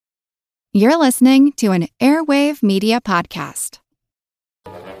You're listening to an Airwave Media Podcast.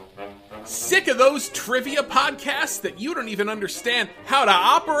 Sick of those trivia podcasts that you don't even understand how to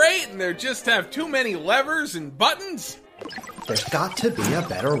operate and they just have too many levers and buttons? There's got to be a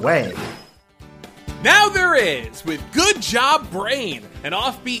better way. Now there is, with Good Job Brain, an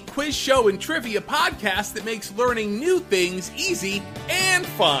offbeat quiz show and trivia podcast that makes learning new things easy and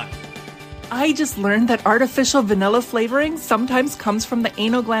fun. I just learned that artificial vanilla flavoring sometimes comes from the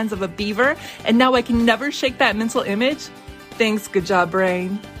anal glands of a beaver, and now I can never shake that mental image. Thanks, Good Job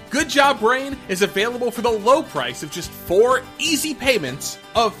Brain. Good Job Brain is available for the low price of just 4 easy payments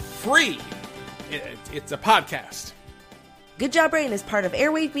of free. It's a podcast. Good Job Brain is part of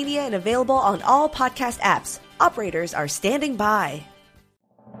Airwave Media and available on all podcast apps. Operators are standing by.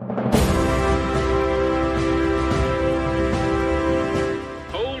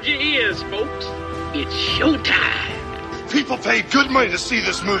 Hold your ears, folks. It's showtime. People pay good money to see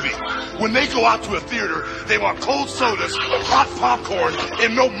this movie. When they go out to a theater, they want cold sodas, hot popcorn,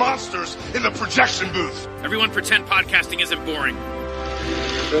 and no monsters in the projection booth. Everyone pretend podcasting isn't boring.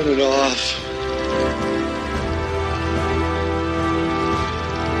 Turn it off.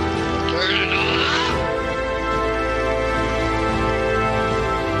 Turn it off.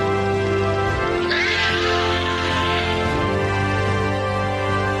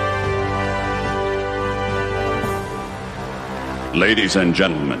 Ladies and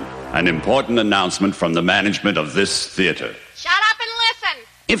gentlemen, an important announcement from the management of this theater. Shut up and listen!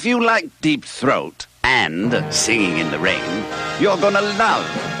 If you like Deep Throat and Singing in the Rain, you're gonna love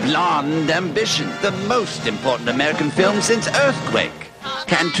Blonde Ambition, the most important American film since Earthquake.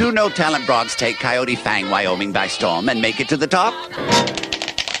 Can 2 no-talent broads take Coyote Fang, Wyoming by storm and make it to the top?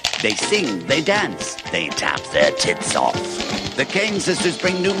 They sing, they dance, they tap their tits off. The Kane sisters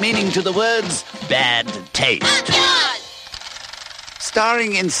bring new meaning to the words bad taste.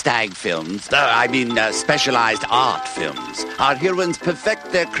 Starring in stag films, specialized art films, our heroines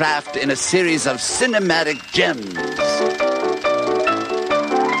perfect their craft in a series of cinematic gems.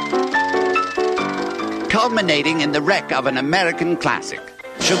 Culminating in the wreck of an American classic,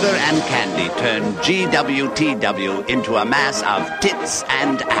 Sugar and Candy turned GWTW into a mass of tits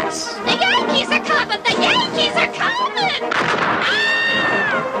and ass. The Yankees are coming! The Yankees are coming!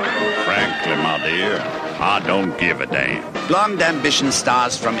 Frankly, my dear, I don't give a damn. Blonde Ambition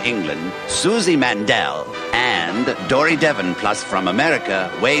stars from England, Suzy Mandel, and Dory Devin, plus from America,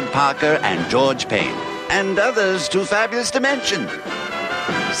 Wade Parker and George Payne, and others too fabulous to mention.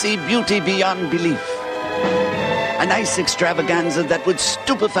 See Beauty Beyond Belief, a nice extravaganza that would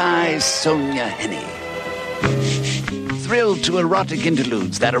stupefy Sonia Henney. Thrilled to erotic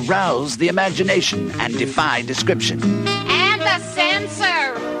interludes that arouse the imagination and defy description. And the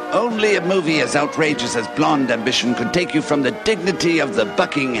censor! Only a movie as outrageous as Blonde Ambition could take you from the dignity of the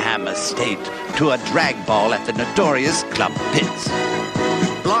Buckingham estate to a drag ball at the notorious Club Pits.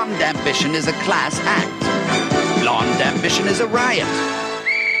 Blonde Ambition is a class act. Blonde Ambition is a riot.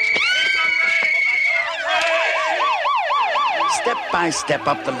 Step by step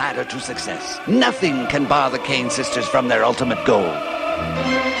up the ladder to success. Nothing can bar the Kane sisters from their ultimate goal.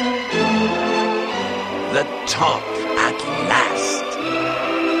 The top at last.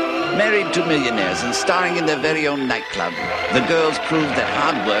 Married to millionaires and starring in their very own nightclub, the girls prove that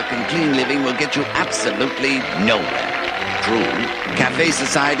hard work and clean living will get you absolutely nowhere. True, cafe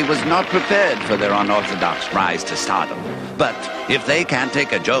society was not prepared for their unorthodox rise to stardom. But if they can't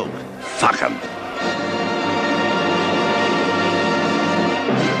take a joke, fuck them.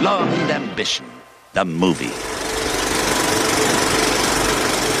 Blonde Ambition, the movie.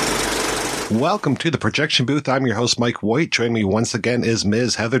 Welcome to the Projection Booth. I'm your host, Mike White. Joining me once again is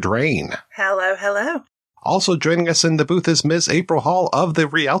Ms. Heather Drain. Hello, hello. Also joining us in the booth is Ms. April Hall of the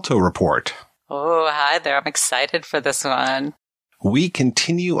Rialto Report. Oh, hi there. I'm excited for this one. We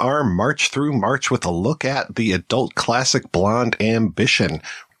continue our march through March with a look at the adult classic Blonde Ambition.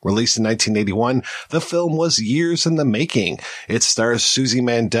 Released in 1981, the film was years in the making. It stars Suzy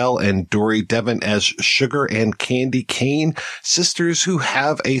Mandel and Dory Devin as Sugar and Candy Kane, sisters who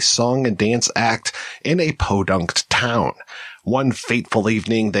have a song and dance act in a podunk town. One fateful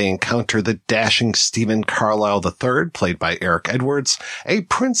evening, they encounter the dashing Stephen Carlisle III, played by Eric Edwards, a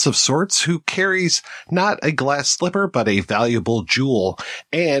prince of sorts who carries not a glass slipper, but a valuable jewel,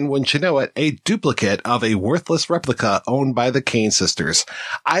 and, wouldn't you know it, a duplicate of a worthless replica owned by the Kane sisters.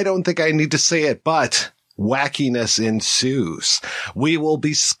 I don't think I need to say it, but wackiness ensues. We will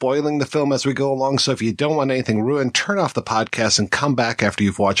be spoiling the film as we go along, so if you don't want anything ruined, turn off the podcast and come back after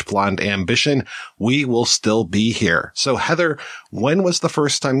you've watched Blonde Ambition. We will still be here. So, Heather, when was the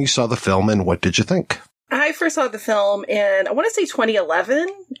first time you saw the film and what did you think? I first saw the film in, I want to say 2011.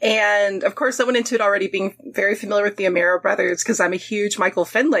 And of course, I went into it already being very familiar with the Amero brothers because I'm a huge Michael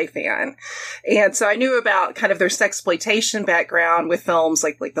Findlay fan. And so I knew about kind of their sexploitation background with films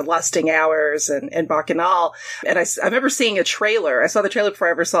like The Lusting Hours and Bacchanal. And I remember seeing a trailer. I saw the trailer before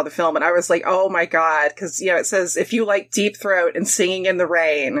I ever saw the film. And I was like, oh my God. Because, it says, if you like Deep Throat and Singing in the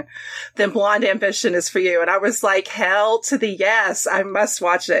Rain, then Blonde Ambition is for you. And I was like, hell to the yes. I must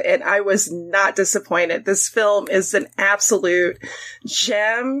watch it. And I was not disappointed. This film is an absolute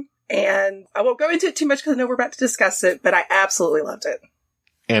gem, and I won't go into it too much because I know we're about to discuss it, but I absolutely loved it.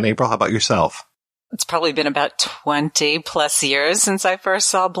 And April, how about yourself? It's probably been about 20 plus years since I first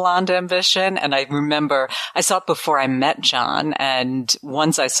saw Blonde Ambition. And I remember I saw it before I met John. And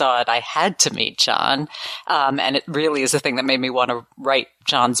once I saw it, I had to meet John. And it really is the thing that made me want to write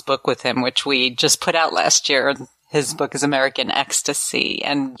John's book with him, which we just put out last year. His book is American Ecstasy.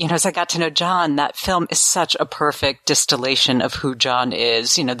 And, as I got to know John, that film is such a perfect distillation of who John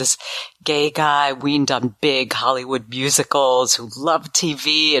is. This gay guy weaned on big Hollywood musicals who loved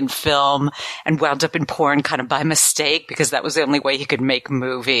TV and film and wound up in porn kind of by mistake because that was the only way he could make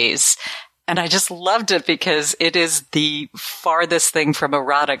movies. And I just loved it because it is the farthest thing from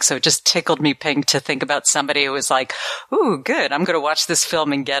erotic. So it just tickled me pink to think about somebody who was like, ooh, good, I'm going to watch this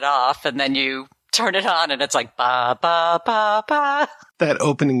film and get off. And then you turn it on and it's like, ba, ba, ba, ba. That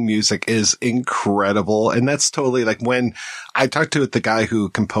opening music is incredible. And that's totally like when I talked to the guy who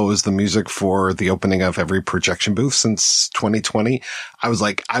composed the music for the opening of every projection booth since 2020. I was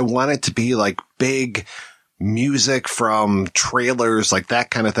like, I want it to be like big music from trailers, like that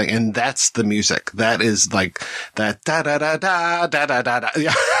kind of thing. And that's the music. That is like that da da da da da da da da.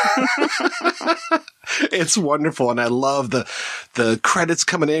 Yeah. It's wonderful. And I love the credits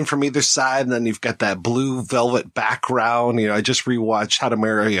coming in from either side. And then you've got that blue velvet background. I just rewatched How to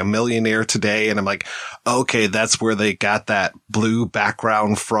Marry a Millionaire today. And I'm like, okay, that's where they got that blue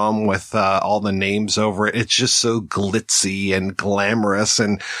background from with all the names over it. It's just so glitzy and glamorous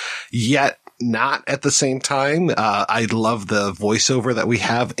and yet not at the same time. I love the voiceover that we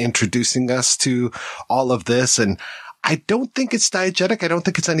have introducing us to all of this. And I don't think it's diegetic. I don't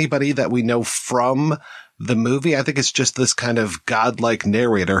think it's anybody that we know from the movie. I think it's just this kind of godlike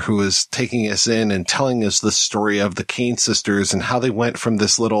narrator who is taking us in and telling us the story of the Kane sisters and how they went from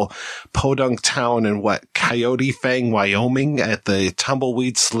this little podunk town in Coyote Fang, Wyoming at the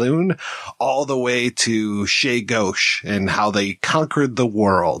Tumbleweed Saloon all the way to Shea Gauche and how they conquered the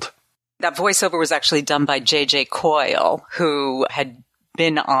world. That voiceover was actually done by J.J. Coyle, who had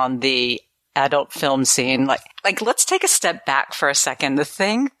been on the adult film scene. Like, let's take a step back for a second. The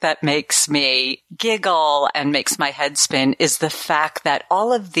thing that makes me giggle and makes my head spin is the fact that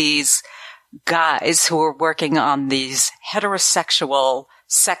all of these guys who were working on these heterosexual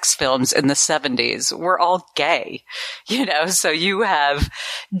sex films in the 70s were all gay, so you have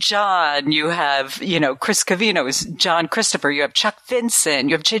John, you have, Chris Covino's John Christopher, you have Chuck Vincent,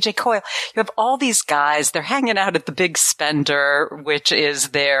 you have J.J. Coyle, you have all these guys, they're hanging out at the Big Spender, which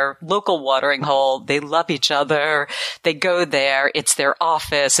is their local watering hole. They love each other. They go there. It's their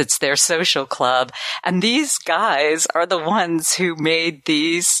office. It's their social club. And these guys are the ones who made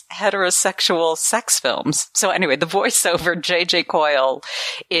these heterosexual sex films. So anyway, the voiceover, J.J. Coyle,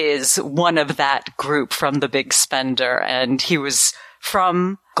 is one of that group from the Big Spender. And he was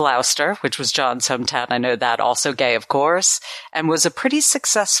from Gloucester, which was John's hometown. I know that, also gay, of course, and was a pretty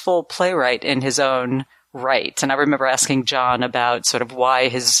successful playwright in his own right. And I remember asking John about sort of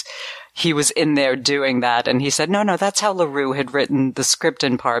why he was in there doing that. And he said, no, that's how LaRue had written the script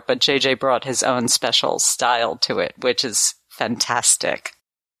in part, but JJ brought his own special style to it, which is fantastic.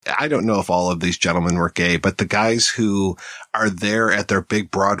 I don't know if all of these gentlemen were gay, but the guys who are there at their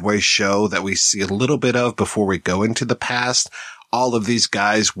big Broadway show that we see a little bit of before we go into the past, all of these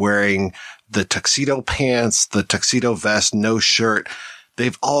guys wearing the tuxedo pants, the tuxedo vest, no shirt.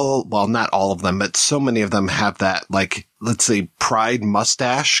 They've all, well, not all of them, but so many of them have that, like, let's say pride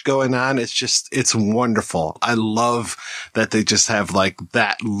mustache going on. It's wonderful. I love that they just have like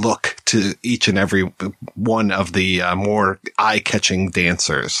that look to each and every one of the more eye-catching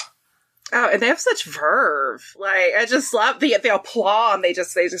dancers. Oh, and they have such verve. Like, I just love the aplomb. They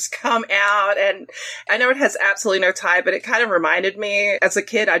just come out. And I know it has absolutely no tie, but it kind of reminded me, as a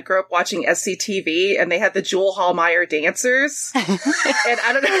kid, I'd grow up watching SCTV, and they had the Jewel Hallmeyer dancers. And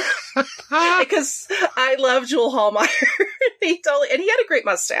I don't know, because I love Jewel Hallmeyer. And he had a great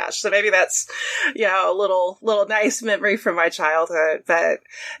mustache. So maybe that's, a little nice memory from my childhood. But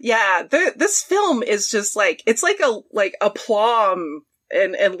yeah, this film is just like, it's like aplomb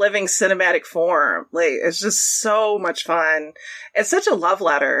in living cinematic form. Like, it's just so much fun. It's such a love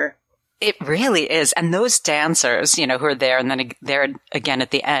letter. It really is. And those dancers, who are there and then there again at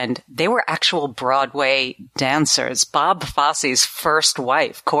the end, they were actual Broadway dancers. Bob Fosse's first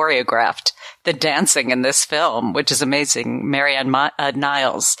wife choreographed the dancing in this film, which is amazing. Marianne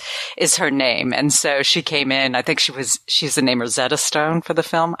Niles is her name. And so she came in, I think she's the name Rosetta Stone for the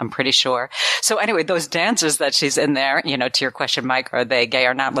film, I'm pretty sure. So anyway, those dancers that she's in there, to your question, Mike, are they gay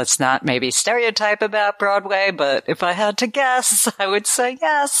or not? Let's not maybe stereotype about Broadway, but if I had to guess, I would say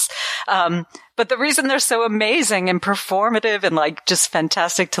yes. But the reason they're so amazing and performative and just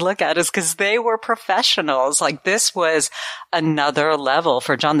fantastic to look at is because they were professionals. This was another level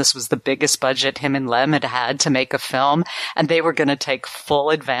for John. This was the biggest budget him and Lem had to make a film, and they were going to take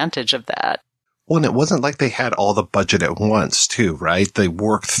full advantage of that. Well, and it wasn't like they had all the budget at once, too, right? They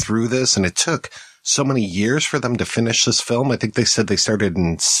worked through this, and it took so many years for them to finish this film. I think they said they started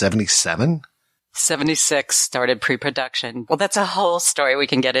in 1977. 1976 started pre-production. Well, that's a whole story we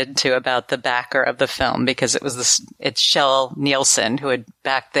can get into about the backer of the film, because it's Shel Nielsen who had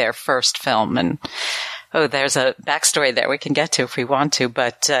backed their first film. And there's a backstory there we can get to if we want to.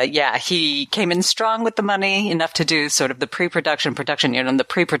 But he came in strong with the money, enough to do sort of the pre-production, production. In the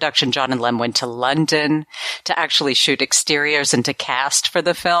pre-production, John and Lem went to London to actually shoot exteriors and to cast for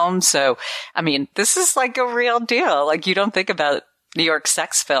the film. So, this is a real deal. You don't think about New York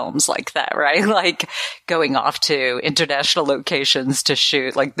sex films like that, right? Going off to international locations to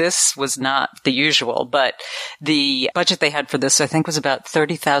shoot. This was not the usual, but the budget they had for this, I think, was about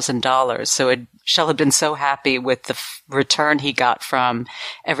 $30,000. So Shel had been so happy with the return he got from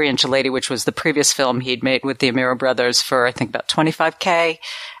Every Inch a Lady, which was the previous film he'd made with the Amero brothers for, I think, about $25K,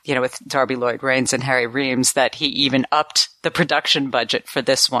 with Darby Lloyd Raines and Harry Reams, that he even upped the production budget for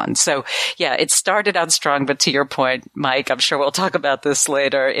this one. So, it started out strong, but to your point, Mike, I'm sure we'll talk about this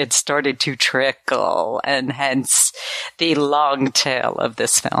later, it started to trickle, and hence the long tail of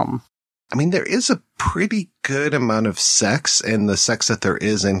this film. There is a pretty good amount of sex, and the sex that there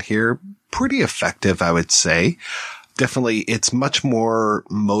is in here, pretty effective, I would say. Definitely, it's much more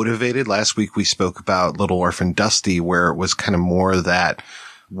motivated. Last week we spoke about Little Orphan Dusty, where it was kind of more that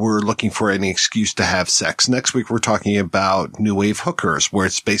we're looking for any excuse to have sex. Next week we're talking about New Wave Hookers, where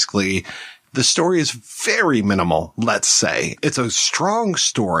it's basically the story is very minimal, let's say. It's a strong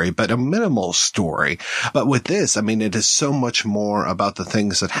story, but a minimal story. But with this, it is so much more about the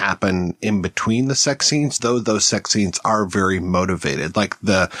things that happen in between the sex scenes, though those sex scenes are very motivated.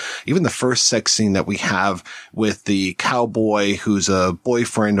 Even the first sex scene that we have with the cowboy who's a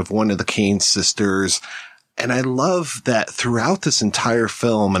boyfriend of one of the Kane sisters. And I love that throughout this entire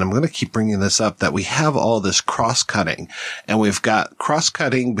film, and I'm going to keep bringing this up, that we have all this cross-cutting. And we've got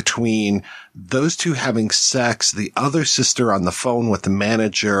cross-cutting between those two having sex, the other sister on the phone with the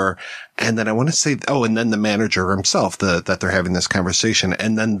manager, and then I want to say, and then the manager himself, that they're having this conversation.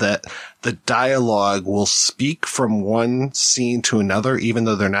 And then that the dialogue will speak from one scene to another, even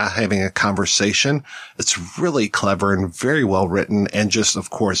though they're not having a conversation. It's really clever and very well written, and just, of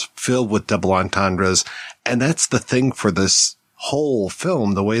course, filled with double entendres. And that's the thing for this whole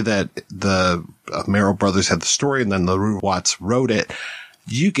film, the way that the Amero brothers had the story and then LaRue Watts wrote it.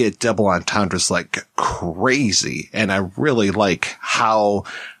 You get double entendres like crazy. And I really like how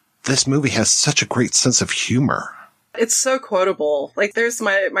this movie has such a great sense of humor. It's so quotable. There's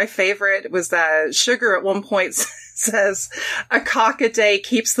my favorite was that Sugar at one point says, "A cock a day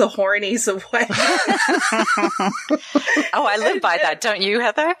keeps the hornies away." I live by that, don't you,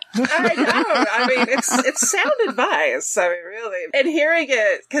 Heather? I know. It's sound advice. Really. And hearing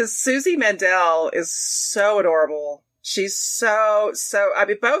it, because Suzy Mandel is so adorable. She's so,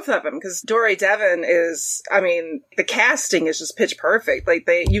 both of them, because Dory Devin is, the casting is just pitch perfect.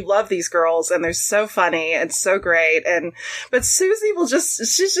 You love these girls, and they're so funny and so great. But Suzy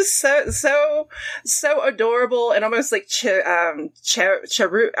she's just so adorable and almost like cherubic.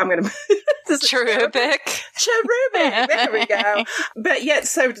 Cherubic. There we go. But yet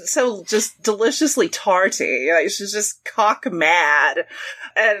so just deliciously tarty. She's just cock mad.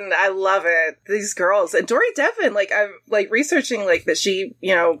 And I love it. These girls. And Dory Devin, I'm researching that she,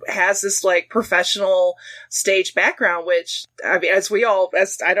 has this professional stage background, which as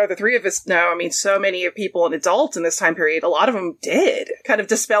I know the three of us know, so many people and adults in this time period, a lot of them did, kind of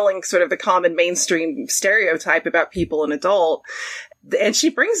dispelling sort of the common mainstream stereotype about people and adult. And she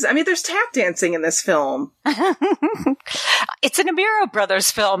brings, there's tap dancing in this film. It's an Amero Brothers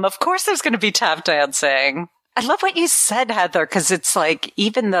film. Of course there's going to be tap dancing. I love what you said, Heather, because it's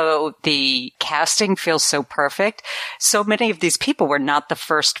even though the casting feels so perfect, so many of these people were not the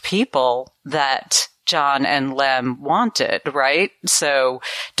first people that John and Lem wanted, right? So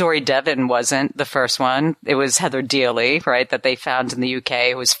Dory Devin wasn't the first one. It was Heather Dealey, right, that they found in the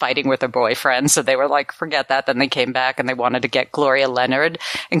UK, who was fighting with her boyfriend. So they were like, forget that. Then they came back and they wanted to get Gloria Leonard,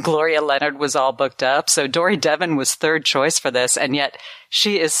 and Gloria Leonard was all booked up. So Dory Devin was third choice for this, and yet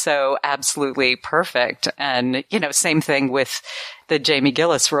she is so absolutely perfect. And, you know, same thing with the Jamie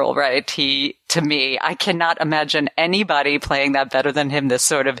Gillis role, right? To me, I cannot imagine anybody playing that better than him, this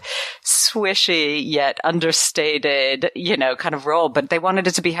sort of swishy yet understated, you know, kind of role. But they wanted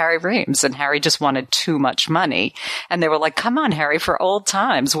it to be Harry Reams, and Harry just wanted too much money. And they were like, come on, Harry, for old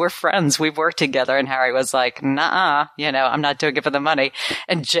times. We're friends. We've worked together. And Harry was like, nah, you know, I'm not doing it for the money.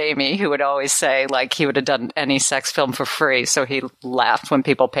 And Jamie, who would always say, like, he would have done any sex film for free. So he laughed when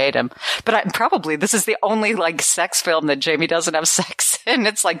people paid him. But probably this is the only, like, sex film that Jamie doesn't have sex in.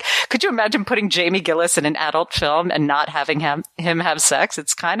 It's like, could you imagine putting Jamie Gillis in an adult film and not having him have sex?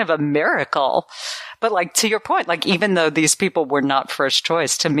 It's kind of a miracle. But, like, to your point, like, even though these people were not first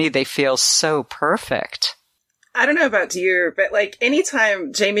choice, to me, they feel so perfect. I don't know about you, but, like,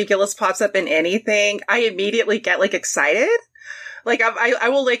 anytime Jamie Gillis pops up in anything, I immediately get, like, excited. Like, I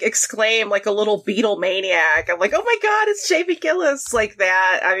will, like, exclaim like a little Beatlemaniac. I'm like, oh my God, it's Jamie Gillis, like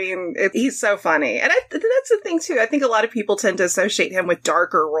that. I mean, he's so funny. And that's the thing, too. I think a lot of people tend to associate him with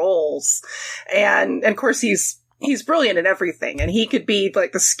darker roles. And of course, he's brilliant in everything. And he could be,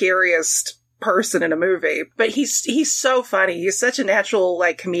 like, the scariest person in a movie. But he's so funny. He's such a natural,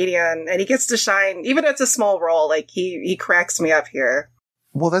 like, comedian. And he gets to shine, even if it's a small role, like, he cracks me up here.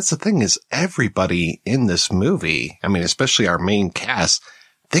 Well, that's the thing is everybody in this movie, I mean, especially our main cast,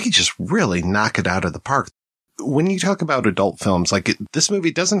 they could just really knock it out of the park. When you talk about adult films, like this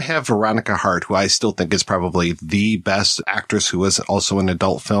movie doesn't have Veronica Hart, who I still think is probably the best actress who is also in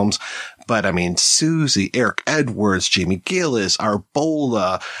adult films. But I mean, Suzy, Eric Edwards, Jamie Gillis,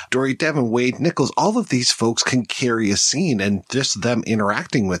 Arbola, Dory Devin, Wade Nichols, all of these folks can carry a scene, and just them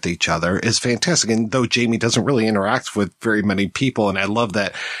interacting with each other is fantastic. And though Jamie doesn't really interact with very many people, and I love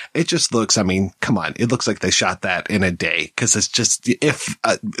that, it just looks, I mean, come on, it looks like they shot that in a day, because it's just,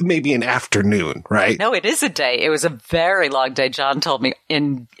 maybe an afternoon, right? No, it is a day. It was a very long day. John told me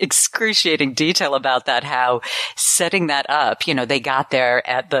in excruciating detail about that, how setting that up, you know, they got there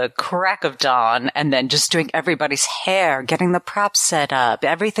at the crack of dawn, and then just doing everybody's hair, getting the props set up,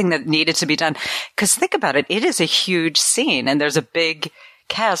 everything that needed to be done. Because think about it, it is a huge scene, and there's a big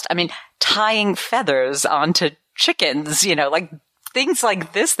cast. I mean, tying feathers onto chickens, you know, like things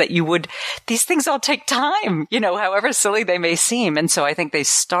like this these things all take time, you know, however silly they may seem. And so I think they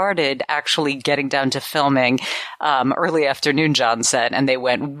started actually getting down to filming early afternoon, John said, and they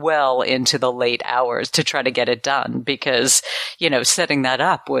went well into the late hours to try to get it done because, you know, setting that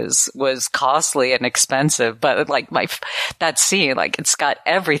up was costly and expensive. But like that scene, like it's got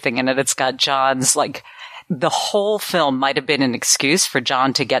everything in it. It's got John's, like, the whole film might have been an excuse for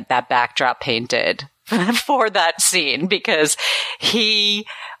John to get that backdrop painted for that scene, because he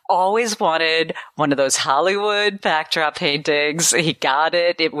always wanted one of those Hollywood backdrop paintings. He got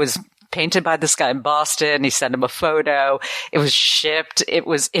it. It was painted by this guy in Boston. He sent him a photo. It was shipped.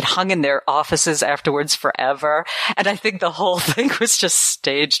 It hung in their offices afterwards forever. And I think the whole thing was just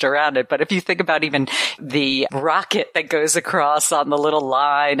staged around it. But if you think about even the rocket that goes across on the little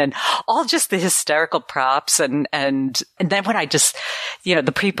line and all just the hysterical props and then when I just, you know,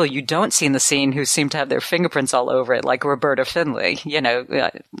 the people you don't see in the scene who seem to have their fingerprints all over it, like Roberta Findlay, you know,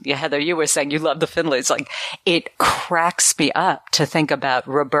 Heather, you were saying you love the Findlays. Like, it cracks me up to think about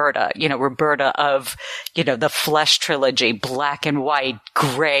Roberta, you know, Roberta of, you know, the Flesh trilogy, black and white,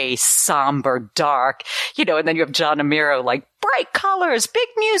 gray, somber, dark, you know, and then you have John Amero, like, bright colors, big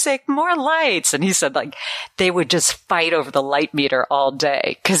music, more lights. And he said, like, they would just fight over the light meter all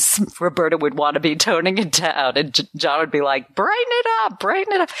day because Roberta would want to be toning it down. And John would be like, brighten it up,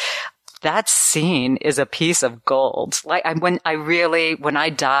 brighten it up. That scene is a piece of gold. Like, when I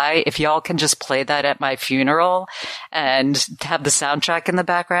die, if y'all can just play that at my funeral and have the soundtrack in the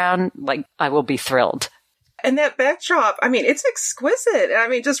background, like, I will be thrilled. And that backdrop, I mean, it's exquisite. I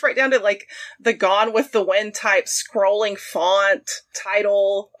mean, just right down to, like, the Gone with the Wind type scrolling font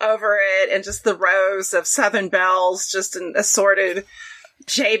title over it, and just the rows of Southern bells, just an assorted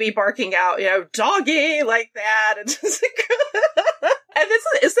Jamie barking out, you know, doggy, like that. And just, and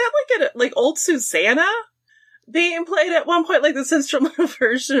is that like old Susanna being played at one point, like this instrumental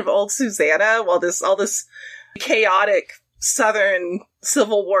version of old Susanna, while all this chaotic Southern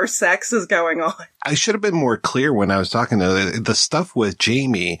Civil War sex is going on? I should have been more clear when I was talking to the stuff with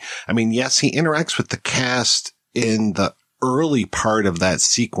Jamie. I mean, yes, he interacts with the cast in the early part of that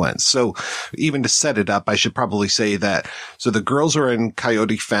sequence. So even to set it up, I should probably say that, so the girls are in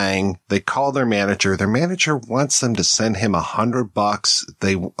Coyote Fang. They call their manager. Their manager wants them to send him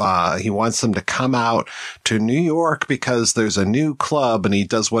 $100. He wants them to come out to New York because there's a new club, and he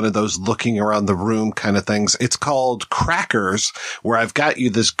does one of those looking around the room kind of things. It's called Crackers, where I've got you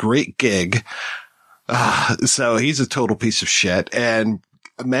this great gig. So he's a total piece of shit and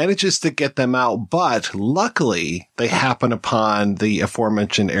manages to get them out, but luckily they happen upon the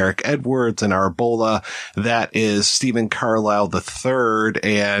aforementioned Eric Edwards and Arbola. That is Stephen Carlisle III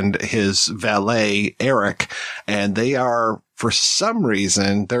and his valet, Eric. And they are, for some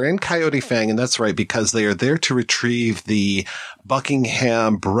reason, they're in Coyote Fang, and that's right, because they are there to retrieve the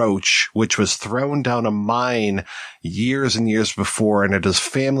Buckingham brooch, which was thrown down a mine years and years before, and it is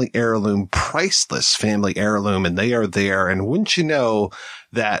family heirloom, priceless family heirloom, and they are there. And wouldn't you know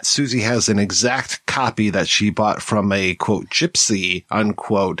that Suzy has an exact copy that she bought from a, quote, gypsy,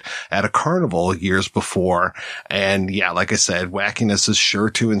 unquote, at a carnival years before. And yeah, like I said, wackiness is sure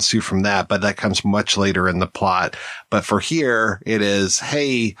to ensue from that, but that comes much later in the plot. But for here, it is,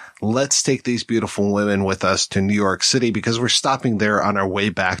 hey, let's take these beautiful women with us to New York City because we're stopping there on our way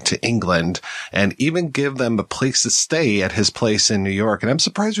back to England, and even give them a place to stay at his place in New York. And I'm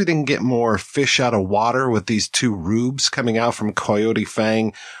surprised we didn't get more fish out of water with these two rubes coming out from Coyote Fang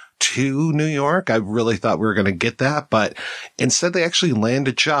to New York. I really thought we were going to get that, but instead they actually land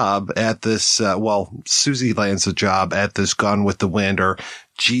a job at this, Suzy lands a job at this Gone with the Wind, or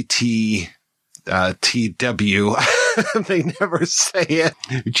GTTW. They never say it.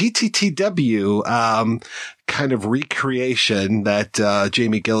 GTTW, kind of recreation that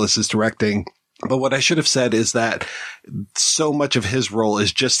Jamie Gillis is directing. But what I should have said is that so much of his role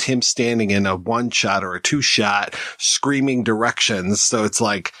is just him standing in a one shot or a two shot screaming directions. So it's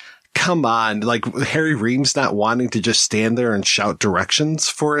like, come on, like Harry Ream's not wanting to just stand there and shout directions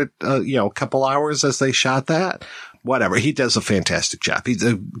for it, a couple hours as they shot that. Whatever. He does a fantastic job.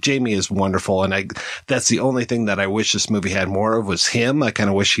 Jamie is wonderful. And that's the only thing that I wish this movie had more of was him. I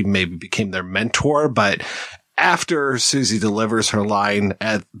kind of wish he maybe became their mentor, but after Suzy delivers her line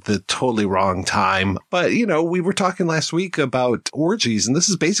at the totally wrong time. But, we were talking last week about orgies, and this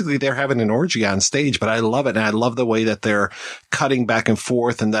is basically they're having an orgy on stage, but I love it. And I love the way that they're cutting back and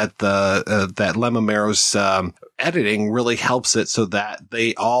forth, and that that Lem Amero's editing really helps it so that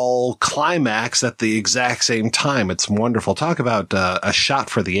they all climax at the exact same time. It's wonderful. Talk about a shot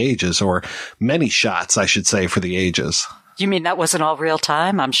for the ages, or many shots, I should say, for the ages. You mean that wasn't all real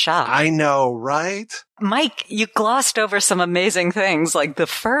time? I'm shocked. I know, right? Mike, you glossed over some amazing things. Like the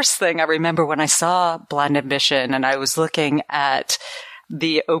first thing I remember when I saw Blind Ambition and I was looking at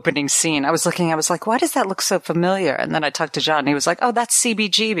the opening scene, I was like, why does that look so familiar? And then I talked to John and he was like, oh, that's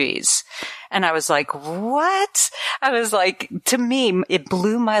CBGB's. And I was like, what? I was like, to me, it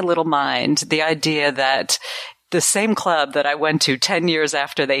blew my little mind, the idea that the same club that I went to 10 years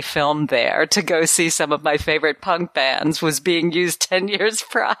after they filmed there to go see some of my favorite punk bands was being used 10 years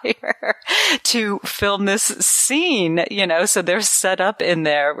prior to film this scene, so they're set up in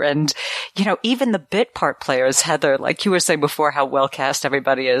there. And, even the bit part players, Heather, like you were saying before, how well cast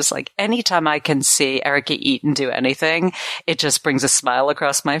everybody is. Like anytime I can see Erica Eaton do anything, it just brings a smile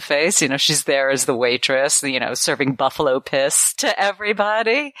across my face. She's there as the waitress, serving buffalo piss to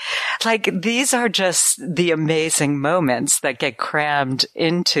everybody. Like these are just the amazing moments that get crammed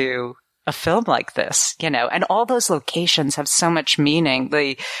into a film like this, and all those locations have so much meaning.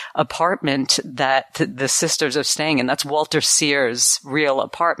 The apartment that the sisters are staying in, that's Walter Sears' real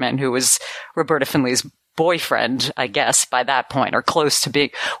apartment, who was Roberta Findlay's boyfriend, I guess, by that point, or close to being.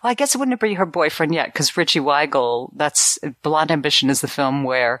 Well, I guess it wouldn't be her boyfriend yet, because Richie Weigel, that's Blonde Ambition is the film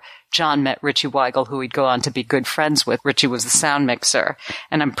where John met Richie Weigel, who he'd go on to be good friends with. Richie was the sound mixer,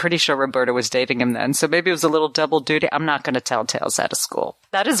 and I'm pretty sure Roberta was dating him then. So maybe it was a little double duty. I'm not going to tell tales out of school.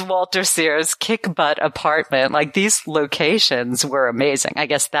 That is Walter Sears' kick butt apartment. Like these locations were amazing. I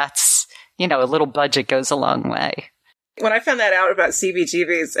guess that's, a little budget goes a long way. When I found that out about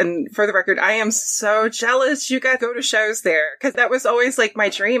CBGB's, and for the record, I am so jealous you got to go to shows there, because that was always like my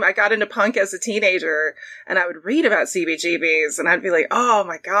dream. I got into punk as a teenager, and I would read about CBGB's, and I'd be like, oh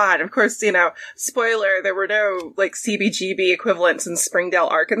my God. Of course, spoiler, there were no like CBGB equivalents in Springdale,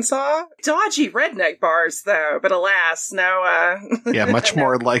 Arkansas. Dodgy redneck bars, though, but alas, no. Yeah, much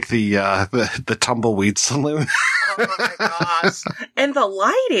more like the Tumbleweed Saloon. Oh my gosh. And the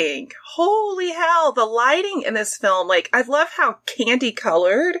lighting. Holy hell. The lighting in this film, like, I love how candy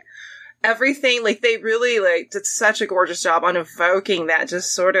colored everything, like, they really, did such a gorgeous job on evoking that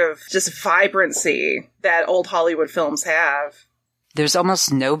just vibrancy that old Hollywood films have. There's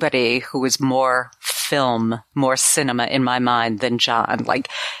almost nobody who is more film, more cinema in my mind than John. Like,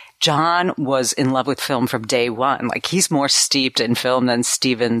 John was in love with film from day one. Like, he's more steeped in film than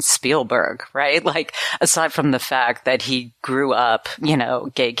Steven Spielberg, right? Like, aside from the fact that he grew up,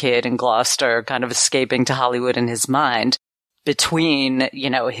 gay kid in Gloucester, kind of escaping to Hollywood in his mind. Between,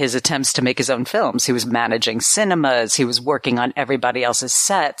 his attempts to make his own films, he was managing cinemas, he was working on everybody else's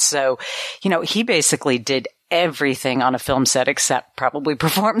sets. So, he basically did everything on a film set except probably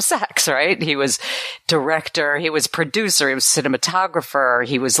perform sex, right? He was director, he was producer, he was cinematographer,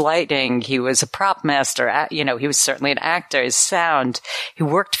 he was lighting, he was a prop master, he was certainly an actor, his sound. He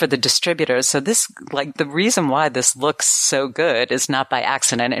worked for the distributors. So this, the reason why this looks so good is not by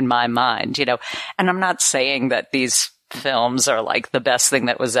accident in my mind, and I'm not saying that these films are like the best thing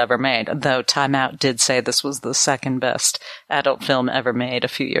that was ever made, though Time Out did say this was the second best adult film ever made a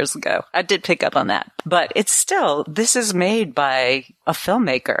few years ago. I did pick up on that. But it's still, this is made by a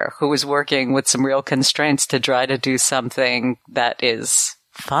filmmaker who was working with some real constraints to try to do something that is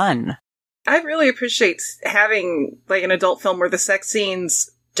fun. I really appreciate having an adult film where the sex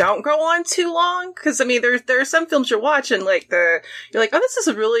scenes don't go on too long, because there are some films you watch and you're like, oh, this is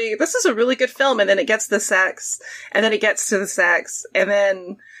a really good film, and then it gets the sex, and then it gets to the sex, and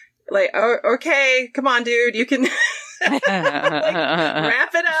then oh, okay, come on, dude, you can wrap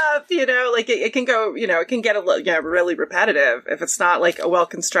it up, it can go, it can get a little, really repetitive if it's not a well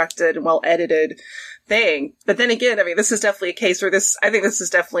constructed and well edited thing. But then again, this is definitely a case where I think this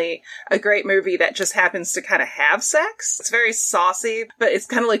is definitely a great movie that just happens to kind of have sex. It's very saucy, but it's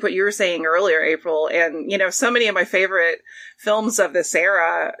kind of like what you were saying earlier, April. And, so many of my favorite films of this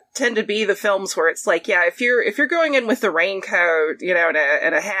era tend to be the films where it's if you're going in with a raincoat,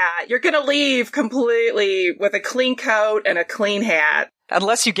 and a hat, you're going to leave completely with a clean coat and a clean hat.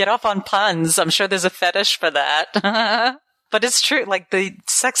 Unless you get off on puns. I'm sure there's a fetish for that. But it's true, the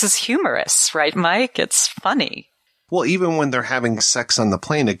sex is humorous, right, Mike? It's funny. Well, even when they're having sex on the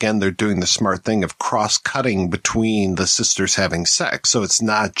plane, again, they're doing the smart thing of cross-cutting between the sisters having sex. So it's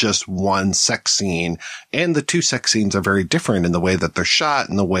not just one sex scene. And the two sex scenes are very different in the way that they're shot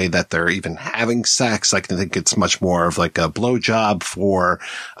and the way that they're even having sex. I think it's much more of a blowjob for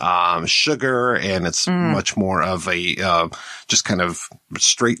Sugar, and it's much more of a just kind of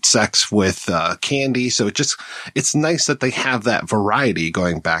straight sex with Candy. So it's nice that they have that variety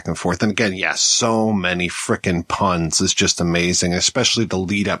going back and forth. And again, yes, so many frickin' puns is just amazing, especially the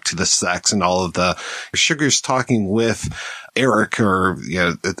lead up to the sex and all of the Sugar's talking with Eric, or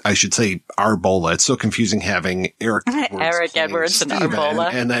I should say Arbola. It's so confusing having Eric Edwards and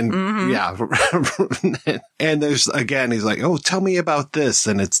Arbola, and then and there's again he's like, oh, tell me about this,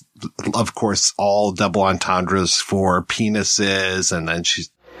 and it's of course all double entendres for penises, and then she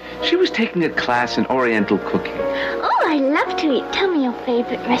was taking a class in Oriental cooking. Oh, I love to eat. Tell me your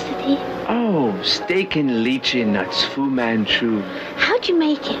favorite recipe. Oh, steak and lychee nuts, Fu Manchu. How'd you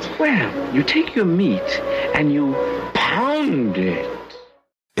make it? Well, you take your meat and you pound it.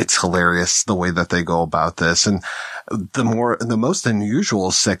 It's hilarious the way that they go about this. And the most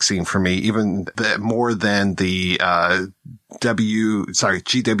unusual sex scene for me, even more than the,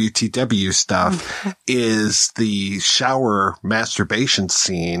 GWTW stuff, is the shower masturbation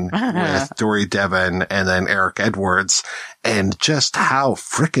scene with Dory, Devin, and then Eric Edwards, and just how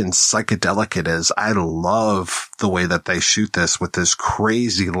frickin' psychedelic it is. I love the way that they shoot this with this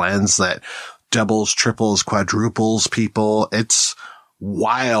crazy lens that doubles, triples, quadruples people. It's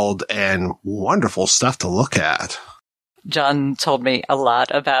wild and wonderful stuff to look at. John told me a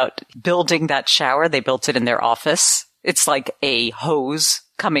lot about building that shower. They built it in their office. It's like a hose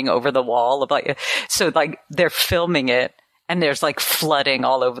coming over the wall. So they're filming it and there's flooding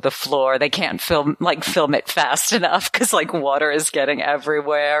all over the floor. They can't film it fast enough because water is getting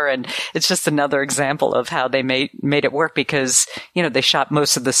everywhere. And it's just another example of how they made it work because, they shot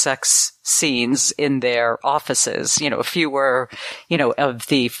most of the sex scenes in their offices. A few were, of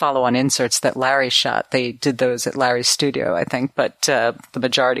the follow-on inserts that Larry shot. They did those at Larry's studio, I think, but the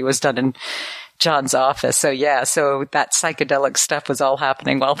majority was done in John's office. So that psychedelic stuff was all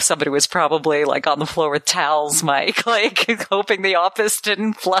happening while somebody was probably on the floor with towels, Mike, hoping the office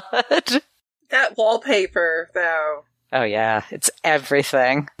didn't flood. That wallpaper, though. Oh yeah, it's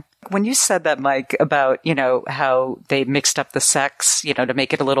everything. When you said that, Mike, about, how they mixed up the sex, to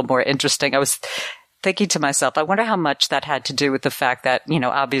make it a little more interesting, I was thinking to myself, I wonder how much that had to do with the fact that,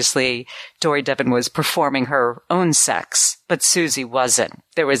 obviously Dory Devin was performing her own sex, but Suzy wasn't.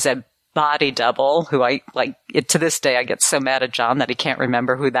 There was a body double who to this day, I get so mad at John that he can't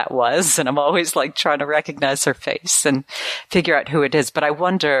remember who that was. And I'm always trying to recognize her face and figure out who it is. But I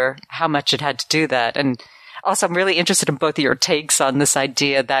wonder how much it had to do that. And Also, I'm really interested in both of your takes on this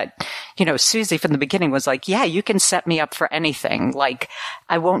idea that, Suzy from the beginning was like, yeah, you can set me up for anything. Like,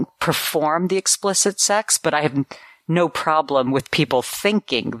 I won't perform the explicit sex, but I have no problem with people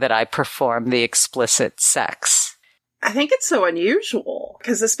thinking that I perform the explicit sex. I think it's so unusual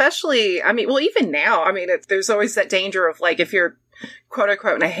because especially, even now, there's always that danger of like, if you're quote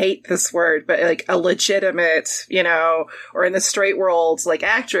unquote, and I hate this word, but like a legitimate, or in the straight world, like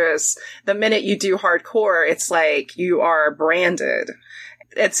actress, the minute you do hardcore, it's like you are branded.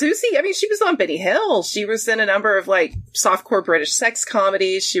 And Suzy, she was on Benny Hill. She was in a number of like softcore British sex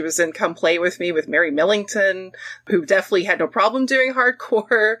comedies. She was in Come Play With Me with Mary Millington, who definitely had no problem doing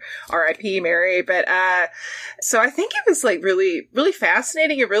hardcore. R.I.P. Mary. But, so I think it was like really, really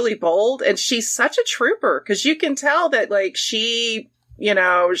fascinating and really bold. And she's such a trooper because you can tell that like she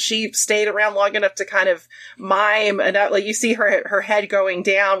stayed around long enough to kind of mime enough. Like you see her head going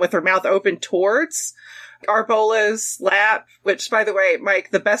down with her mouth open towards Arbola's lap, which, by the way,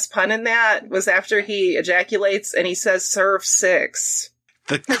 Mike, the best pun in that was after he ejaculates and he says, serve 6.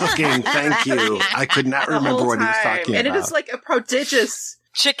 The cooking, thank you. I could not remember what he was talking about. And it is like a prodigious...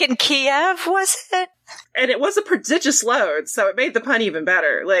 Chicken Kiev, was it? And it was a prodigious load, so it made the pun even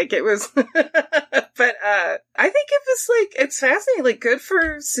better. Like, it was... But I think it was, like, it's fascinating. Like, good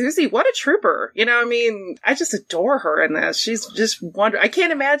for Suzy. What a trooper. I just adore her in this. She's just wonderful. I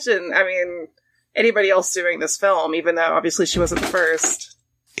can't imagine, anybody else doing this film, even though obviously she wasn't the first.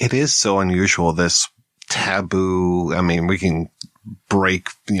 It is so unusual, this taboo. We can break,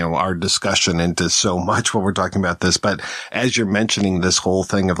 our discussion into so much when we're talking about this. But as you're mentioning this whole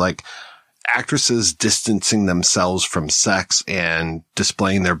thing of like actresses distancing themselves from sex and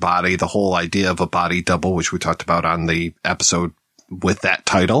displaying their body, the whole idea of a body double, which we talked about on the episode with that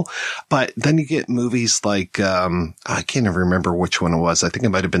title. But then you get movies like, I can't even remember which one it was. I think it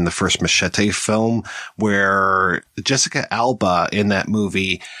might have been the first Machete film where Jessica Alba in that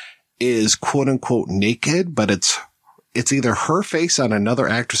movie is quote unquote naked, but it's either her face on another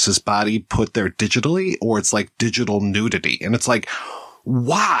actress's body put there digitally, or it's like digital nudity. And it's like,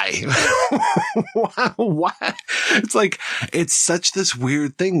 why? Why? It's like, it's such this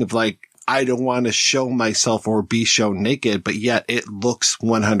weird thing of like, I don't want to show myself or be shown naked, but yet it looks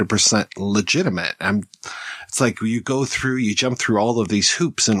 100% legitimate. It's like you jump through all of these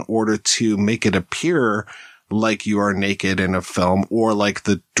hoops in order to make it appear like you are naked in a film, or like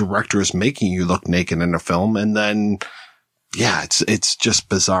the director is making you look naked in a film. And then, yeah, it's just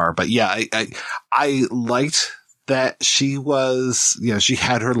bizarre. But yeah, I liked that she was, she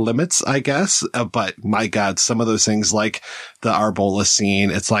had her limits, I guess. But my God, some of those things like the Arbola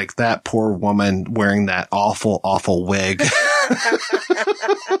scene, it's like that poor woman wearing that awful, awful wig.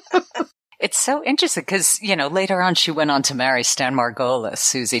 It's so interesting because, later on she went on to marry Stan Margolis,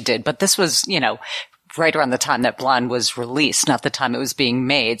 Suzy did. But this was, right around the time that Blonde was released, not the time it was being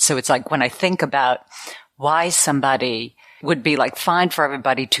made. So it's like when I think about why somebody would be like fine for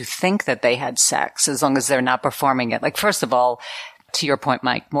everybody to think that they had sex as long as they're not performing it. Like, first of all, to your point,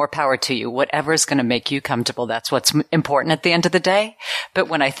 Mike, more power to you. Whatever is going to make you comfortable, that's what's important at the end of the day. But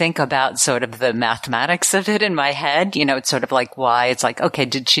when I think about sort of the mathematics of it in my head, it's sort of like why it's like, okay,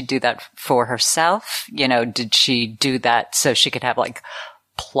 did she do that for herself? Did she do that so she could have like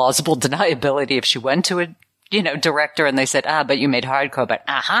plausible deniability if she went to a director and they said, but you made hardcore, but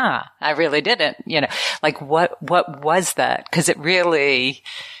I really didn't, like what was that? Cause it really,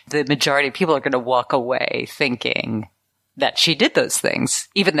 the majority of people are going to walk away thinking that she did those things,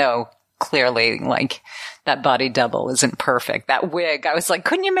 even though clearly like that body double isn't perfect. That wig, I was like,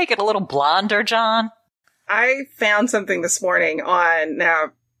 couldn't you make it a little blonder, John? I found something this morning on,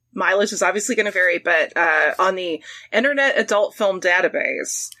 now mileage is obviously going to vary, but, on the Internet Adult Film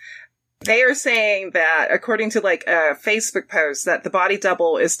Database, they are saying that, according to like a Facebook post, that the body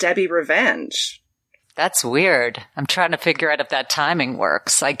double is Debbie Revenge. That's weird. I'm trying to figure out if that timing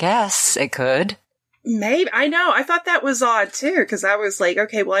works. I guess it could. Maybe. I know. I thought that was odd too, because I was like,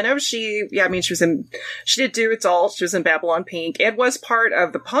 okay, well, I know she did do adult. She was in Babylon Pink. It was part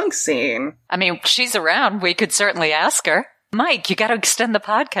of the punk scene. She's around. We could certainly ask her. Mike, you got to extend the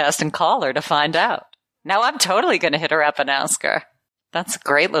podcast and call her to find out. Now I'm totally going to hit her up and ask her. That's a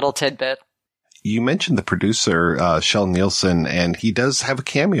great little tidbit. You mentioned the producer, Shel Nielsen, and he does have a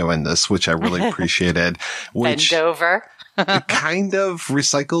cameo in this, which I really appreciated. Bend over. It kind of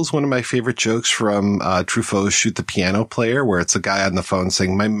recycles one of my favorite jokes from Truffaut's Shoot the Piano Player, where it's a guy on the phone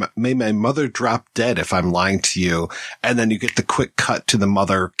saying, may my mother drop dead if I'm lying to you. And then you get the quick cut to the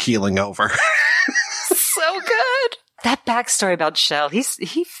mother keeling over. So good. that backstory about Shell,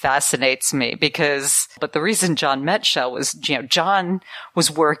 he fascinates me but the reason John met Shell was, John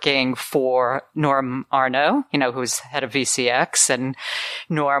was working for Norm Arno, who's head of VCX, and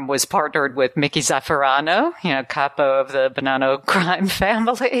Norm was partnered with Mickey Zaffarano, capo of the Bonanno crime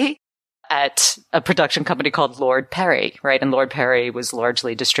family, at a production company called Lord Perry, right? And Lord Perry was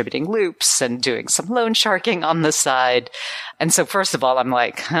largely distributing loops and doing some loan sharking on the side. And so first of all, I'm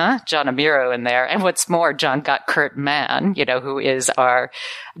like, John Amero in there. And what's more, John got Kurt Mann, who is our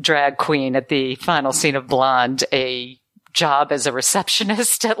drag queen at the final scene of Blonde, a job as a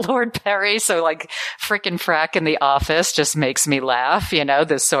receptionist at Lord Perry. So like frickin' frack in the office just makes me laugh,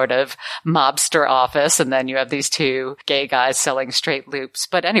 this sort of mobster office. And then you have these two gay guys selling straight loops.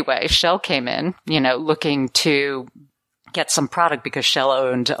 But anyway, Shell came in, looking to get some product because Shell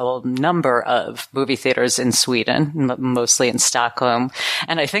owned a number of movie theaters in Sweden, mostly in Stockholm.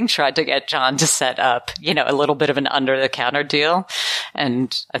 And I think tried to get John to set up, a little bit of an under the counter deal.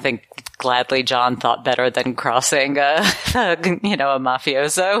 And I think gladly John thought better than crossing a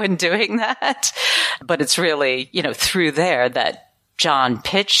mafioso and doing that. But it's really, through there that John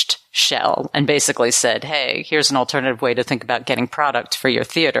pitched Shell and basically said, hey, here's an alternative way to think about getting product for your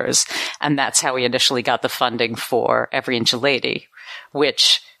theaters. And that's how we initially got the funding for Every Inch a Lady,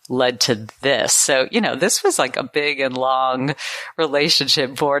 which led to this. So, this was like a big and long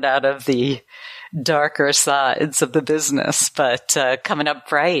relationship born out of the darker sides of the business, but coming up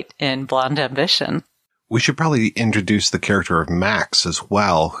bright in Blonde Ambition. We should probably introduce the character of Max as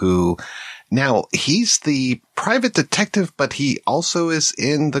well, who now he's the private detective, but he also is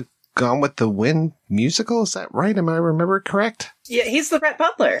in the Gone with the Wind musical. Is that right? Am I remember correct? Yeah, he's the Rhett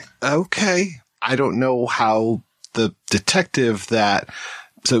Butler. Okay. I don't know how the detective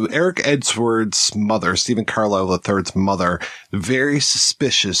so Eric Edwards' mother, Stephen Carlisle III's mother, very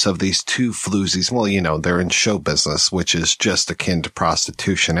suspicious of these two floozies. Well, they're in show business, which is just akin to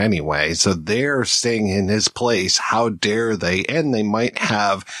prostitution anyway. So they're staying in his place. How dare they? And they might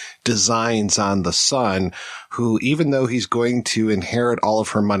have designs on the son, who, even though he's going to inherit all of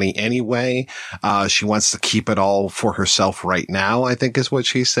her money anyway, she wants to keep it all for herself right now, I think is what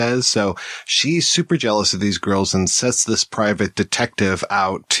she says. So she's super jealous of these girls and sets this private detective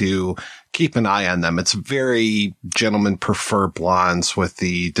out to keep an eye on them. It's very gentlemen prefer blondes with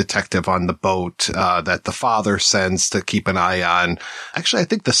the detective on the boat that the father sends to keep an eye on. Actually, I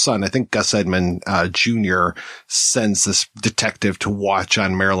think the son, Gus Edmund Jr. sends this detective to watch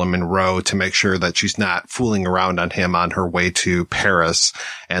on Marilyn Monroe to make sure that she's not fooling around on him on her way to Paris.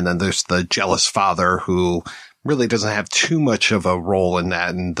 And then there's the jealous father who really doesn't have too much of a role in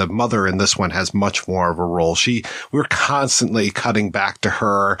that. And the mother in this one has much more of a role. We're constantly cutting back to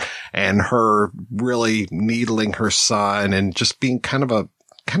her and her really needling her son and just being kind of a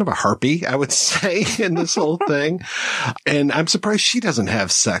harpy, I would say, in this whole thing. And I'm surprised she doesn't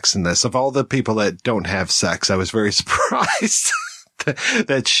have sex in this. Of all the people that don't have sex, I was very surprised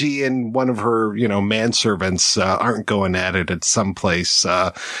that she and one of her, manservants, aren't going at it at some place.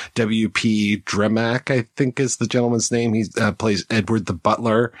 W.P. Dremack, I think is the gentleman's name. He plays Edward the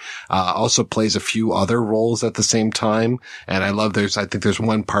butler, also plays a few other roles at the same time. And I think there's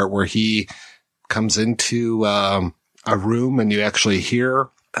one part where he comes into, a room and you actually hear,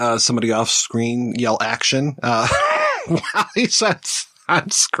 somebody off screen yell action, while he's on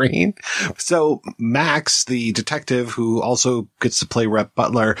screen. So Max, the detective who also gets to play Rhett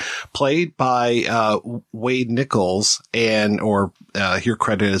Butler, played by Wade Nichols or here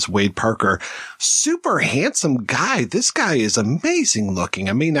credited as Wade Parker. Super handsome guy. This guy is amazing looking.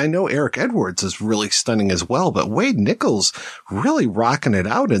 I mean, I know Eric Edwards is really stunning as well, but Wade Nichols really rocking it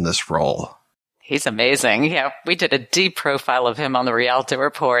out in this role. He's amazing. Yeah, we did a deep profile of him on the Rialto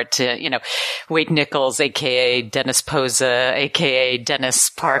Report. Wade Nichols, a.k.a. Dennis Posa, a.k.a. Dennis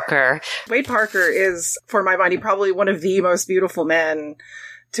Parker. Wade Parker is, for my money, probably one of the most beautiful men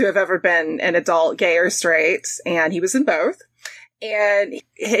to have ever been an adult, gay or straight, and he was in both. And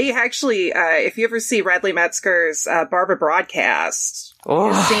he actually, if you ever see Radley Metzger's Barbara Broadcast,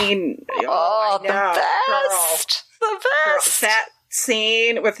 you've seen... the best! Girl, that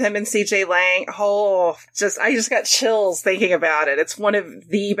scene with him and CJ Lang. I just got chills thinking about it. It's one of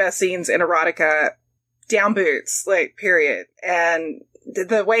the best scenes in erotica, down boots, period. And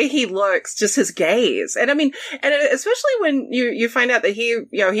the way he looks, just his gaze. And I mean, and especially when you find out that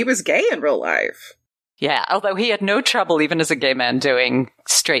he was gay in real life. Yeah, although he had no trouble, even as a gay man, doing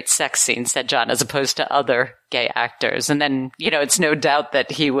straight sex scenes, said John, as opposed to other gay actors. And then, it's no doubt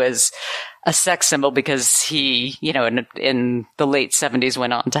that he was a sex symbol because he, in the late 70s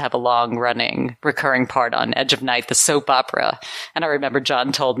went on to have a long-running recurring part on Edge of Night, the soap opera. And I remember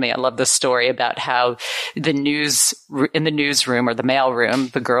John told me, I love this story about how in the newsroom or the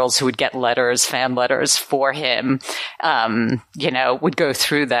mailroom, the girls who would get letters, fan letters for him, would go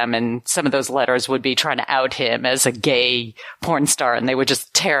through them, and some of those letters would be trying to out him as a gay porn star, and they would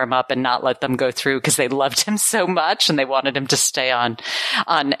just tear him up and not let them go through because they loved him so much and they wanted him to stay on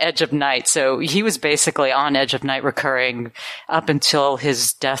Edge of Night. So he was basically on Edge of Night recurring up until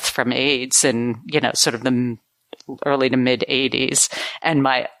his death from AIDS in, sort of the early to mid 80s. And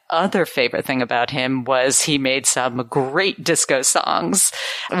my other favorite thing about him was he made some great disco songs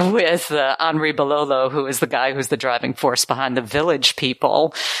with Henri Bololo, who is the guy who's the driving force behind the Village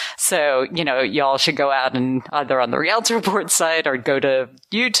People. So, y'all should go out and either on the Rialto Report site or go to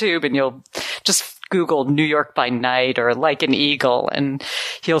YouTube and you'll just Google New York by Night or Like an Eagle, and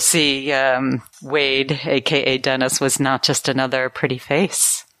you'll see Wade, a.k.a. Dennis, was not just another pretty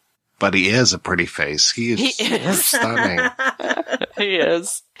face. But he is a pretty face. He is stunning. He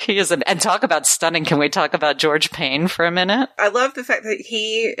is. And talk about stunning. Can we talk about George Payne for a minute? I love the fact that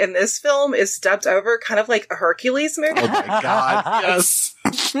he, in this film, is dubbed over kind of like a Hercules movie. Oh my God, yes.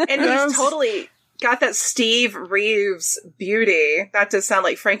 And he's totally got that Steve Reeves beauty. That does sound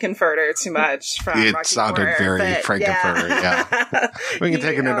like Frankenfurter too much from It Rocky sounded Horror, very but Frankenfurter, yeah. We can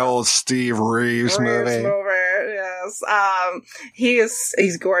take in an old Steve Reeves movie. Yes.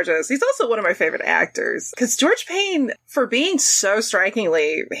 He's gorgeous. He's also one of my favorite actors. Because George Payne, for being so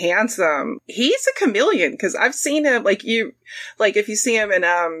strikingly handsome, he's a chameleon. Because I've seen him, if you see him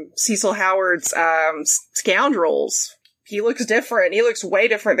in Cecil Howard's Scoundrels, he looks different. He looks way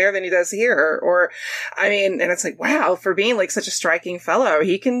different there than he does here. And it's like, wow, for being like such a striking fellow,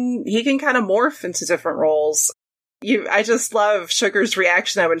 he can kind of morph into different roles. I just love Sugar's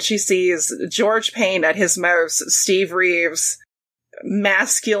reaction when she sees George Payne at his most, Steve Reeves,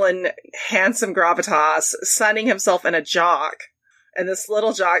 masculine, handsome gravitas, sunning himself in a jock and this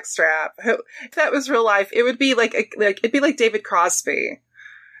little jock strap. If that was real life, it would be it'd be like David Crosby.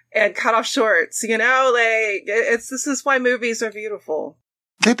 And cut off shorts, this is why movies are beautiful.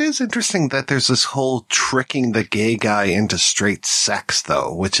 It is interesting that there's this whole tricking the gay guy into straight sex,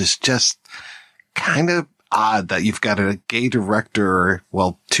 though, which is just kind of odd that you've got a gay director,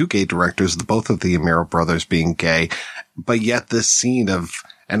 well, two gay directors, both of the Amero brothers being gay, but yet this scene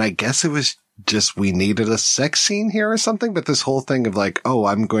and I guess it was just we needed a sex scene here or something, but this whole thing of like, oh,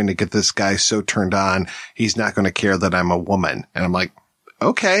 I'm going to get this guy so turned on, he's not going to care that I'm a woman. And I'm like,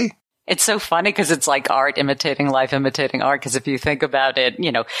 okay. It's so funny because it's like art imitating life, imitating art. Because if you think about it,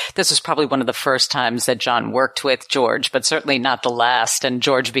 this was probably one of the first times that John worked with George, but certainly not the last. And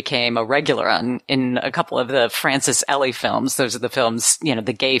George became a regular in a couple of the Francis Ellie films. Those are the films,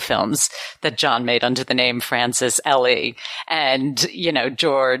 the gay films that John made under the name Francis Ellie. And,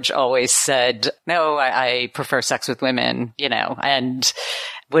 George always said, no, I prefer sex with women, and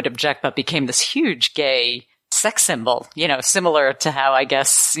would object, but became this huge gay sex symbol, similar to how I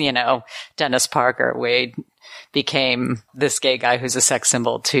guess, Dennis Parker Wade became this gay guy who's a sex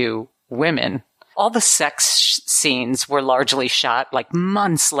symbol to women. All the sex scenes were largely shot like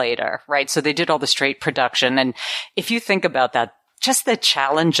months later, right? So they did all the straight production. And if you think about that, just the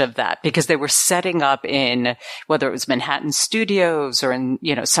challenge of that, because they were setting up in, whether it was Manhattan Studios or in,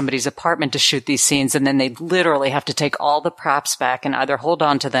 somebody's apartment to shoot these scenes. And then they'd literally have to take all the props back and either hold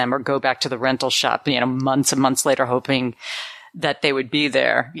on to them or go back to the rental shop, months and months later, hoping that they would be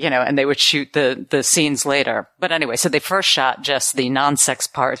there, and they would shoot the scenes later. But anyway, so they first shot just the non-sex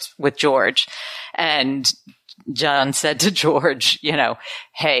parts with George. And John said to George,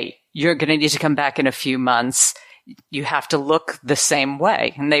 hey, you're going to need to come back in a few months. You have to look the same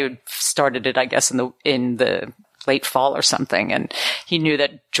way. And they started it, I guess, in the late fall or something. And he knew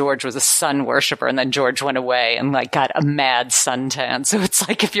that George was a sun worshiper. And then George went away and got a mad suntan. So it's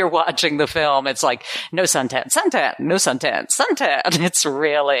like, if you're watching the film, it's like, no suntan, suntan, no suntan, suntan. It's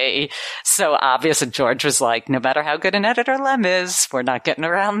really so obvious. And George was like, no matter how good an editor Lem is, we're not getting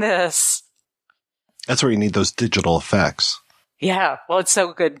around this. That's where you need those digital effects. Yeah, well, it's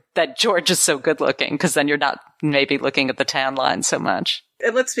so good that George is so good looking, because then you're not maybe looking at the tan line so much.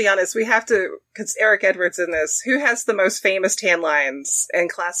 And let's be honest, we have to, because Eric Edwards in this, who has the most famous tan lines in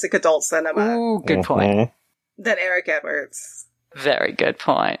classic adult cinema? Ooh, good point. Than Eric Edwards. Very good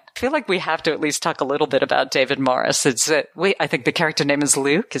point. I feel like we have to at least talk a little bit about David Morris. I think the character name is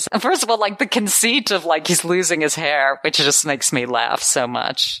Luke. First of all, like the conceit of like he's losing his hair, which just makes me laugh so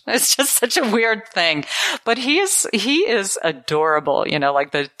much. It's just such a weird thing. But he is adorable,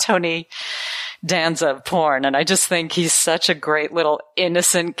 like the Tony Danza of porn. And I just think he's such a great little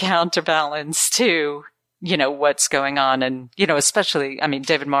innocent counterbalance to what's going on. And, especially,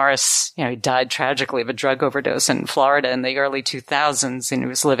 David Morris, he died tragically of a drug overdose in Florida in the early 2000s, and he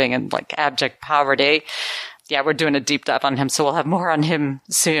was living in like abject poverty. Yeah, we're doing a deep dive on him, so we'll have more on him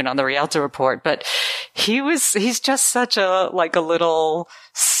soon on the Rialto Report. But he's just such a little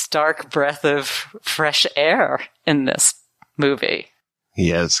stark breath of fresh air in this movie.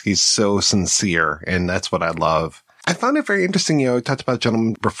 Yes, he's so sincere, and that's what I love. I found it very interesting. We talked about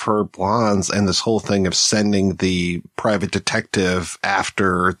Gentlemen Prefer Blondes and this whole thing of sending the private detective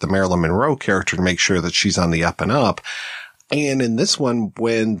after the Marilyn Monroe character to make sure that she's on the up and up. And in this one,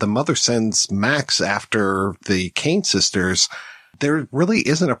 when the mother sends Max after the Kane sisters, there really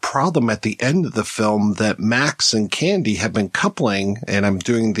isn't a problem at the end of the film that Max and Candy have been coupling, and I'm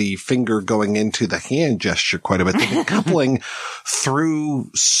doing the finger going into the hand gesture quite a bit. They've been coupling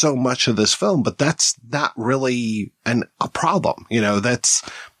through so much of this film, but that's not really a problem. It's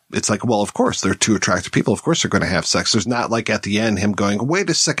like, well, of course, they're two attractive people. Of course they're going to have sex. There's not like at the end him going,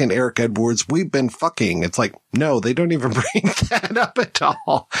 wait a second, Eric Edwards, we've been fucking. It's like, no, they don't even bring that up at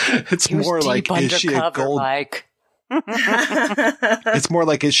all. It's more like, is she a gold? Mike. It's more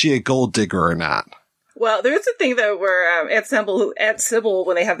like, is she a gold digger or not? Well, there's a thing though where Aunt Sybil,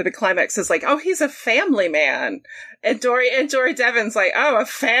 when they have the big climax, is like, "Oh, he's a family man," and Dory Devin's like, "Oh, a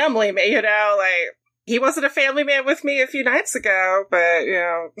family man," like he wasn't a family man with me a few nights ago, but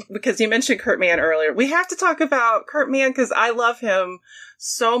because you mentioned Kurt Mann earlier, we have to talk about Kurt Mann because I love him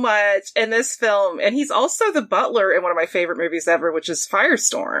so much in this film, and he's also the butler in one of my favorite movies ever, which is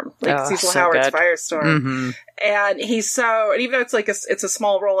Firestorm, Cecil Howard's good. Firestorm. Mm-hmm. And and even though it's a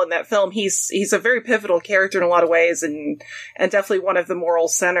small role in that film, he's a very pivotal character in a lot of ways, and definitely one of the moral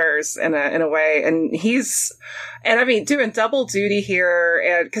centers in a way. And doing double duty here,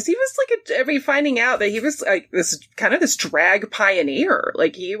 and because he was finding out that he was like this drag pioneer,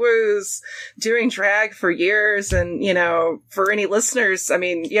 like he was doing drag for years, and for any listeners,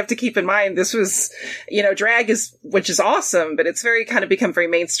 you have to keep in mind this was drag which is awesome, but it's very kind of become very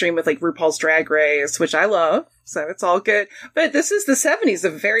mainstream with like RuPaul's Drag Race, which I love. So it's all good. But this is the 70s, a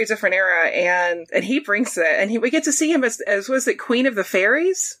very different era, and he brings it. And we get to see him as was it Queen of the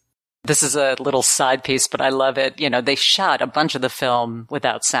Fairies? This is a little side piece, but I love it. They shot a bunch of the film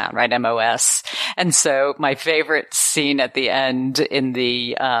without sound, right? MOS. And so my favorite scene at the end in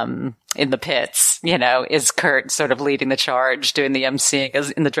the pits, is Kurt sort of leading the charge, doing the emceeing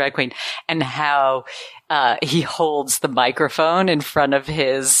as in the drag queen, and how, he holds the microphone in front of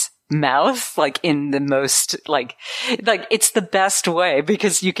his mouth, like in the most, like it's the best way,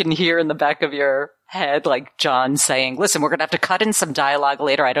 because you can hear in the back of your head, like John saying, listen, we're going to have to cut in some dialogue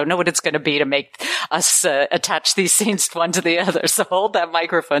later. I don't know what it's going to be to make us attach these scenes one to the other. So hold that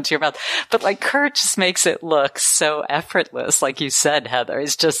microphone to your mouth. But like Kurt just makes it look so effortless. Like you said, Heather,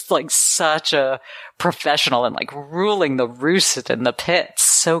 he's just like such a professional and like ruling the roost in the pits.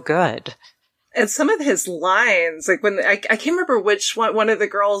 So good. And some of his lines, like when I can't remember which one of the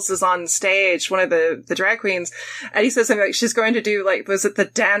girls is on stage, one of the drag queens, and he says something like she's going to do like, was it the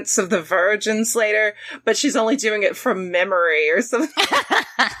Dance of the Virgins later, but she's only doing it from memory or something.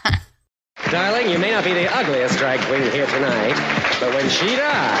 Darling, you may not be the ugliest drag queen here tonight, but when she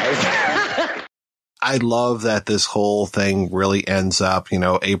dies... I love that this whole thing really ends up,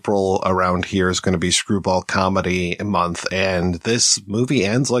 April around here is going to be screwball comedy month, and this movie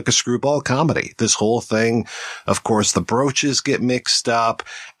ends like a screwball comedy. This whole thing, of course, the brooches get mixed up,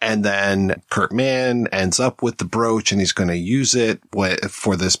 and then Kurt Mann ends up with the brooch, and he's going to use it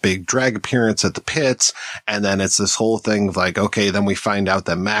for this big drag appearance at the pits, and then it's this whole thing of like, okay, then we find out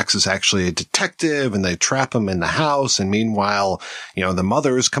that Max is actually a detective, and they trap him in the house, and meanwhile, the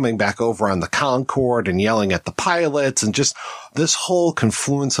mother is coming back over on the Concorde and yelling at the pilots, and just this whole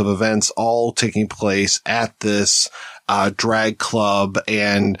confluence of events all taking place at this drag club,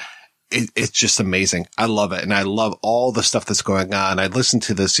 and it's just amazing. I love it, and I love all the stuff that's going on. I listened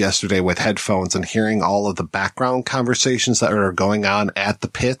to this yesterday with headphones, and hearing all of the background conversations that are going on at the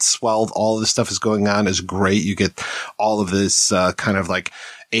pits while all this stuff is going on is great. You get all of this kind of like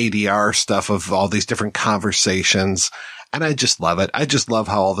ADR stuff of all these different conversations. And I just love it. I just love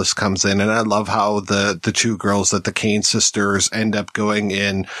how all this comes in. And I love how the two girls that the Kane sisters end up going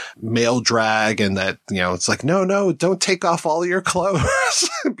in male drag, and that, it's like, no, don't take off all your clothes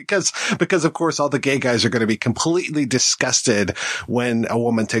because of course all the gay guys are going to be completely disgusted when a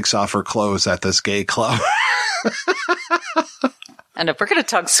woman takes off her clothes at this gay club. And if we're going to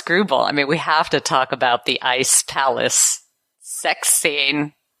talk screwball, I mean, we have to talk about the Ice Palace sex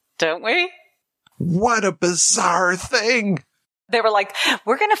scene, don't we? What a bizarre thing. They were like,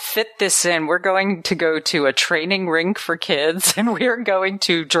 we're going to fit this in. We're going to go to a training rink for kids, and we're going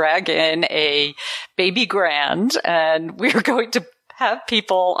to drag in a baby grand, and we're going to have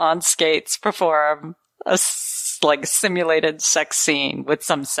people on skates perform a simulated sex scene with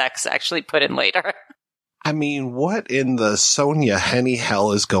some sex actually put in later. I mean, what in the Sonia Henny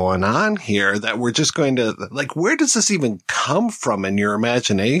hell is going on here that we're just going to, like, where does this even come from in your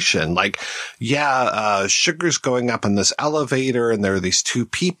imagination? Like, Sugar's going up in this elevator and there are these two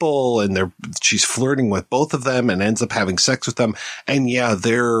people and she's flirting with both of them and ends up having sex with them. And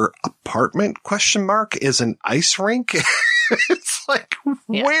their apartment is an ice rink. It's like,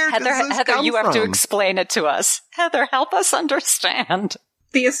 where does this Heather, come you from? have to explain it to us. Heather, help us understand.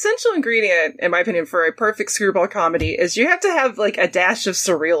 The essential ingredient, in my opinion, for a perfect screwball comedy is you have to have, like, a dash of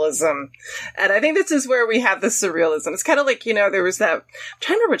surrealism. And I think this is where we have the surrealism. It's kind of like, there was that, I'm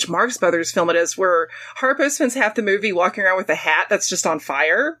trying to remember which Marx Brothers film it is, where Harpo spends half the movie walking around with a hat that's just on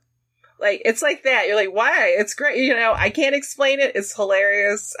fire. Like, it's like that. You're like, why? It's great. I can't explain it. It's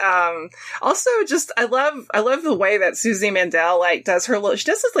hilarious. Also, just, I love the way that Suzy Mandel, like, does she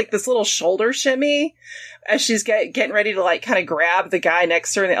does this little shoulder shimmy as she's getting ready to, like, kind of grab the guy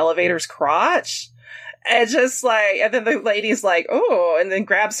next to her in the elevator's crotch. And just like, and then the lady's like, oh, and then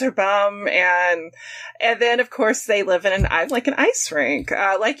grabs her bum. And then, of course, they live in an ice rink,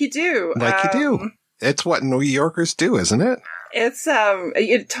 like you do. Like you do. It's what New Yorkers do, isn't it? It's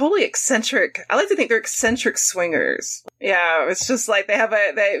totally eccentric. I like to think they're eccentric swingers. Yeah, it's just like they have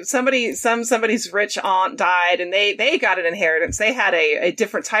somebody's rich aunt died and they got an inheritance. They had a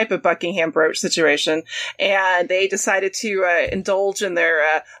different type of Buckingham brooch situation, and they decided to indulge in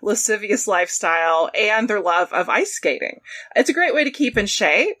their lascivious lifestyle and their love of ice skating. It's a great way to keep in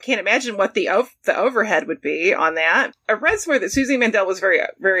shape. Can't imagine what the overhead would be on that. I read somewhere that Suzy Mandel was very,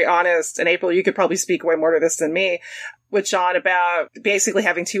 very honest, and April, you could probably speak way more to this than me, with John about basically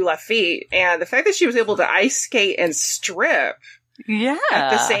having two left feet, and the fact that she was able to ice skate and strip at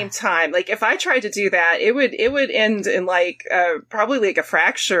the same time. Like, if I tried to do that, it would end in probably like a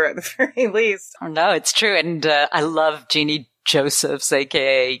fracture at the very least. Oh no, it's true. And I love Jeannie Josephs,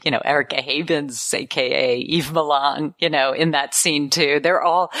 aka, Erica Havens, aka Eve Milan, in that scene too.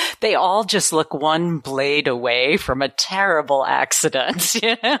 They all just look one blade away from a terrible accident.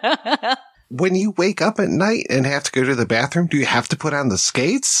 When you wake up at night and have to go to the bathroom, do you have to put on the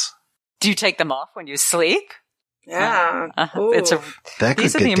skates? Do you take them off when you sleep? Yeah. These are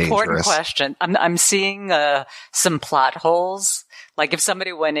the important questions. I'm seeing some plot holes. Like, if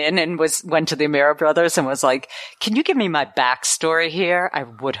somebody went in and went to the Amero brothers and was like, can you give me my backstory here? I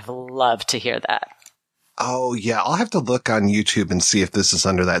would have loved to hear that. Oh, yeah. I'll have to look on YouTube and see if this is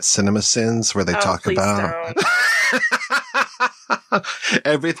under that Cinema Sins where they talk about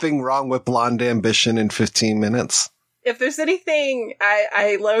everything wrong with Blonde Ambition in 15 minutes. If there's anything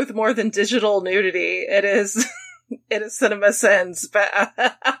I loathe more than digital nudity, it is Cinema Sins. But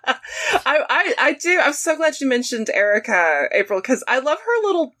I do. I'm so glad you mentioned Erica, April, because I love her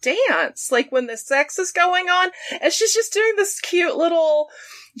little dance. Like, when the sex is going on, and she's just doing this cute little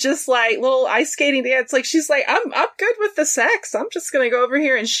ice skating dance. Like, she's like, I'm good with the sex. I'm just gonna go over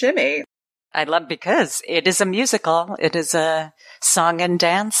here and shimmy. I love, because it is a musical. It is a song and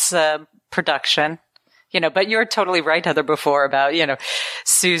dance production. But you're totally right, Heather, before about,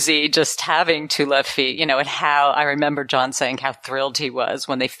 Suzy just having two left feet, and how I remember John saying how thrilled he was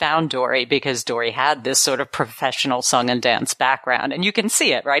when they found Dory, because Dory had this sort of professional song and dance background. And you can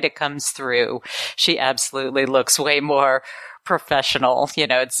see it, right? It comes through. She absolutely looks way more professional,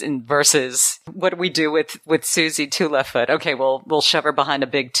 it's in versus what do we do with Suzy two left foot? Okay, we'll shove her behind a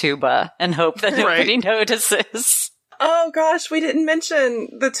big tuba and hope that nobody notices. Oh gosh, we didn't mention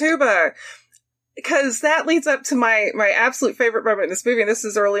the tuba, because that leads up to my absolute favorite moment in this movie. And this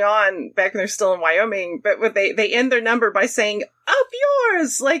is early on, back when they're still in Wyoming, but when they end their number by saying, up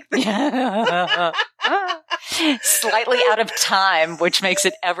yours! Like, slightly out of time, which makes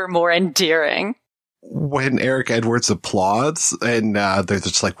it ever more endearing. When Eric Edwards applauds, and they're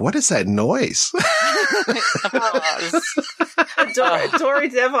just like, what is that noise? Dory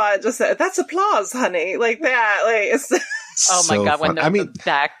Devon just said, that's applause, honey. Like that. Like, it's Oh my God, when they're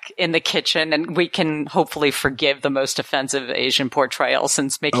back in the kitchen, and we can hopefully forgive the most offensive Asian portrayal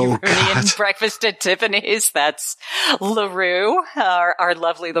since Mickey Rooney and Breakfast at Tiffany's. That's LaRue, our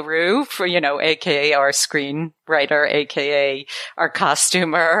lovely LaRue, aka our screenwriter, aka our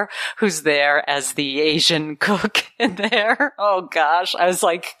costumer, who's there as the Asian cook in there. Oh gosh. I was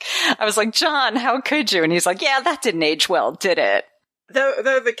like, John, how could you? And he's like, yeah, that didn't age well, did it?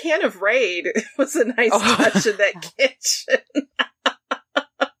 Though the can of Raid was a nice touch in that kitchen.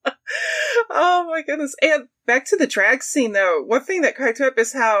 Oh my goodness. And back to the drag scene though, one thing that cracked me up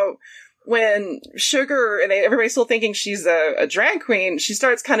is how when Sugar, and everybody's still thinking she's a drag queen, she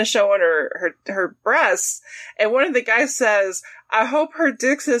starts kind of showing her breasts, and one of the guys says, I hope her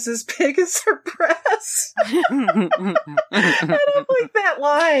dick's is as big as her breasts. I don't like that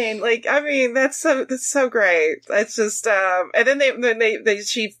line. Like, I mean, that's so great. It's just, and then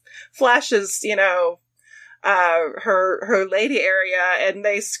she flashes, her lady area, and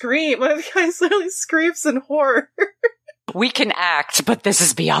they scream. One of the guys literally screams in horror. We can act, but this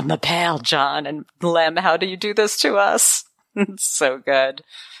is beyond the pale, John. And Lem, how do you do this to us? It's so good.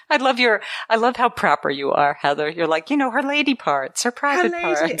 I love how proper you are, Heather. You're like, her lady parts, her private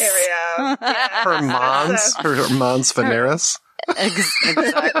parts. Area. Yeah. Her mons veneris.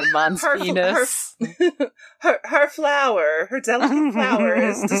 Exactly, Mons Venus. Her flower, her delicate flower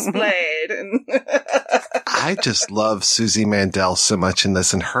is displayed. I just love Suzy Mandel so much in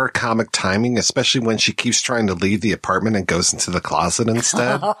this, and her comic timing, especially when she keeps trying to leave the apartment and goes into the closet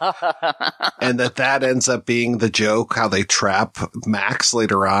instead. And that ends up being the joke, how they trap Max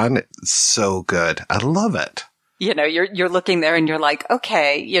later on. It's so good. I love it. You're looking there and you're like,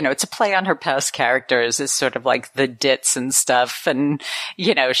 okay, it's a play on her past characters, is sort of like the ditz and stuff. And,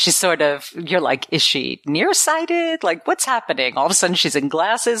 she's sort of, you're like, is she nearsighted? Like, what's happening? All of a sudden she's in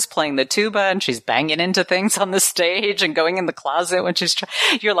glasses playing the tuba and she's banging into things on the stage and going in the closet when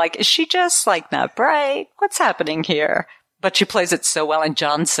you're like, is she just like not bright? What's happening here? But she plays it so well. And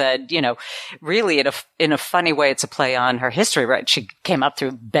John said, really in a funny way, it's a play on her history, right? She came up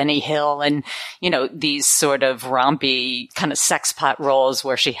through Benny Hill and, these sort of rompy kind of sex pot roles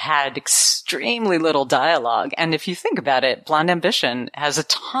where she had extremely little dialogue. And if you think about it, Blonde Ambition has a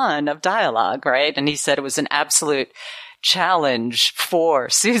ton of dialogue, right? And he said it was an absolute challenge for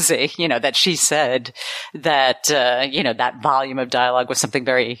Suzy, that she said that, that volume of dialogue was something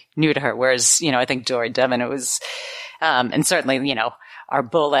very new to her. Whereas, I think Dory, Devin, it was, and certainly, our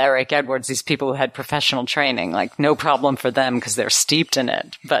bull Eric Edwards, these people who had professional training, like no problem for them because they're steeped in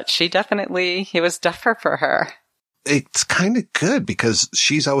it. But it was tougher for her. It's kind of good because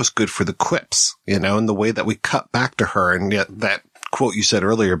she's always good for the quips, and the way that we cut back to her, and yet that quote you said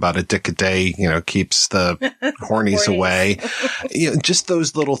earlier about a dick a day, keeps the hornies away. Just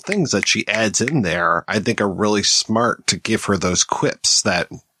those little things that she adds in there, I think are really smart to give her those quips that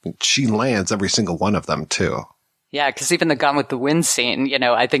she lands every single one of them too. Yeah, because even the Gone with the Wind scene,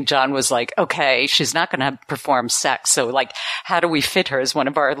 I think John was like, okay, she's not going to perform sex. So like, how do we fit her as one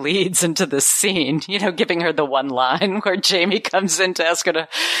of our leads into this scene? Giving her the one line where Jamie comes in to ask her to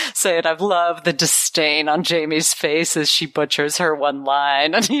say it. I've loved the disdain on Jamie's face as she butchers her one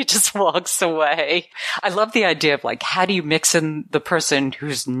line and he just walks away. I love the idea of like, how do you mix in the person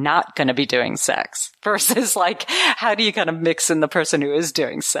who's not going to be doing sex versus like, how do you kind of mix in the person who is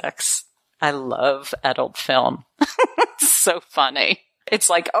doing sex? I love adult film. It's so funny. It's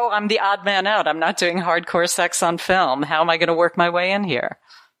like, oh, I'm the odd man out. I'm not doing hardcore sex on film. How am I going to work my way in here?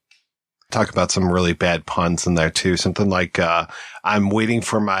 Talk about some really bad puns in there too. Something like, I'm waiting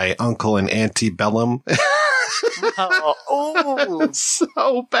for my uncle and antebellum. Oh,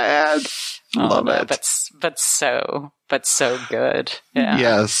 so bad. Love it. But so good. Yeah.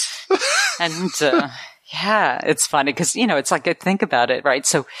 Yes. And, yeah, it's funny because, it's like I think about it, right?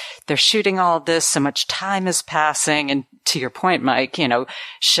 So they're shooting all of this, so much time is passing. And to your point, Mike,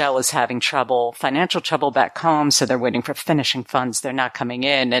 Shell is having financial trouble back home. So they're waiting for finishing funds. They're not coming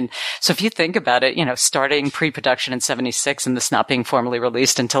in. And so if you think about it, starting pre-production in 76 and this not being formally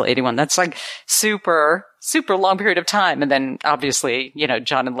released until 81, that's like super long period of time. And then obviously,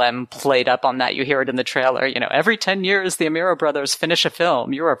 John and Lem played up on that. You hear it in the trailer, every 10 years, the Amero brothers finish a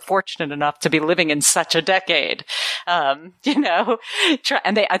film. You are fortunate enough to be living in such a decade. And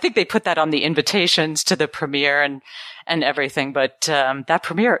I think they put that on the invitations to the premiere and everything. But, that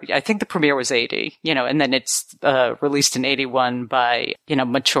premiere, I think the premiere was 80, and then it's, released in 81 by,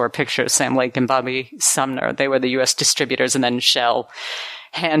 Mature Pictures, Sam Lake and Bobby Sumner. They were the U.S. distributors, and then Shell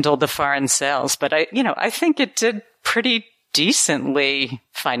handled the foreign sales. But I think it did pretty decently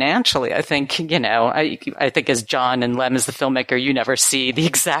financially. I think, I think as John and Lem as the filmmaker, you never see the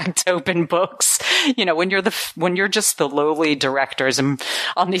exact open books. When you're just the lowly directors on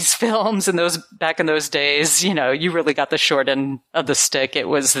these films and back in those days, you really got the short end of the stick. It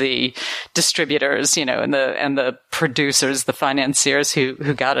was the distributors, and the producers, the financiers who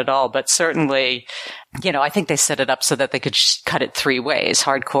got it all. But certainly, I think they set it up so that they could cut it three ways: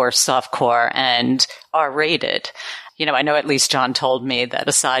 hardcore, softcore, and R-rated. I know at least John told me that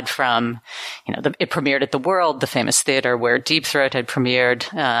aside from, it premiered at the World, the famous theater where Deep Throat had premiered,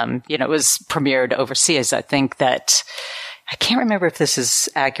 it was premiered overseas. I think that, I can't remember if this is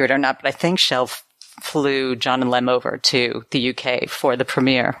accurate or not, but I think Shelf flew John and Lem over to the UK for the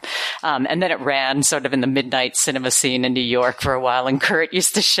premiere. And then it ran sort of in the midnight cinema scene in New York for a while, and Kurt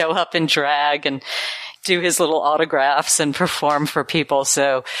used to show up in drag and do his little autographs and perform for people.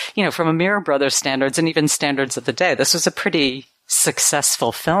 So, from Amero Brothers standards and even standards of the day, this was a pretty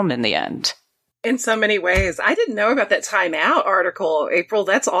successful film in the end. In so many ways. I didn't know about that Time Out article, April.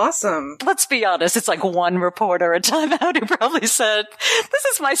 That's awesome. Let's be honest. It's like one reporter at Time Out who probably said, this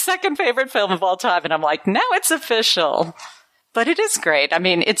is my second favorite film of all time. And I'm like, now it's official. But it is great. I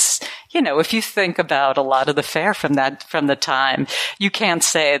mean, it's, if you think about a lot of the fare from the time, you can't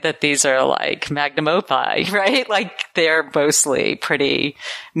say that these are like magnum opus, right? Like they're mostly pretty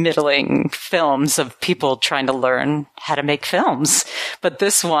middling films of people trying to learn how to make films. But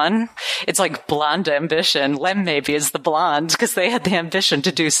this one, it's like blonde ambition. Lem maybe is the blonde because they had the ambition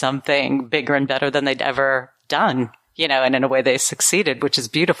to do something bigger and better than they'd ever done, and in a way they succeeded, which is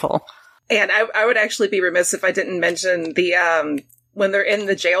beautiful. And I would actually be remiss if I didn't mention the, when they're in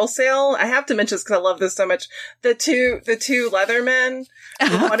the jail cell. I have to mention this because I love this so much. The two leather men,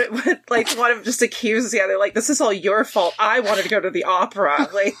 one of them just accuses the other, like, this is all your fault. I wanted to go to the opera.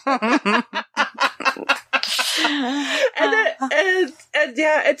 Like,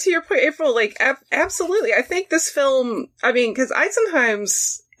 and to your point, April, like, absolutely. I think this film, because I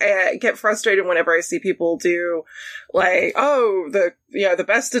sometimes get frustrated whenever I see people do, like, the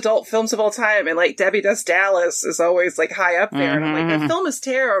best adult films of all time, and like Debbie Does Dallas is always like high up there, and I'm like, the film is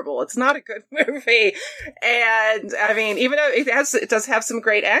terrible. It's not a good movie. And even though it does have some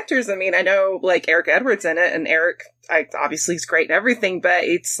great actors, I know like Eric Edwards in it, and Eric, obviously he's great and everything, but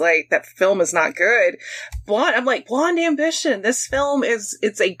it's like that film is not good. Blonde Ambition. This film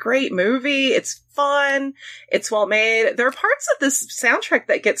it's a great movie. It's fun. It's well made. There are parts of this soundtrack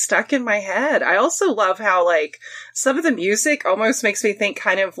that get stuck in my head. I also love how like some of the music almost makes me think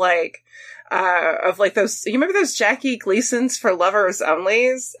kind of like of like those, you remember those Jackie Gleason's For Lovers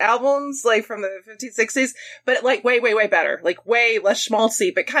Only's albums, like from the 50s, 60s, but like way better, like way less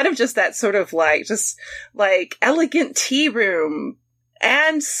schmaltzy, but kind of just that sort of like, just like elegant tea room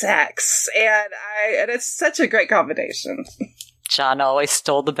and sex. And it's such a great combination. John always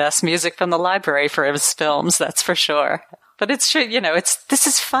stole the best music from the library for his films, that's for sure. But it's true, this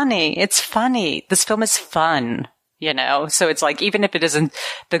is funny. It's funny. This film is fun. So it's like, even if it isn't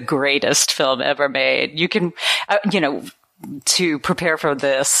the greatest film ever made, you can, to prepare for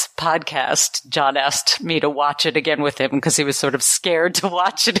this podcast, John asked me to watch it again with him because he was sort of scared to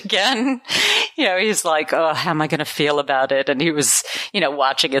watch it again. He's like, oh, how am I going to feel about it? And he was,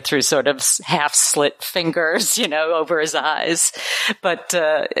 watching it through sort of half slit fingers, over his eyes. But,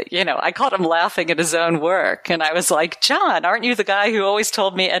 I caught him laughing at his own work. And I was like, John, aren't you the guy who always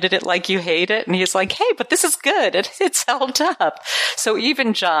told me edit it like you hate it? And he's like, hey, but this is good. It's held up. So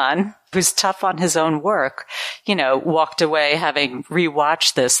even John, who's tough on his own work, walked away having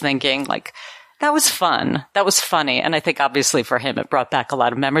rewatched this thinking like, that was fun. That was funny. And I think obviously for him, it brought back a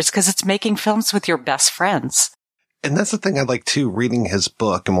lot of memories because it's making films with your best friends. And that's the thing I like too, reading his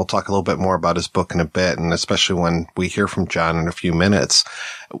book, and we'll talk a little bit more about his book in a bit, and especially when we hear from John in a few minutes.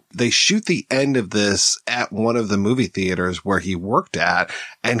 They shoot the end of this at one of the movie theaters where he worked at,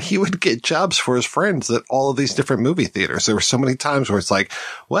 and he would get jobs for his friends at all of these different movie theaters. There were so many times where it's like,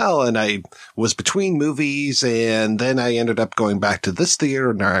 well, and I was between movies, and then I ended up going back to this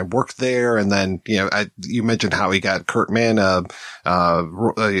theater, and I worked there, and then, you mentioned how he got Kurt Mann a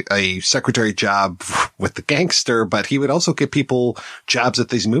secretary job with the gangster, but he would also get people jobs at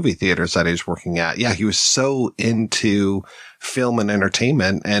these movie theaters that he was working at. Yeah, he was so into film and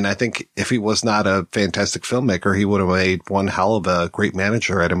entertainment. And I think if he was not a fantastic filmmaker, he would have made one hell of a great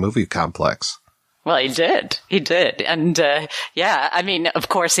manager at a movie complex. Well, he did. And, of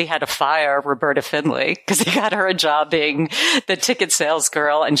course he had to fire Roberta Findlay because he got her a job being the ticket sales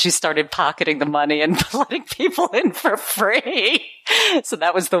girl, and she started pocketing the money and letting people in for free. So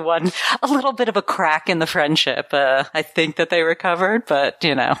that was a little bit of a crack in the friendship. I think that they recovered, but,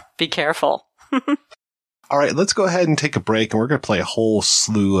 be careful. All right, let's go ahead and take a break, and we're going to play a whole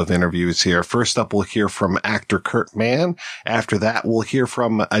slew of interviews here. First up, we'll hear from actor Kurt Mann. After that, we'll hear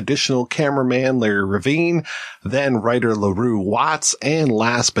from additional cameraman Larry Revene, then writer LaRue Watts, and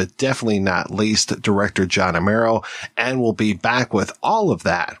last but definitely not least, director John Amero. And we'll be back with all of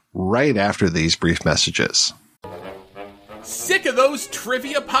that right after these brief messages. Sick of those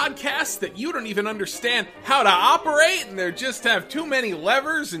trivia podcasts that you don't even understand how to operate and they just have too many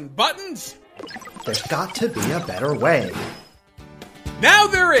levers and buttons? There's got to be a better way. Now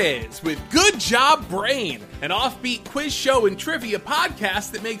there is, with Good Job Brain, an offbeat quiz show and trivia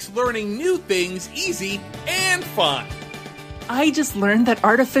podcast that makes learning new things easy and fun. I just learned that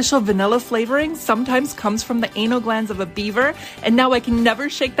artificial vanilla flavoring sometimes comes from the anal glands of a beaver, and now I can never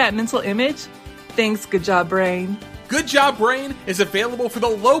shake that mental image. Thanks, Good Job Brain. Good Job Brain is available for the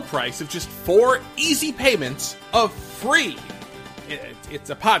low price of just 4 easy payments of free.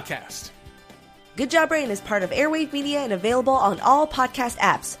 It's a podcast. Good Job Brain is part of Airwave Media and available on all podcast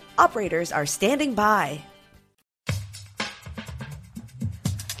apps. Operators are standing by.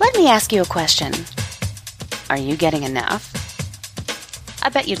 Let me ask you a question. Are you getting enough? I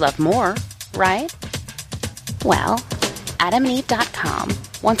bet you'd love more, right? Well, AdamandEve.com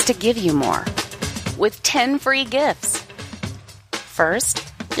wants to give you more with 10 free gifts. First,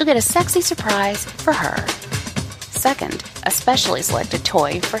 you'll get a sexy surprise for her. Second, a specially selected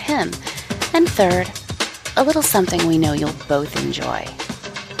toy for him. And third, a little something we know you'll both enjoy.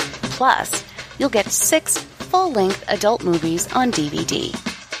 Plus, you'll get 6 full-length adult movies on DVD.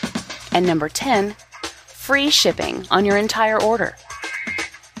 And number 10, free shipping on your entire order.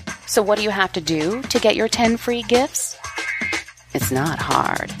 So what do you have to do to get your 10 free gifts? It's not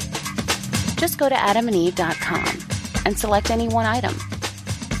hard. Just go to AdamandEve.com and select any one item.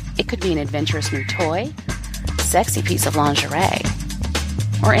 It could be an adventurous new toy, sexy piece of lingerie,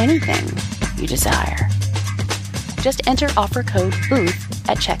 or anything you desire. Just enter offer code BOOTH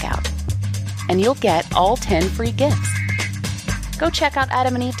at checkout, and you'll get all 10 free gifts. Go check out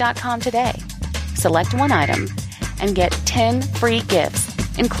AdamandEve.com today. Select one item and get 10 free gifts,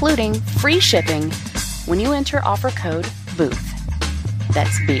 including free shipping when you enter offer code BOOTH.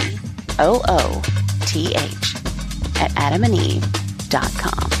 That's BOOTH at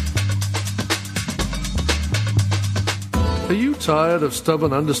AdamandEve.com. Are you tired of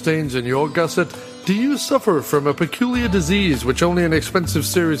stubborn understains in your gusset? Do you suffer from a peculiar disease which only an expensive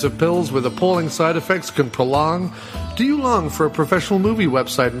series of pills with appalling side effects can prolong? Do you long for a professional movie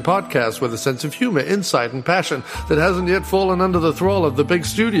website and podcast with a sense of humor, insight, and passion that hasn't yet fallen under the thrall of the big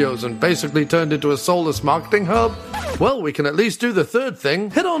studios and basically turned into a soulless marketing hub? Well, we can at least do the third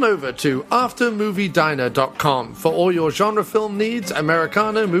thing. Head on over to aftermoviediner.com for all your genre film needs,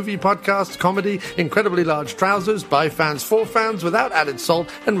 Americana, movie podcast, comedy, incredibly large trousers, by fans for fans without added salt,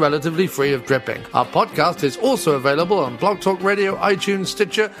 and relatively free of dripping. Our podcast is also available on Blog Talk Radio, iTunes,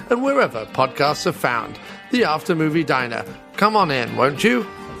 Stitcher, and wherever podcasts are found. The After Movie Diner. Come on in, won't you?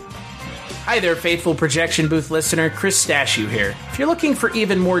 Hi there, faithful projection booth listener, Chris Stashew here. If you're looking for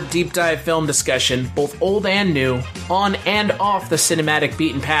even more deep dive film discussion, both old and new, on and off the cinematic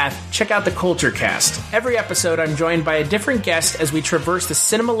beaten path, check out the Culture Cast. Every episode I'm joined by a different guest as we traverse the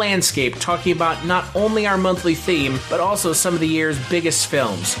cinema landscape talking about not only our monthly theme, but also some of the year's biggest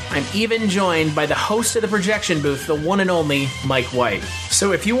films. I'm even joined by the host of the projection booth, the one and only Mike White.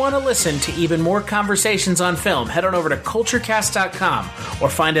 So if you want to listen to even more conversations on film, head on over to culturecast.com or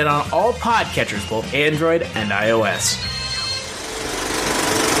find it on all podcatchers, both Android and iOS.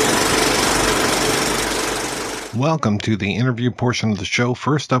 Welcome to the interview portion of the show.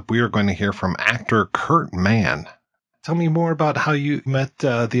 First up, we are going to hear from actor Kurt Mann. Tell me more about how you met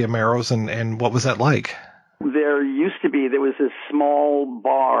the Ameros and what was that like? There was this small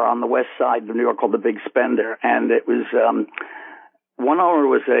bar on the west side of New York called the Big Spender, and it was one owner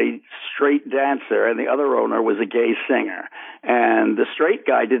was a straight dancer and the other owner was a gay singer. And the straight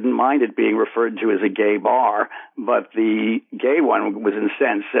guy didn't mind it being referred to as a gay bar, but the gay one was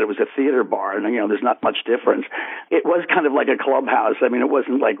incensed that it was a theater bar. And, there's not much difference. It was kind of like a clubhouse. I mean, it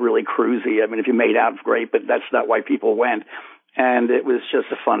wasn't like really cruisy. I mean, if you made out, great, but that's not why people went. And it was just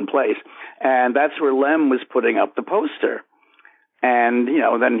a fun place. And that's where Lem was putting up the poster. And,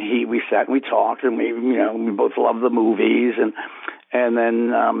 then we sat and we talked and we both loved the movies. And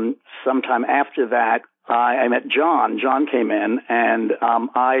then sometime after that, I met John. John came in, and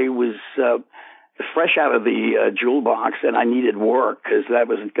I was fresh out of the jewel box, and I needed work because that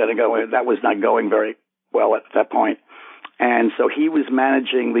was not going very well at that point. And so he was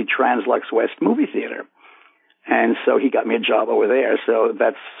managing the Translux West movie theater, and so he got me a job over there. So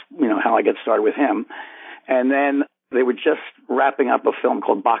that's how I got started with him. And then they were just wrapping up a film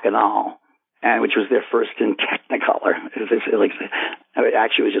called Bacchanal. and which was their first in Technicolor.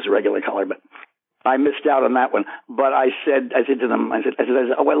 Actually, it was just regular color, but I missed out on that one. But I said to them, I said,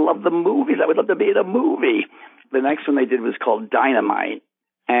 oh, I love the movies. I would love to be in a movie. The next one they did was called Dynamite.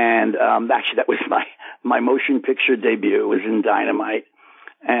 And actually, that was my motion picture debut was in Dynamite.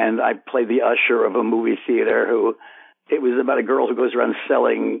 And I played the usher of a movie theater it was about a girl who goes around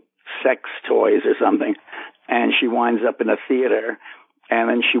selling sex toys or something. And she winds up in a theater. And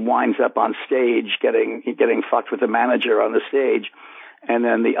then she winds up on stage getting fucked with the manager on the stage. And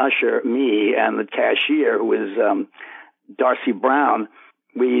then the usher, me, and the cashier, who was Darcy Brown,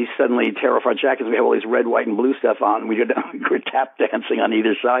 we suddenly tear off our jackets. We have all these red, white, and blue stuff on. We were tap dancing on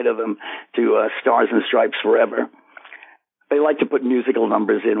either side of them to Stars and Stripes Forever. They like to put musical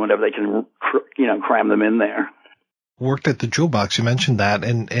numbers in whenever they can, cram them in there. Worked at the Jewel Box. You mentioned that.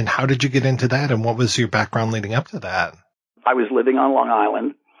 And how did you get into that? And what was your background leading up to that? I was living on Long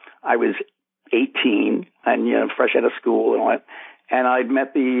Island. I was 18 and, fresh out of school and all that. And I'd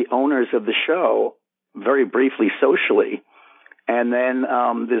met the owners of the show very briefly socially. And then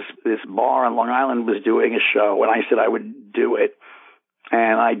this bar on Long Island was doing a show, and I said I would do it.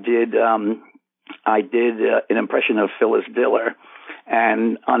 And I did an impression of Phyllis Diller.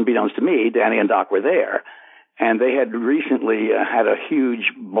 And unbeknownst to me, Danny and Doc were there. And they had recently had a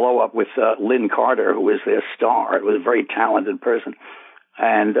huge blow-up with Lynn Carter, who was their star. It was a very talented person.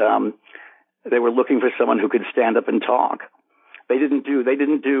 And they were looking for someone who could stand up and talk. They didn't do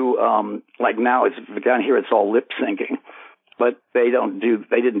like now it's down here it's all lip syncing, but they didn't do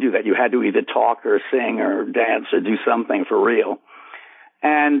that. You had to either talk or sing or dance or do something for real.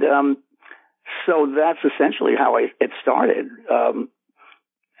 And so that's essentially how it started.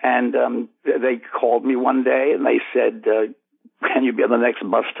 And they called me one day and they said, can you be on the next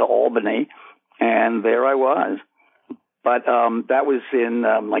bus to Albany? And there I was. But that was in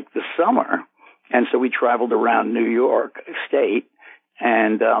like the summer. And so we traveled around New York State,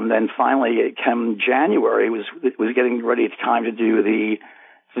 and then finally, come January, it was getting ready. It's time to do the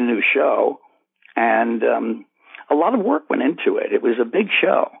new show, and a lot of work went into it. It was a big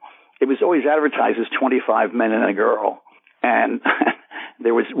show. It was always advertised as 25 men and a girl, and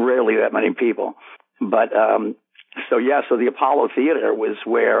there was rarely that many people. But so the Apollo Theater was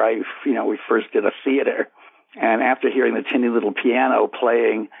where we first did a theater, and after hearing the tinny little piano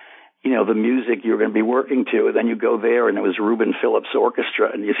playing, the music you're going to be working to, and then you go there and it was Reuben Phillips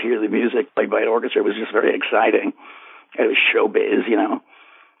Orchestra and you hear the music played by an orchestra. It was just very exciting. It was showbiz,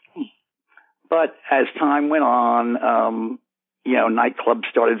 But as time went on, nightclubs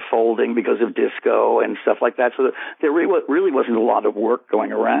started folding because of disco and stuff like that. So there really wasn't a lot of work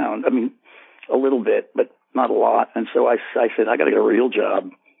going around. I mean, a little bit, but not a lot. And so I said, I got to get a real job.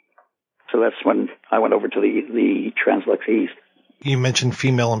 So that's when I went over to the Translux East. You mentioned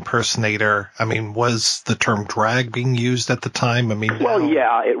female impersonator. I mean, was the term drag being used at the time? I mean, well,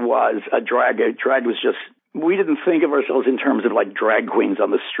 yeah, it was a drag. Drag was just, we didn't think of ourselves in terms of like drag queens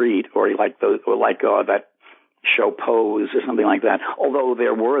on the street or like that show Pose or something like that. Although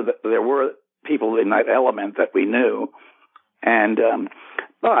there were people in that element that we knew, and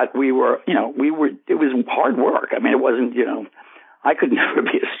but we were, it was hard work. I mean, it wasn't, I could never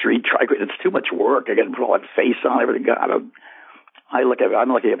be a street drag queen. It's too much work. I got to put all that face on, everything. I'm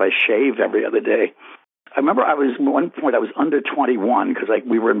lucky if I shaved every other day. I remember at one point I was under 21 because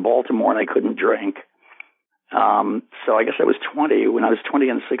we were in Baltimore and I couldn't drink. So I guess I was 20 when I was 20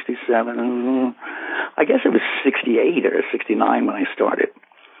 in 67. I guess it was 68 or 69 when I started.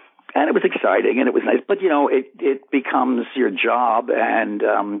 And it was exciting and it was nice, but it becomes your job and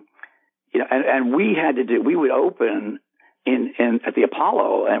we would open at the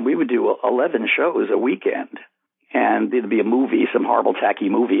Apollo and we would do 11 shows a weekend. And there'd be a movie, some horrible, tacky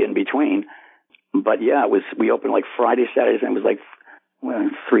movie in between. But yeah, we opened like Friday, Saturdays, and it was like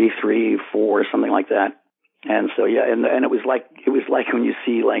 3, 4, something like that. And so yeah, and it was like when you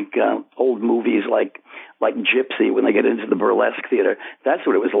see like old movies like Gypsy when they get into the burlesque theater. That's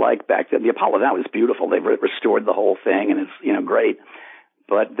what it was like back then. The Apollo now is beautiful. They've restored the whole thing, and it's great.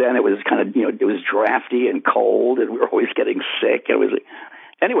 But then it was kind of it was drafty and cold, and we were always getting sick. It was.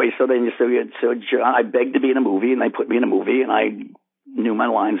 Anyway, so I begged to be in a movie, and they put me in a movie, and I knew my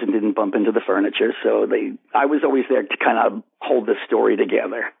lines and didn't bump into the furniture. So I was always there to kind of hold the story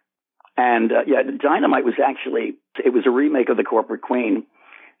together. And Dynamite was it was a remake of The Corporate Queen,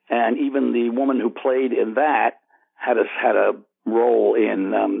 and even the woman who played in that had a role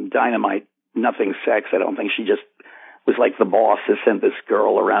in Dynamite. Nothing sex, I don't think. She just was like the boss that sent this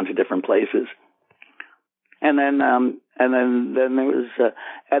girl around to different places. And then there was,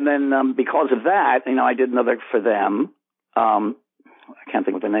 because of that, I did another for them. I can't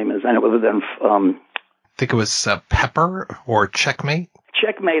think what the name is. I know other than I think it was Pepper or Checkmate.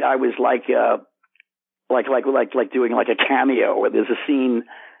 Checkmate. I was like doing like a cameo where there's a scene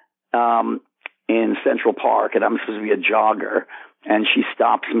in Central Park, and I'm supposed to be a jogger, and she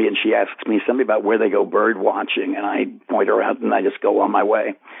stops me and she asks me something about where they go bird watching, and I point her out and I just go on my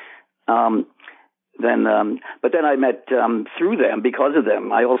way. But then I met through them, because of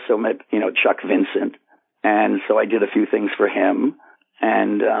them, I also met Chuck Vincent, and so I did a few things for him,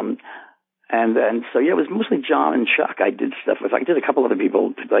 and so yeah, it was mostly John and Chuck I did stuff with. I did a couple other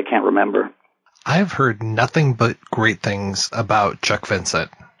people that I can't remember. I've heard nothing but great things about Chuck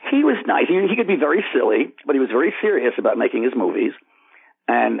Vincent. He was nice. He could be very silly, but he was very serious about making his movies.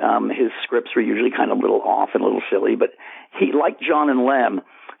 And his scripts were usually kind of a little off and a little silly. But he, like John and Lem,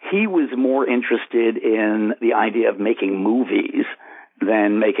 he was more interested in the idea of making movies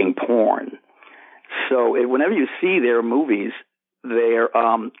than making porn. So whenever you see their movies, they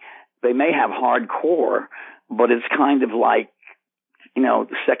may have hardcore, but it's kind of like,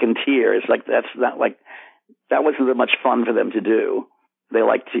 second tier. It's like that wasn't that much fun for them to do. They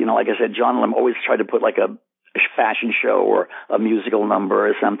like to, like I said, John and Lem always tried to put like a fashion show or a musical number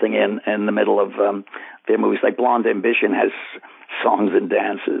or something in the middle of their movies. Like Blonde Ambition has songs and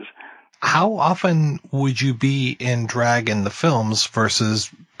dances. How often would you be in drag in the films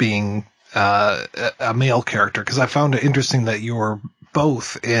versus being a male character? Because I found it interesting that you were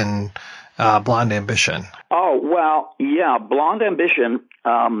both in Blonde Ambition. Oh, well, yeah, Blonde Ambition.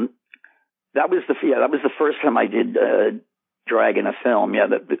 That was the first time I did drag in a film. Yeah,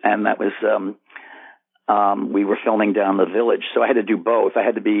 that was we were filming down the Village, so I had to do both. I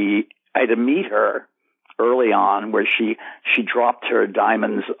had to meet her early on, where she dropped her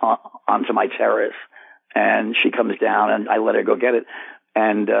diamonds onto my terrace, and she comes down, and I let her go get it,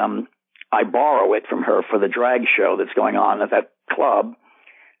 and I borrow it from her for the drag show that's going on at that club.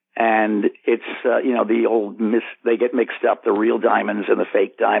 And it's, the old they get mixed up, the real diamonds and the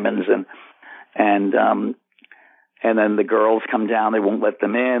fake diamonds. And then the girls come down, they won't let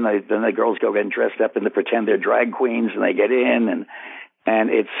them in. Then the girls go getting dressed up and they pretend they're drag queens, and they get in. And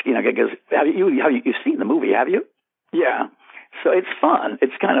it's, because you've seen the movie, have you? Yeah. So it's fun.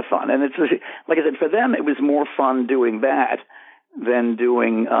 It's kind of fun. And it's, like I said, for them, it was more fun doing that than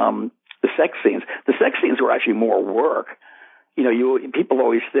doing, the sex scenes. The sex scenes were actually more work. People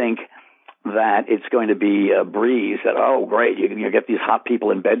always think that it's going to be a breeze, that, oh, great, you get these hot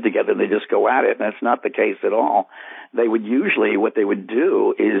people in bed together and they just go at it. And that's not the case at all. What they would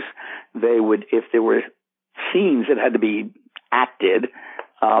do is if there were scenes that had to be acted,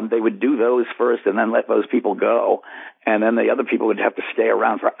 they would do those first and then let those people go. And then the other people would have to stay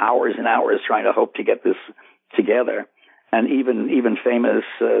around for hours and hours trying to hope to get this together. And even famous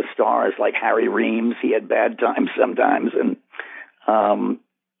stars like Harry Reams, he had bad times sometimes, and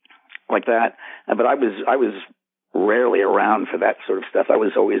like that. But I was rarely around for that sort of stuff. I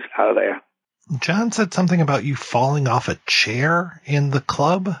was always out of there. John said something about you falling off a chair in the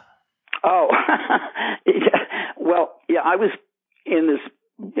club. Oh, well, yeah, I was in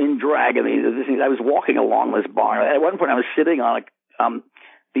drag, and I was walking along this bar. At one point, I was sitting on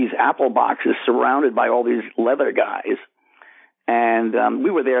these apple boxes, surrounded by all these leather guys. And we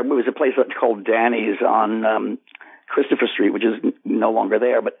were there. It was a place called Danny's on Christopher Street, which is no longer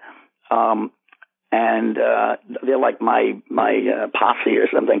there. But they're like my posse or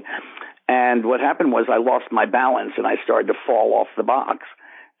something. And what happened was I lost my balance and I started to fall off the box.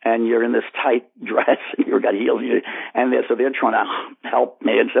 And you're in this tight dress, and you've got heels, and so they're trying to help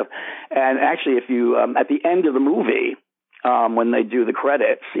me and stuff. And actually, if you at the end of the movie, when they do the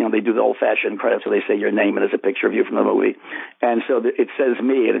credits, they do the old-fashioned credits where they say your name and there's a picture of you from the movie. And so it says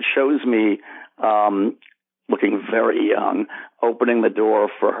me, and it shows me looking very young, opening the door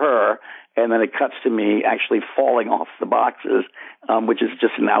for her, and then it cuts to me actually falling off the boxes, which is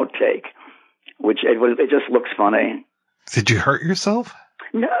just an outtake, which it just looks funny. Did you hurt yourself?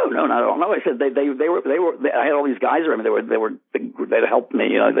 No, not at all. No, I said they were. I had all these guys around me. They'd help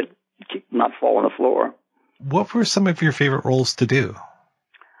me, they'd not fall on the floor. What were some of your favorite roles to do?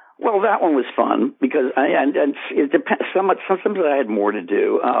 Well, that one was fun because and it depends. Sometimes I had more to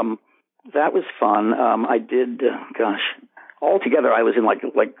do. That was fun. I did. Altogether I was in like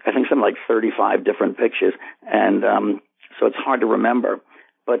I think something like 35 different pictures, and so it's hard to remember.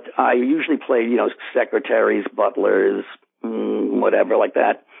 But I usually played, secretaries, butlers, whatever like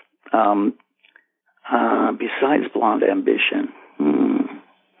that. Besides Blonde Ambition.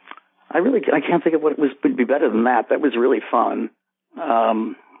 I can't think of what would be better than that. That was really fun. So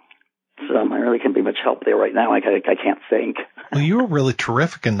I really can't be much help there right now. I can't think. Well, you were really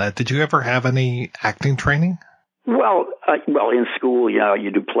terrific in that. Did you ever have any acting training? Well, in school,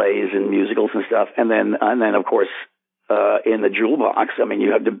 you do plays and musicals and stuff, and then of course, in the Jewel Box, I mean,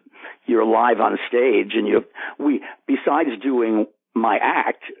 you're live on stage, and besides doing my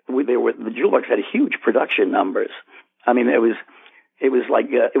act, the Jewel Box had huge production numbers. I mean, it was like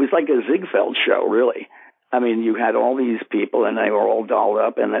a Ziegfeld show, really. I mean, you had all these people, and they were all dolled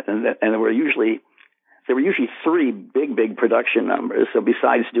up, and there were usually 3 big production numbers. So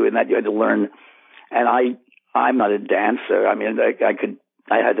besides doing that, you had to learn. And I'm not a dancer. I mean,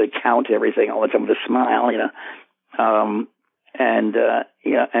 I had to count everything all the time with a smile,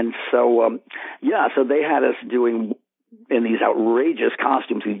 So they had us doing in these outrageous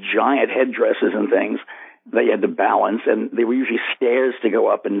costumes, these giant headdresses and things that you had to balance, and they were usually stairs to go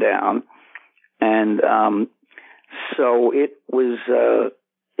up and down. And so it was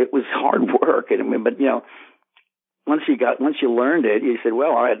hard work. But once you learned it, you said,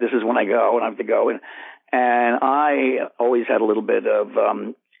 well, all right, this is when I go, and I have to go. And I always had a little bit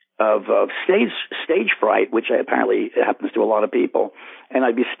of stage fright, which apparently happens to a lot of people. And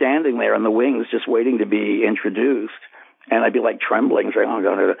I'd be standing there in the wings just waiting to be introduced. And I'd be like trembling, saying, "Oh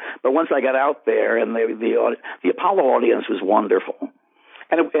God!" But once I got out there, and the Apollo audience was wonderful,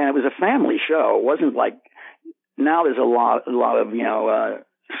 and it was a family show. It wasn't like now. There's a lot of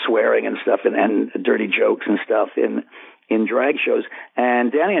swearing and stuff, and dirty jokes and stuff in drag shows.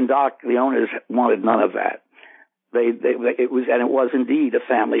 And Danny and Doc, the owners, wanted none of that. It was indeed a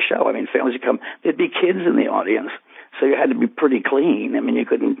family show. I mean, families would come. There'd be kids in the audience, so you had to be pretty clean. I mean, you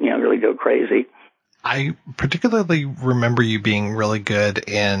couldn't really go crazy. I particularly remember you being really good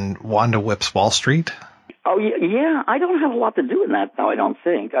in Wanda Whips Wall Street. Oh, yeah. I don't have a lot to do in that, though, I don't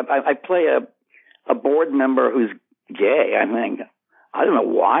think. I play a board member who's gay, I think. I don't know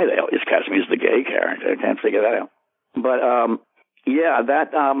why they always cast me as the gay character. I can't figure that out. But,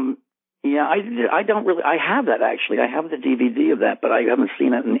 I don't really, I have that actually. I have the DVD of that, but I haven't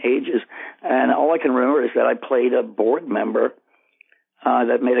seen it in ages. And all I can remember is that I played a board member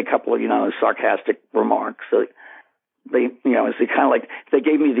that made a couple of, sarcastic remarks. So they, it's kind of like they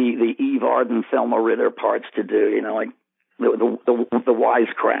gave me the Eve Arden, Thelma Ritter parts to do, like the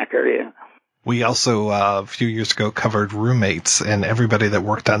wisecracker. Yeah. We also a few years ago covered Roommates, and everybody that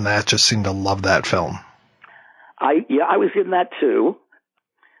worked on that just seemed to love that film. I was in that too.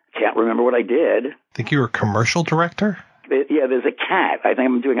 Can't remember what I did. I think you were a commercial director. Yeah, there's a cat. I think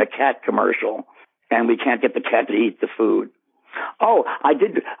I'm doing a cat commercial, and we can't get the cat to eat the food. Oh, I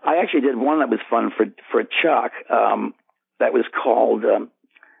did. I actually did one that was fun for Chuck. That was called.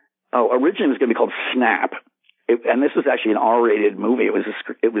 Originally it was going to be called Snap, and this was actually an R-rated movie. It was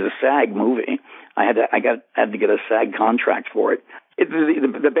a SAG movie. I had to get a SAG contract for it.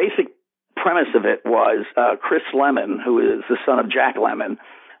 The basic premise of it was Chris Lemmon, who is the son of Jack Lemmon,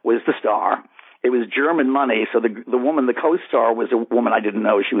 was the star. It was German money, so the woman, the co-star, was a woman I didn't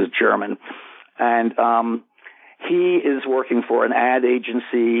know. She was German, and he is working for an ad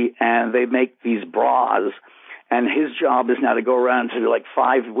agency, and they make these bras, and his job is now to go around to like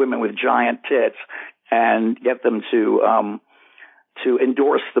 5 women with giant tits and get them to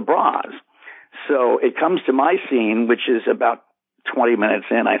endorse the bras. So it comes to my scene, which is about 20 minutes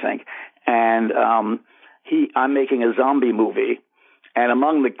in, I think, and I'm making a zombie movie, and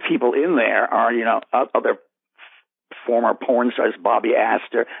among the people in there are other former porn stars, Bobby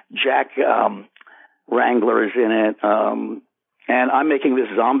Astor, Jack Wrangler is in it, and I'm making this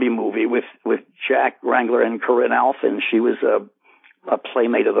zombie movie with Jack Wrangler and Corinne Alphen. She was a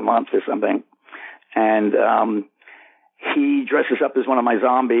Playmate of the Month or something, and he dresses up as one of my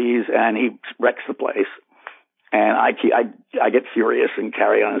zombies, and he wrecks the place. And I get furious and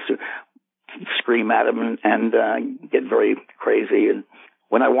carry on and scream at him and get very crazy. And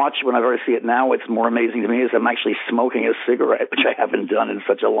when I ever see it now, what's more amazing to me is I'm actually smoking a cigarette, which I haven't done in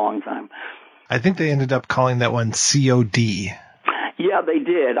such a long time. I think they ended up calling that one COD. Yeah, they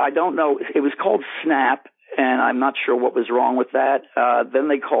did. I don't know. It was called Snap, and I'm not sure what was wrong with that. Then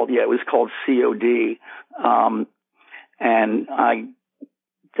it was called COD. And I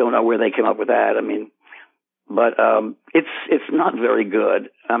don't know where they came up with that. I mean, but it's not very good.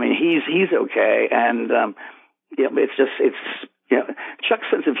 I mean, he's okay, and Chuck's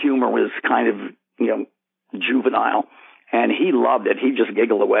sense of humor was kind of juvenile, and he loved it. He just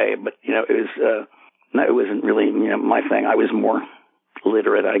giggled away, but it wasn't really my thing. I was more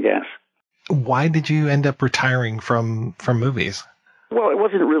literate, I guess. Why did you end up retiring from movies? Well, it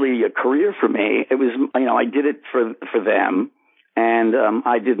wasn't really a career for me. It was I did it for them, and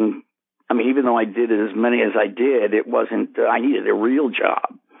I didn't. I mean, even though I did as many as I did, it wasn't. I needed a real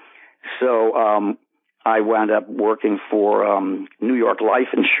job, so I wound up working for New York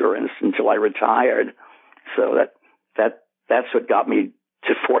Life Insurance until I retired. So that's what got me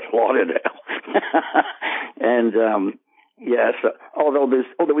to Fort Lauderdale. And so although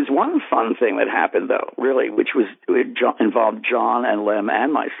there was one fun thing that happened though, really, which involved John and Lem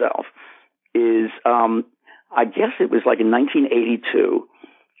and myself, is I guess it was like in 1982,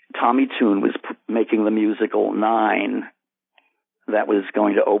 Tommy Tune was making the musical 9 that was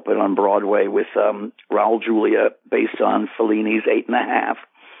going to open on Broadway with Raul Julia, based on Fellini's 8.5.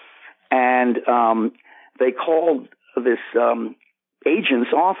 And they called this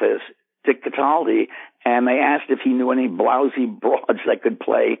agent's office, Dick Cataldi, and they asked if he knew any blousy broads that could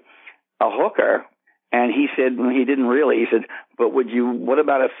play a hooker. And he said, he didn't really. He said, but what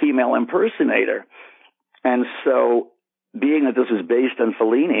about a female impersonator? And so, being that this was based on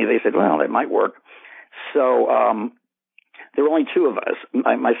Fellini, they said, well, that might work. So, there were only 2 of us,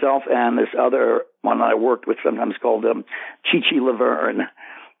 myself and this other one that I worked with sometimes called Chi-Chi Laverne.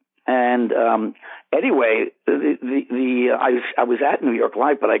 And anyway, I was at New York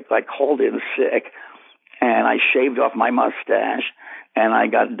Live, but I called in sick, and I shaved off my mustache, and I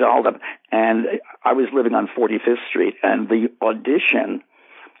got dolled up, and I was living on 45th Street, and the audition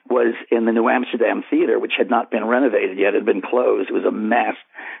was in the New Amsterdam Theater, which had not been renovated yet, had been closed. It was a mess,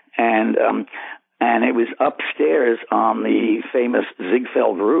 and it was upstairs on the famous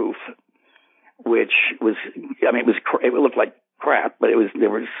Ziegfeld roof, which was, it looked like crap, but there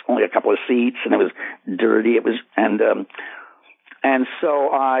was only a couple of seats, and it was dirty. It was, and so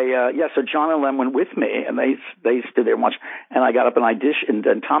so John and Lem went with me, and they stood there and watched, and I got up and auditioned,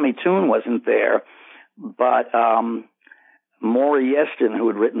 and Tommy Tune wasn't there, but Maury Yeston, who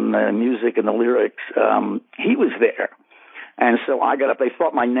had written the music and the lyrics, he was there. And so I got up. They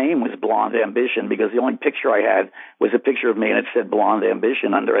thought my name was Blonde Ambition because the only picture I had was a picture of me, and it said Blonde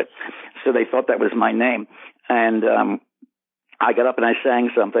Ambition under it. So they thought that was my name. And I got up and I sang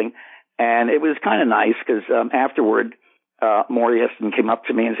something, and it was kind of nice because afterward, Maury Yeston came up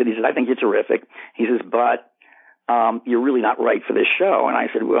to me and said, I think you're terrific. He says, but you're really not right for this show. And I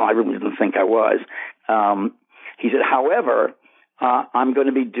said, well, I really didn't think I was. He said, however, I'm going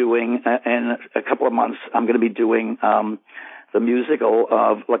to be doing, in a couple of months, I'm going to be doing the musical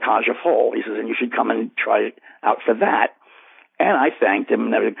of La Cage aux Folles. He says, and you should come and try it out for that. And I thanked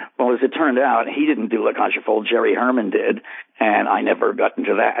him. Well, as it turned out, he didn't do La Cage aux Folles. Jerry Herman did, and I never got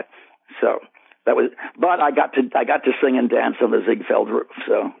into that. So that was, but I got to sing and dance on the Ziegfeld roof.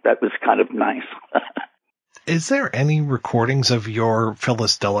 So that was kind of nice. Is there any recordings of your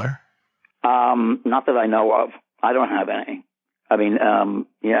Phyllis Diller? Not that I know of. I don't have any. I mean,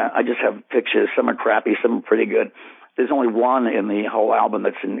 I just have pictures. Some are crappy, some are pretty good. There's only one in the whole album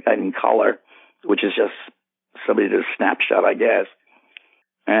that's in color, which is just somebody did a snapshot, I guess.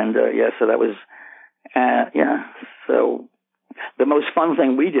 And, so that was, so the most fun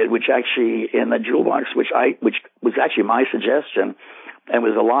thing we did, which actually in the Jewel Box, which was actually my suggestion and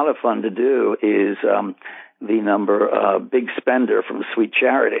was a lot of fun to do, is, the number, Big Spender from Sweet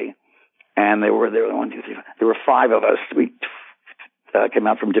Charity. And there were 5 of us. We came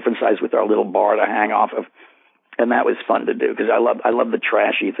out from different sides with our little bar to hang off of, and that was fun to do because I love the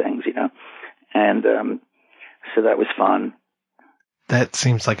trashy things, and so that was fun. That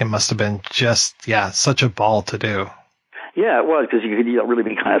seems like it must have been just such a ball to do. Yeah, it was because you could really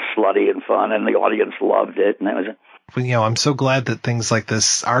be kind of slutty and fun, and the audience loved it, and that was. Well, I'm so glad that things like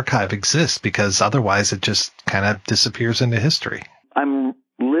this archive exists because otherwise it just kind of disappears into history. I'm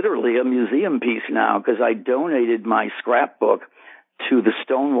literally a museum piece now because I donated my scrapbook to the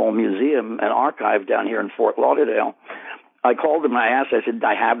Stonewall Museum and Archive down here in Fort Lauderdale. I called them and I asked, I said,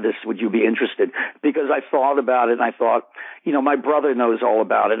 I have this, would you be interested? Because I thought about it and I thought, my brother knows all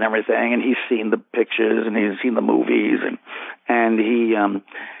about it and everything, and he's seen the pictures and he's seen the movies and he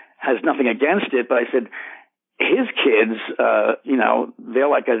has nothing against it, but I said, his kids, they're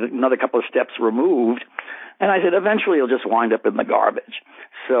like another couple of steps removed. And I said, eventually it'll just wind up in the garbage.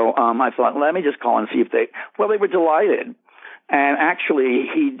 So I thought, let me just call and see if they were delighted. And actually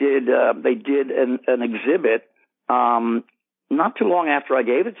they did an exhibit, not too long after I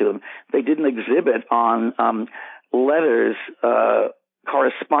gave it to them. They did an exhibit on letters,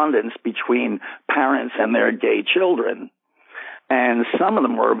 correspondence between parents and their gay children. And some of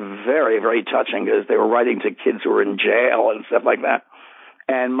them were very, very touching because they were writing to kids who were in jail and stuff like that.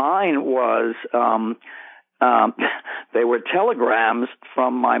 And mine was, they were telegrams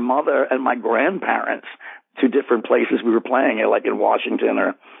from my mother and my grandparents to different places we were playing it, like in Washington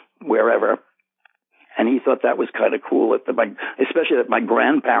or wherever. And he thought that was kind of cool, especially that my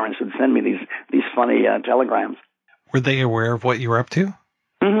grandparents would send me these funny telegrams. Were they aware of what you were up to?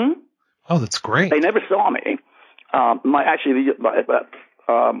 Mm-hmm. Oh, that's the great. They never saw me.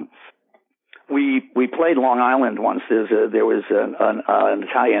 The We played Long Island once. There was an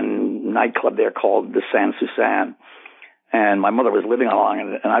Italian nightclub there called the San Susan, and my mother was living on Long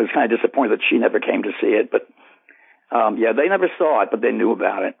Island, and I was kind of disappointed that she never came to see it. But they never saw it, but they knew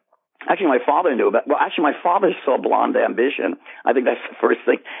about it. Actually, my father knew about it. Well, actually, my father saw Blonde Ambition. I think that's the first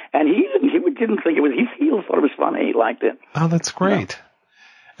thing, and he didn't think it was. He thought it was funny. He liked it. Oh, that's great.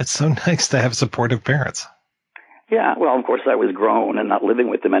 It's so nice to have supportive parents. Yeah, well, of course, I was grown and not living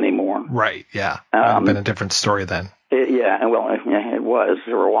with them anymore. Right, yeah. It would have been a different story then. It was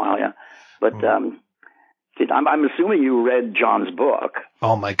for a while, yeah. But I'm assuming you read John's book.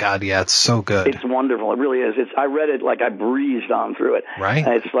 Oh, my God, yeah, it's so good. It's wonderful. It really is. I read it like I breezed on through it. Right.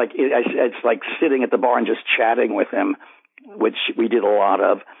 And it's like sitting at the bar and just chatting with him, which we did a lot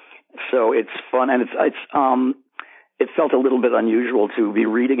of. So it's fun, and it felt a little bit unusual to be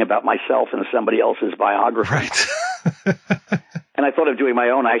reading about myself in somebody else's biography. Right. And I thought of doing my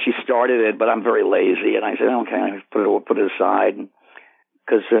own. I actually started it, but I'm very lazy. And I said, okay, I put it aside.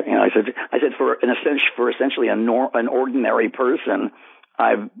 Because, I said for essentially an ordinary person,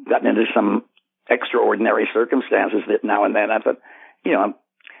 I've gotten into some extraordinary circumstances that now and then I thought,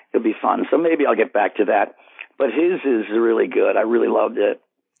 it'll be fun. So maybe I'll get back to that. But his is really good. I really loved it.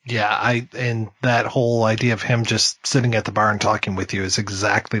 Yeah, and that whole idea of him just sitting at the bar and talking with you is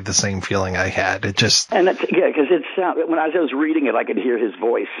exactly the same feeling I had. It just because when I was reading it, I could hear his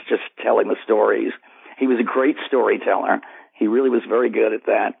voice just telling the stories. He was a great storyteller. He really was very good at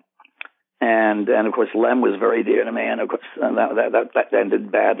that. And of course, Lem was very dear to me, and of course that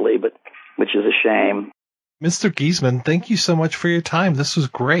ended badly, but which is a shame. Mr. Giesman, thank you so much for your time. This was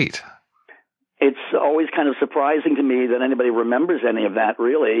great. It's always kind of surprising to me that anybody remembers any of that,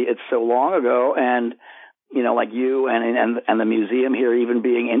 really. It's so long ago, and, like you and the museum here even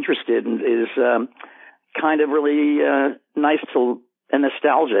being interested is kind of really nice and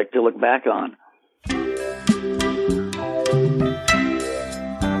nostalgic to look back on.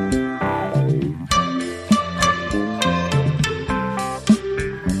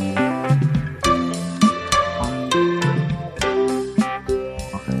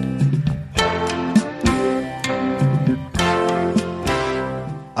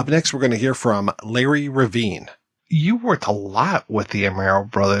 Up next, we're going to hear from Larry Revene. You worked a lot with the Amero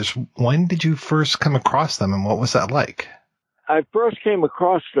brothers. When did you first come across them, and what was that like? I first came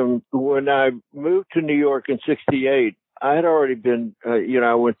across them when I moved to New York in '68. I had already been,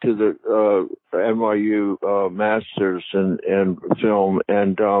 I went to the NYU Masters in film,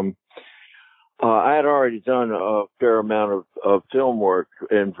 and I had already done a fair amount of film work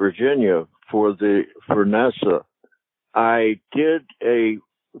in Virginia for NASA. I did a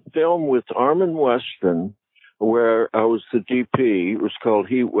film with Armin Weston where I was the DP. It was called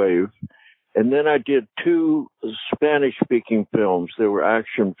Heatwave. And then I did 2 Spanish-speaking films. They were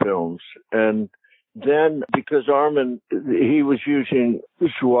action films. And then, because Armin, he was using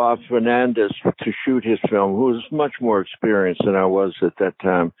Joao Fernandez to shoot his film, who was much more experienced than I was at that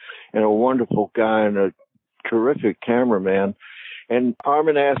time, and a wonderful guy and a terrific cameraman. And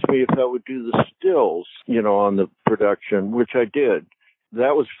Armin asked me if I would do the stills, on the production, which I did.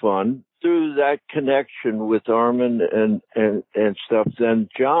 That was fun. Through that connection with Armin and stuff, then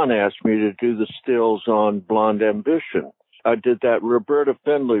John asked me to do the stills on Blonde Ambition. I did that. Roberta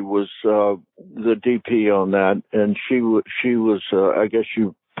Findlay was the DP on that, and she was I guess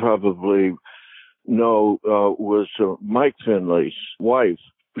you probably know, was Mike Findlay's wife.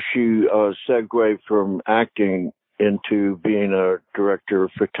 She segued from acting into being a director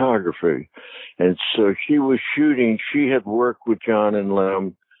of photography. And so she was shooting. She had worked with John and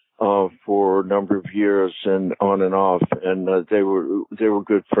Lem for a number of years and on and off, and they were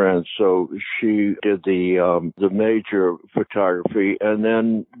good friends. So she did the major photography, and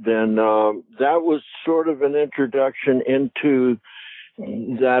then that was sort of an introduction into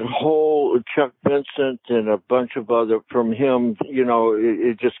that whole Chuck Vincent and a bunch of other from him.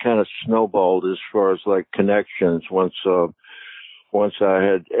 It just kind of snowballed as far as like connections once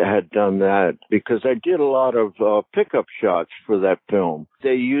I had done that, because I did a lot of pickup shots for that film.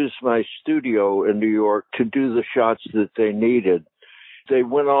 They used my studio in New York to do the shots that they needed. They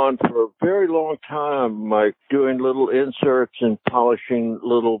went on for a very long time, like doing little inserts and polishing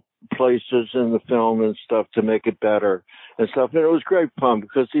little places in the film and stuff to make it better and stuff. And it was great fun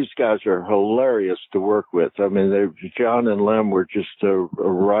because these guys are hilarious to work with. I mean, John and Lem were just a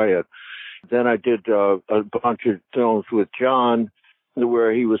riot. Then I did a bunch of films with John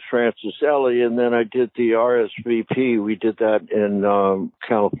where he was Francis Ellie, and then I did the RSVP. We did that in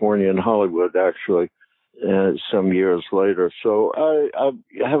California and Hollywood, actually, some years later. So I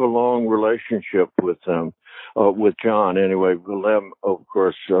have a long relationship with them. with John anyway. Lem, of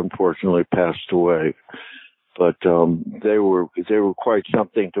course, unfortunately passed away. But they were quite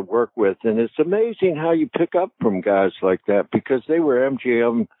something to work with. And it's amazing how you pick up from guys like that, because they were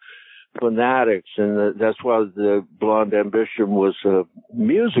MGM fanatics, and that's why the Blonde Ambition was a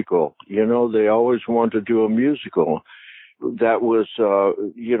musical. You know, they always wanted to do a musical. That was,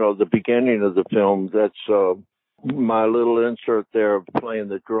 the beginning of the film. That's my little insert there of playing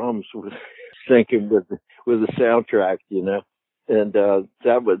the drums with syncing with the soundtrack, you know, and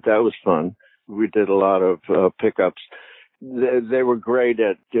that was fun. We did a lot of pickups. They were great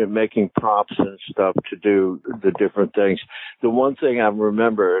at making props and stuff to do the different things. The one thing I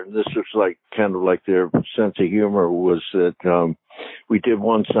remember, and this was like kind of like their sense of humor, was that we did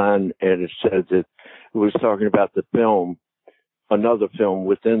one sign and it said that it was talking about the film, another film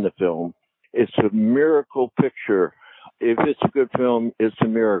within the film. It's a miracle picture. If it's a good film, it's a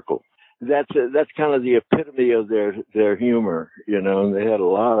miracle. That's kind of the epitome of their humor, you know, and they had a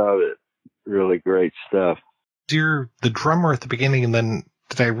lot of it. Really great stuff. You're the drummer at the beginning, and then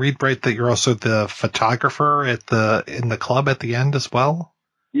did I read right that you're also the photographer in the club at the end as well?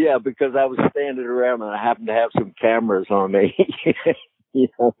 Yeah, because I was standing around and I happened to have some cameras on me.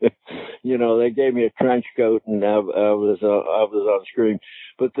 You know, they gave me a trench coat and I was on screen.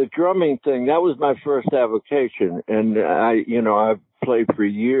 But the drumming thing, that was my first avocation, and I played for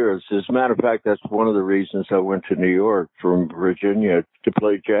years. As a matter of fact, that's one of the reasons I went to New York from Virginia to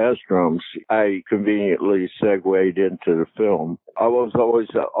play jazz drums. I conveniently segued into the film. I was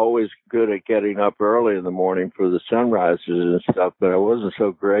always good at getting up early in the morning for the sunrises and stuff, but I wasn't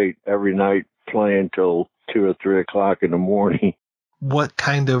so great every night playing till 2 or 3 o'clock in the morning. What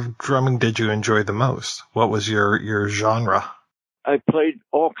kind of drumming did you enjoy the most? What was your genre? I played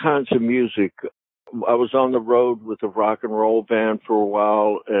all kinds of music. I was on the road with a rock and roll band for a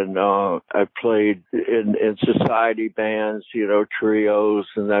while, and I played in society bands, you know, trios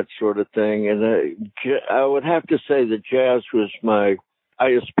and that sort of thing. And I would have to say that jazz was I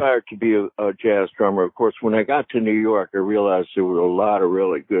aspired to be a jazz drummer. Of course, when I got to New York, I realized there were a lot of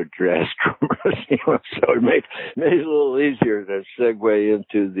really good jazz drummers, you know, so it made it a little easier to segue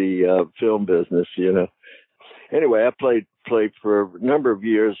into the film business, you know. Anyway, I played for a number of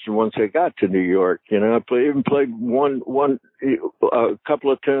years, and once I got to New York, you know, I even played a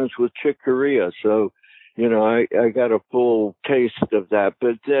couple of tunes with Chick Corea, so, you know, I got a full taste of that.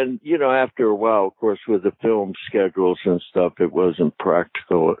 But then, you know, after a while, of course, with the film schedules and stuff, it wasn't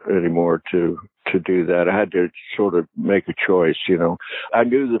practical anymore to do that. I had to sort of make a choice, you know. I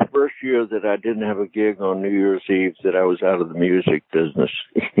knew the first year that I didn't have a gig on New Year's Eve that I was out of the music business.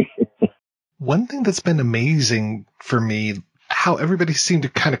 One thing that's been amazing for me, how everybody seemed to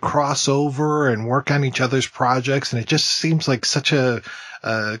kind of cross over and work on each other's projects, and it just seems like such a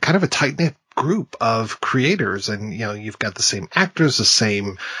kind of a tight-knit group of creators. And, you know, you've got the same actors, the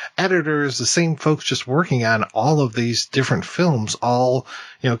same editors, the same folks just working on all of these different films, all,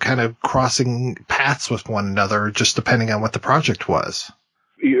 you know, kind of crossing paths with one another, just depending on what the project was.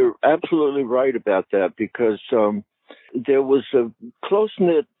 You're absolutely right about that, because there was a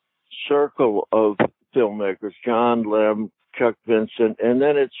close-knit circle of filmmakers, John, Lem, Chuck Vincent, and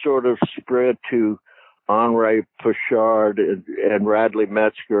then it sort of spread to Henri Pochard and Radley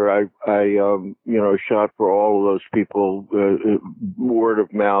Metzger. I shot for all of those people, word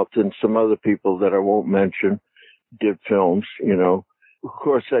of mouth, and some other people that I won't mention did films, you know. Of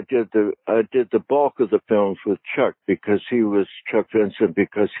course, I did the bulk of the films with Chuck, because Chuck Vincent,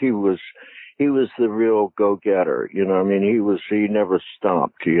 because he was the real go-getter, you know. I mean, he never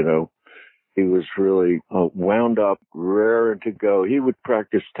stopped, you know. He was really wound up, raring to go. He would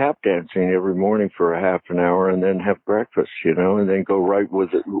practice tap dancing every morning for a half an hour and then have breakfast, you know, and then go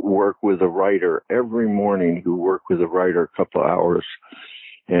work with a writer. Every morning he would work with a writer a couple of hours.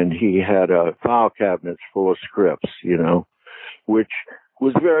 And he had file cabinets full of scripts, you know, which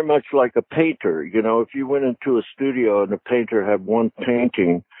was very much like a painter. You know, if you went into a studio and a painter had one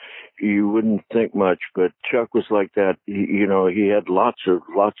painting, you wouldn't think much, but Chuck was like that. He had lots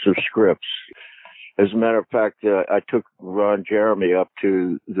of scripts. As a matter of fact, I took Ron Jeremy up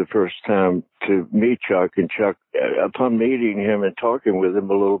to the first time to meet Chuck, and Chuck, upon meeting him and talking with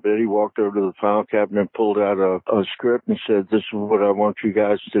him a little bit, he walked over to the file cabinet and pulled out a script and said, "This is what I want you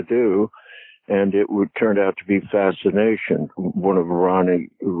guys to do." And it would turn out to be Fascination, one of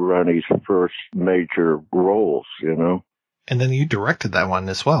Ronnie's first major roles, you know. And then you directed that one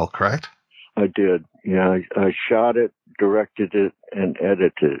as well, correct? I did. Yeah, I shot it, directed it, and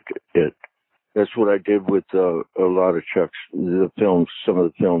edited it. That's what I did with a lot of Chuck's films, some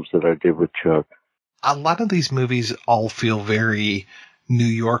of the films that I did with Chuck. A lot of these movies all feel very New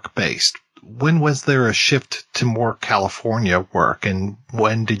York based. when was there a shift to more California work, and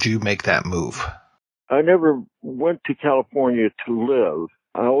when did you make that move? I never went to California to live.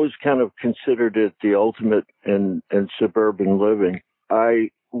 I always kind of considered it the ultimate in suburban living.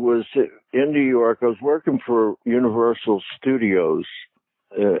 I was in New York. I was working for Universal Studios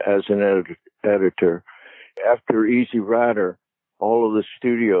as an editor. After Easy Rider, all of the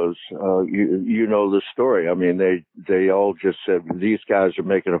studios, you know the story. I mean, they all just said, these guys are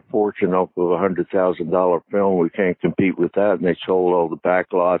making a fortune off of $100,000 film. We can't compete with that. And they sold all the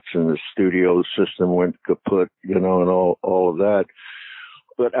backlots, and the studio system went kaput, and all of that.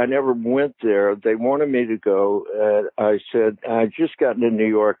 But I never went there. They wanted me to go. And I said, I just got into New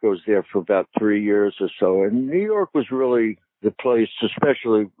York. I was there for about 3 years or so. And New York was really the place,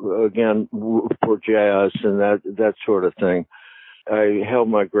 especially, again, for jazz and that sort of thing. I held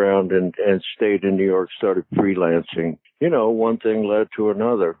my ground and stayed in New York, started freelancing. One thing led to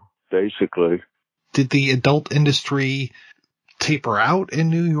another, basically. Did the adult industry taper out in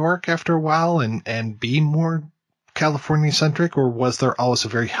New York after a while and be more California-centric, or was there always a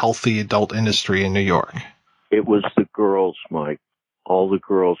very healthy adult industry in New York? It was the girls, Mike. All the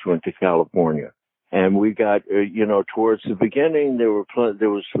girls went to California. And we got, towards the beginning, there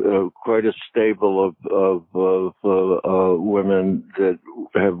was quite a stable of women that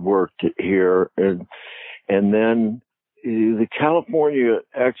have worked here, and then the California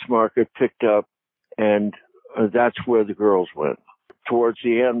X market picked up, and that's where the girls went. Towards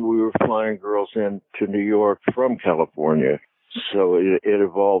the end, we were flying girls into New York from California, so it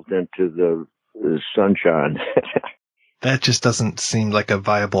evolved into the sunshine. That just doesn't seem like a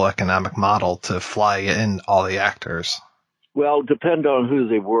viable economic model to fly in all the actors. Well, depend on who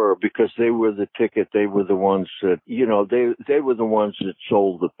they were, because they were the ticket. They were the ones that, they were the ones that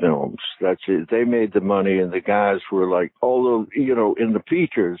sold the films. That's it. They made the money, and the guys were like, although, in the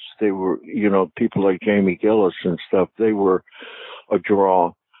features, they were, people like Jamie Gillis and stuff, they were a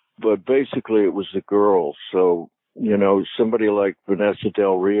draw. But basically it was the girls. So, somebody like Vanessa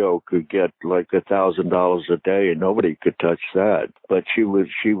Del Rio could get like $1,000 a day, and nobody could touch that. But she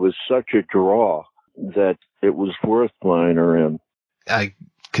was such a draw that it was worth flying her in. I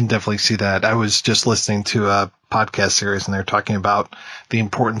can definitely see that. I was just listening to a podcast series, and they're talking about the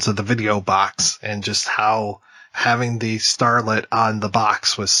importance of the video box and just how having the starlet on the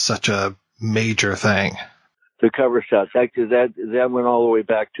box was such a major thing. The cover shots, actually, that went all the way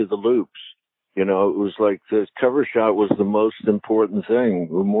back to the loops. It was like the cover shot was the most important thing,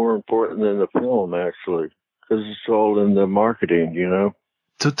 more important than the film, actually, because it's all in the marketing,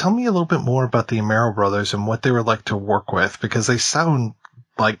 So tell me a little bit more about the Amero brothers and what they were like to work with, because they sound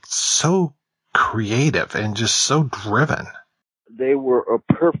like so creative and just so driven. They were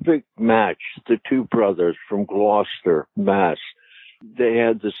a perfect match, the two brothers from Gloucester, Mass. They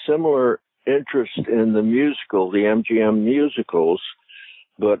had the similar interest in the musical, the MGM musicals,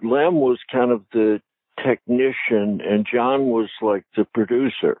 but Lem was kind of the technician and John was like the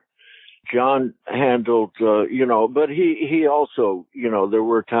producer. John handled, but he also, there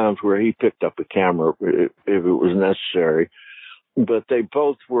were times where he picked up a camera if it was necessary. But they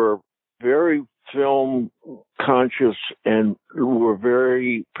both were very film conscious and were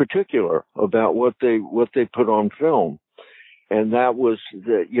very particular about what they put on film. And that was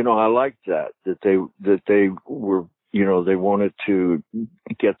I liked that they were, they wanted to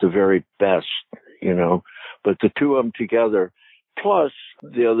get the very best, but the two of them together, plus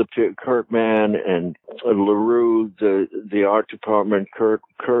the other, Kurt Mann and LaRue, the art department. Kurt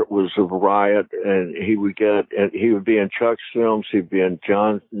was a riot, and he would be in Chuck's films, he'd be in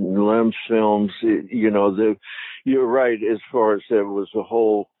John Lem's films. You're right, as far as there was a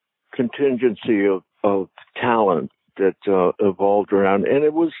whole contingency of talent that evolved around, and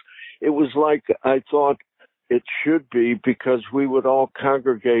it was like I thought it should be, because we would all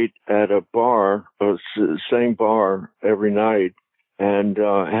congregate at a bar, same bar every night, and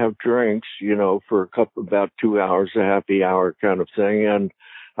have drinks, for about 2 hours, a happy hour kind of thing. And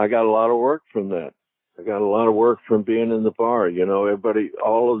I got a lot of work from that. I got a lot of work from being in the bar. Everybody,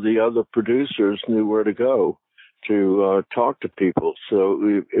 all of the other producers knew where to go to talk to people.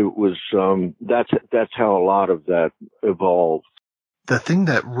 So it was that's how a lot of that evolved. The thing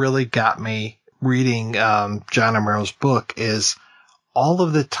that really got me reading John Amero's book is all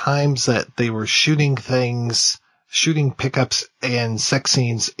of the times that they were shooting pickups and sex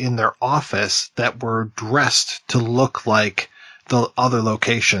scenes in their office that were dressed to look like the other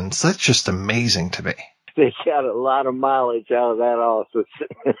locations. That's just amazing to me. They got a lot of mileage out of that office.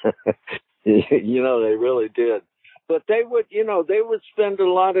 They really did. But they would spend a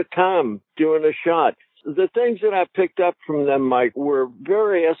lot of time doing a shot. The things that I picked up from them, Mike, were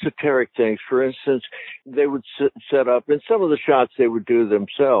very esoteric things. For instance, they would set up, and some of the shots they would do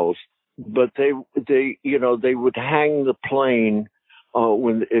themselves, but they would hang the plane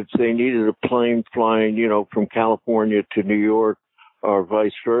if they needed a plane flying, from California to New York or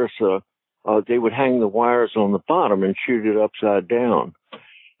vice versa. They would hang the wires on the bottom and shoot it upside down.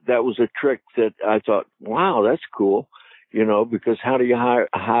 That was a trick that I thought, wow, that's cool. Because how do you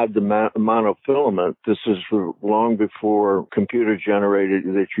hide the monofilament? This is long before computer generated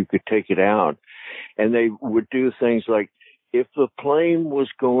that you could take it out. And they would do things like, if the plane was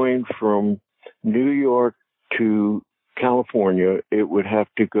going from New York to California, it would have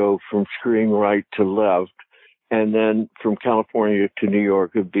to go from screen right to left. And then from California to New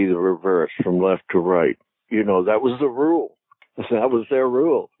York, it'd be the reverse, from left to right. That was the rule. That was their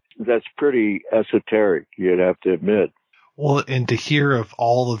rule. That's pretty esoteric, you'd have to admit. Well, and to hear of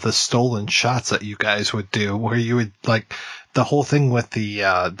all of the stolen shots that you guys would do, where you would, like, the whole thing with the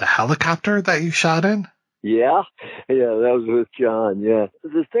helicopter that you shot in? Yeah, that was with John, yeah.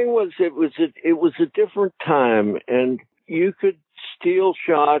 The thing was, it was a different time, and you could steal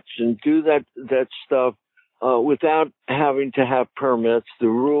shots and do that stuff without having to have permits. The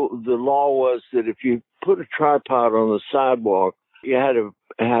law was that if you put a tripod on the sidewalk, you had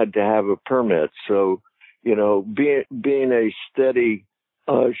to have a permit. So, being a steady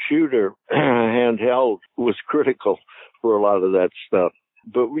shooter, handheld, was critical for a lot of that stuff.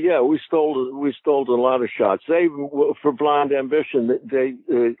 But yeah, we stole a lot of shots. For Blind Ambition,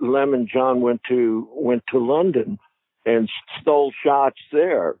 Lem and John went to London and stole shots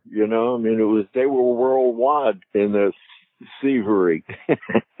there. They were worldwide in their thievery.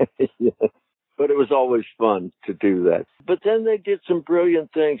 Yeah. But it was always fun to do that. But then they did some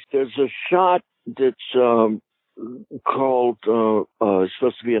brilliant things. There's a shot that's called it's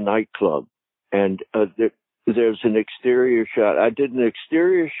supposed to be a nightclub, and there's an exterior shot. I did an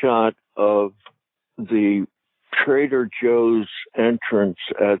exterior shot of the Trader Joe's entrance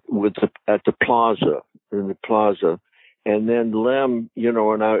at the plaza, in the plaza, and then Lem,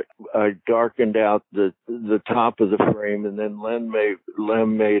 and I darkened out the top of the frame, and then Lem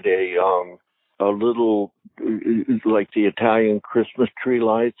made a little, like the Italian Christmas tree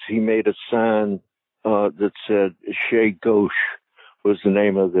lights. He made a sign that said Chez Gauche was the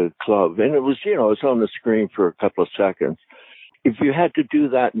name of the club. And it was, it's on the screen for a couple of seconds. If you had to do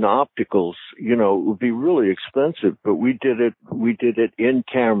that in opticals, it would be really expensive, but we did it in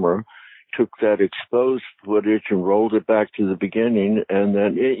camera, took that exposed footage and rolled it back to the beginning. And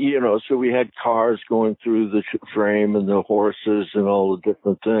then, so we had cars going through the frame and the horses and all the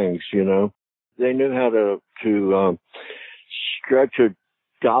different things, They knew how to stretch a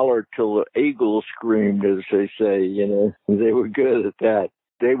dollar till the eagle screamed, as they say, They were good at that.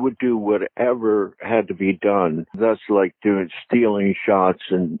 They would do whatever had to be done. That's like stealing shots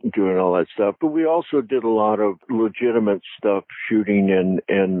and doing all that stuff. But we also did a lot of legitimate stuff, shooting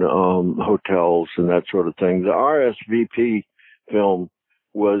in hotels and that sort of thing. The RSVP film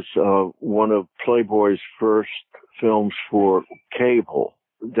was one of Playboy's first films for cable.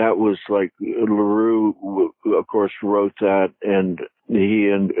 That was like LaRue, of course, wrote that, and he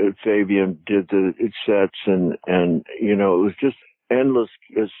and Fabian did the sets, and it was just endless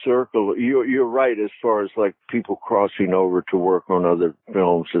circle. You're right as far as like people crossing over to work on other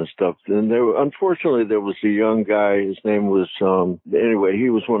films and stuff. And unfortunately, there was a young guy. His name was anyway.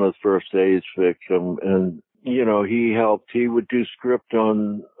 He was one of the first AIDS victims, and he helped. He would do script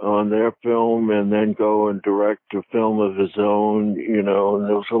on their film and then go and direct a film of his own, and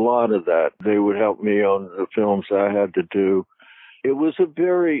there was a lot of that. They would help me on the films I had to do. It was a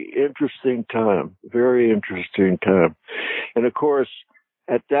very interesting time, And of course,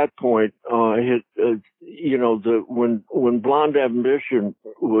 at that point, when Blonde Ambition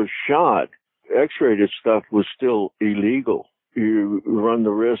was shot, X-rated stuff was still illegal. You run the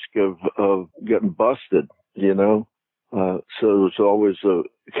risk of getting busted, so it was always a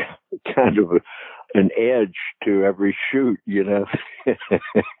kind of an edge to every shoot,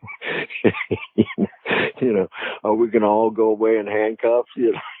 are we going to all go away in handcuffs?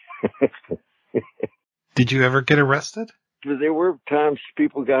 Did you ever get arrested? There were times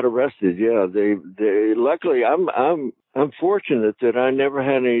people got arrested. Yeah, they luckily I'm fortunate that I never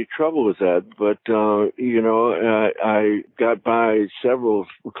had any trouble with that, but I got by several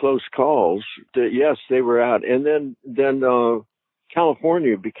close calls that yes, they were out. And then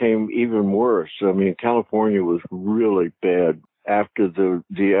California became even worse. I mean, California was really bad after the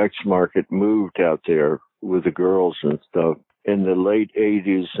X market moved out there with the girls and stuff. in the late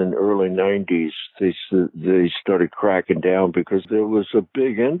 80s and early 90s, they started cracking down because there was a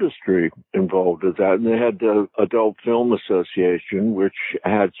big industry involved with that. And they had the Adult Film Association, which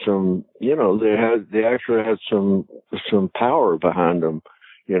had some, they actually had some power behind them,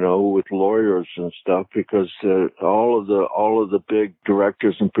 with lawyers and stuff, because all of the big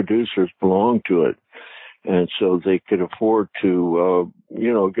directors and producers belonged to it. And so they could afford to,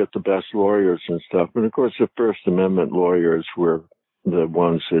 get the best lawyers and stuff. And of course, the First Amendment lawyers were the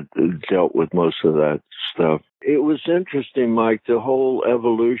ones that dealt with most of that stuff. It was interesting, Mike, the whole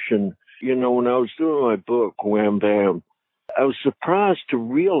evolution. When I was doing my book, Wham Bam, I was surprised to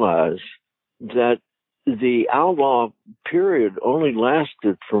realize that the outlaw period only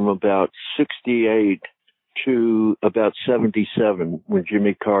lasted from about 68 to about 77, when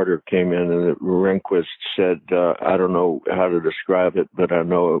Jimmy Carter came in, and Rehnquist said, I don't know how to describe it, but I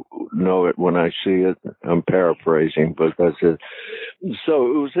know it when I see it. I'm paraphrasing, but that's it.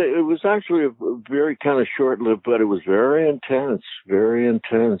 So it was actually a very kind of short-lived, but it was very intense. When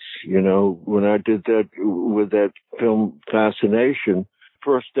I did that with that film Fascination,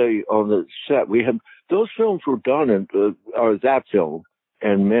 first day on the set, we had those films were done or that film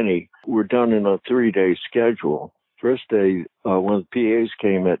and many were done in a 3-day schedule. First day, one of the PAs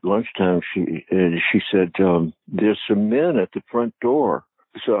came at lunchtime. She said, "There's some men at the front door."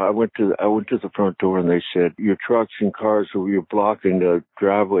 So I went to the front door, and they said, "Your trucks and cars, you're blocking the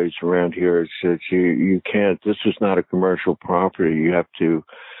driveways around here." It said, "You can't. This is not a commercial property. You have to."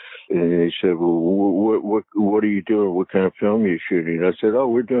 And they said, "Well, what are you doing? What kind of film are you shooting?" I said, "Oh,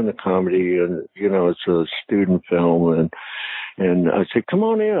 we're doing a comedy, and it's a student film." And I said, "Come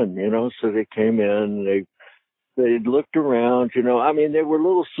on in," So they came in. They looked around. They were a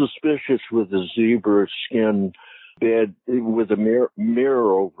little suspicious with the zebra skin bed with a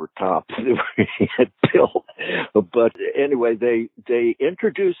mirror over top that we had built. But anyway, they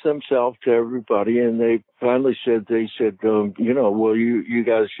introduced themselves to everybody, and they finally said, well, you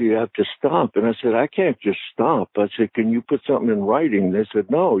guys, you have to stop. And I said, "I can't just stop." I said, "Can you put something in writing?" They said,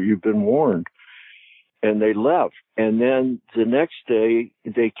 "No, you've been warned." And they left. And then the next day,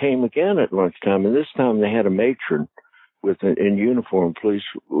 they came again at lunchtime, and this time they had a matron in uniform, police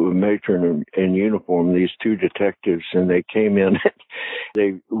matron in uniform, these two detectives, and they came in.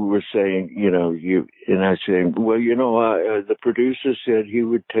 They were saying, and I said, "Well, the producer said he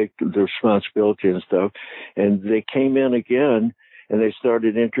would take the responsibility and stuff." And they came in again, and they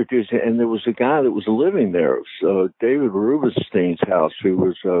started introducing, and there was a guy that was living there. It was David Rubenstein's house, who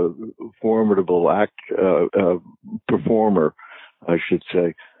was a formidable performer, I should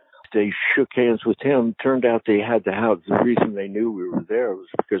say. They shook hands with him. Turned out they had the house. The reason they knew we were there was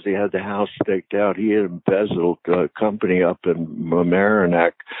because they had the house staked out. He had embezzled a company up in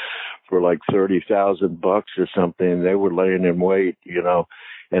Mamaroneck for like $30,000 or something. They were laying in wait, and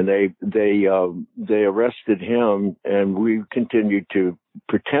they arrested him, and we continued to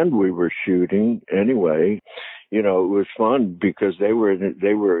pretend we were shooting anyway. It was fun because they were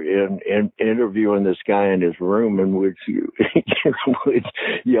interviewing this guy in his room, and would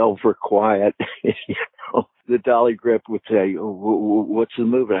yell for quiet. The dolly grip would say, "Oh, what's the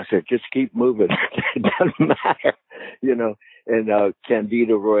movement?" I said, "Just keep moving. It doesn't matter." And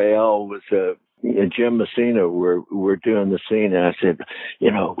Candido Royale was and Jim Messina were doing the scene, and I said,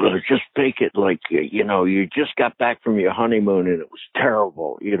 just fake it like, you just got back from your honeymoon and it was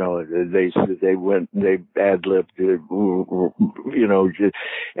terrible. They ad-libbed,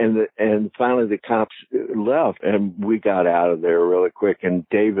 and finally the cops left, and we got out of there really quick. And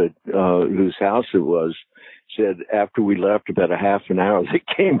David, whose house it was, said after we left about a half an hour, they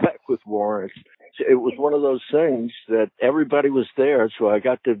came back with warrants. It was one of those things that everybody was there, so I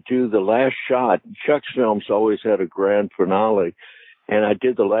got to do the last shot. Chuck's films always had a grand finale, and I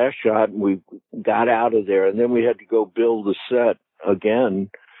did the last shot, and we got out of there, and then we had to go build the set again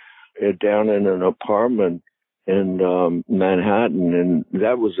down in an apartment in Manhattan, and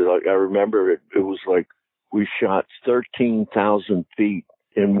that was like, I remember it was like we shot 13,000 feet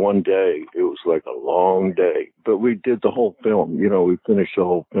in one day. It was like a long day, but we did the whole film. We finished the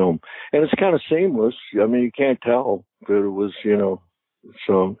whole film, and it's kind of seamless. I mean, you can't tell that it was,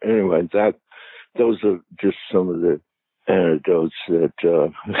 So anyway, those are just some of the anecdotes that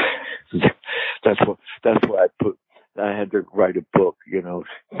that's why I had to write a book.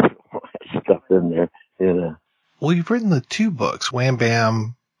 Stuff in there. Well, you've written the 2 books, Wham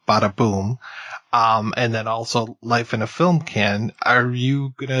Bam, Bada Boom. And then also Life in a Film Can. Are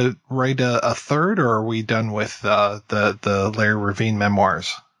you going to write a third, or are we done with the Larry Revene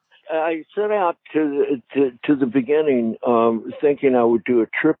memoirs? I set out to the beginning thinking I would do a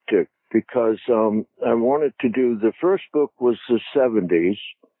triptych because I wanted to do, the first book was the 70s.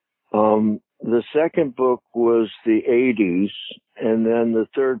 The second book was the 80s, and then the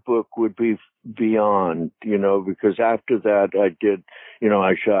third book would be beyond, because after that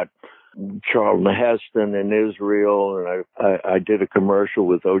I shot Charlton Heston in Israel, and I did a commercial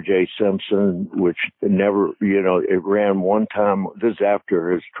with O.J. Simpson, which never, it ran one time. This is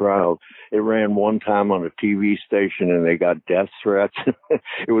after his trial. It ran one time on a TV station, and they got death threats.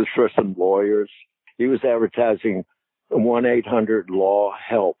 It was for some lawyers. He was advertising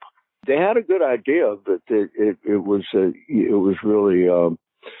 1-800-LAW-HELP. They had a good idea, but it was really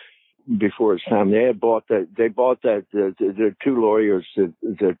before its time. They bought that. The two lawyers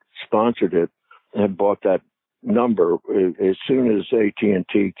that sponsored it had bought that number. As soon as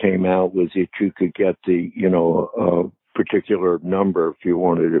AT&T came out with it, you could get the particular number if you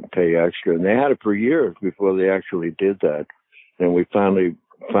wanted to pay extra. And they had it for years before they actually did that. And we finally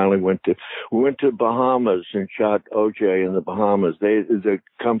went to Bahamas and shot OJ in the Bahamas. The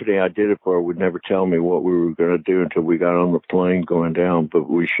company I did it for would never tell me what we were going to do until we got on the plane going down. But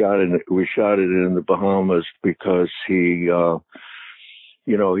we shot it in the Bahamas because he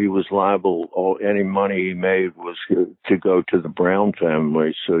was liable. Any money he made was to go to the Brown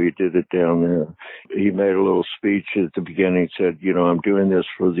family, so he did it down there. He made a little speech at the beginning, said, I'm doing this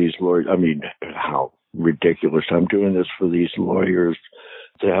for these lawyers. I mean, how ridiculous. I'm doing this for these lawyers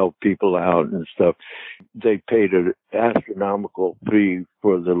to help people out and stuff. They paid an astronomical fee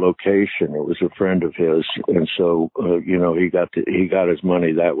for the location. It was a friend of his, and so he got his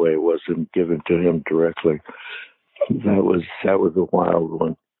money that way. It wasn't given to him directly. That was a wild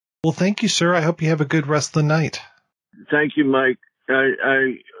one. Well, thank you, sir. I hope you have a good rest of the night. Thank you, Mike.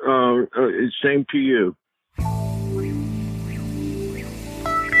 Same to you.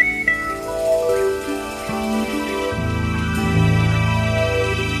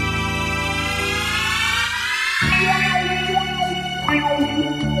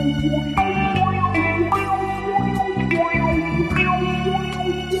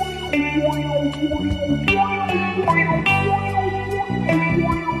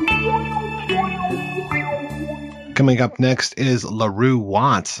 Coming up next is LaRue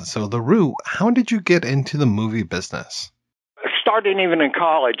Watts. So, LaRue, how did you get into the movie business? Starting even in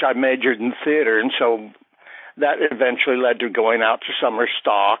college, I majored in theater, and so that eventually led to going out to summer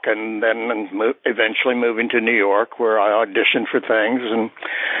stock and then eventually moving to New York, where I auditioned for things.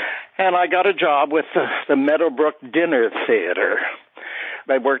 And I got a job with the Meadowbrook Dinner Theater.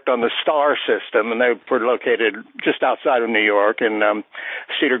 They worked on the Star System, and they were located just outside of New York in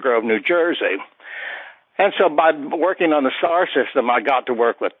Cedar Grove, New Jersey. And so by working on the Star System, I got to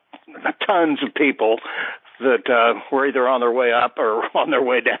work with tons of people that were either on their way up or on their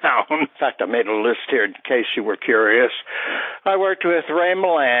way down. In fact, I made a list here in case you were curious. I worked with Ray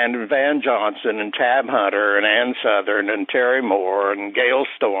Milland and Van Johnson and Tab Hunter and Ann Southern and Terry Moore and Gail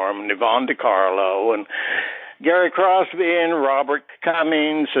Storm and Yvonne DiCarlo and Gary Crosby and Robert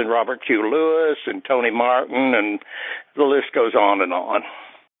Cummings and Robert Q. Lewis and Tony Martin, and the list goes on and on.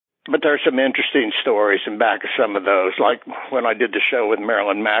 But there's some interesting stories in back of some of those. Like when I did the show with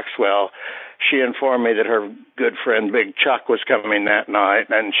Marilyn Maxwell, she informed me that her good friend Big Chuck was coming that night,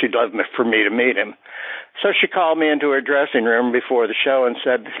 and she'd love for me to meet him. So she called me into her dressing room before the show and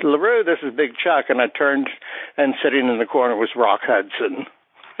said, LaRue, this is Big Chuck. And I turned, and sitting in the corner was Rock Hudson.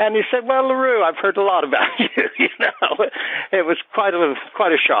 And he said, well, LaRue, I've heard a lot about you. It was quite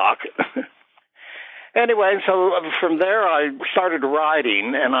a shock. Anyway, so from there I started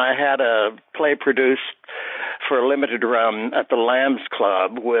writing, and I had a play produced for a limited run at the Lambs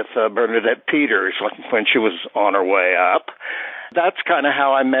Club with Bernadette Peters when she was on her way up. That's kind of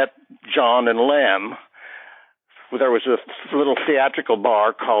how I met John and Lem. There was a little theatrical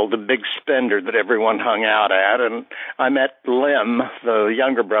bar called the Big Spender that everyone hung out at, and I met Lem, the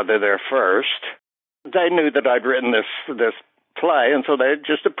younger brother, there first. They knew that I'd written this play, and so they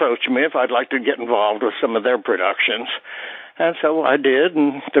just approached me if I'd like to get involved with some of their productions. And so I did,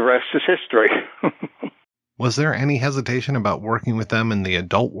 and the rest is history. Was there any hesitation about working with them in the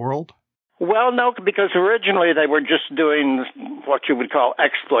adult world? Well, no, because originally they were just doing what you would call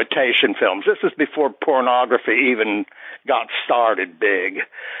exploitation films. This was before pornography even got started big.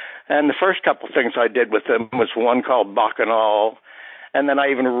 And the first couple of things I did with them was one called Bacchanal, and then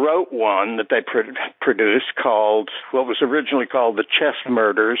I even wrote one that they produced called, what was originally called The Chess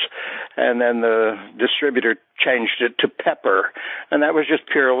Murders, and then the distributor changed it to Pepper. And that was just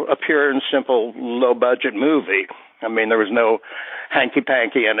a pure and simple low-budget movie. I mean, there was no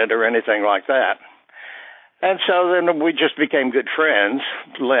hanky-panky in it or anything like that. And so then we just became good friends,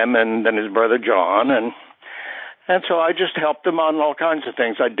 Lem and then his brother John, and And so I just helped them on all kinds of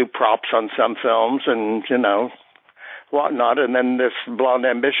things. I'd do props on some films and, whatnot. And then this Blonde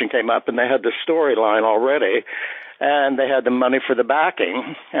Ambition came up, and they had the storyline already, and they had the money for the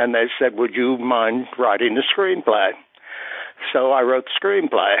backing. And they said, would you mind writing the screenplay? So I wrote the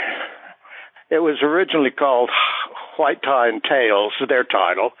screenplay. It was originally called White Tie and Tails, their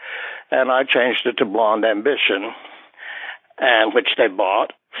title, and I changed it to Blonde Ambition, and which they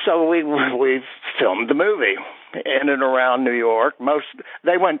bought. So we filmed the movie in and around New York.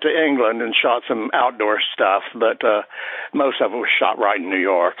 They went to England and shot some outdoor stuff, but most of it was shot right in New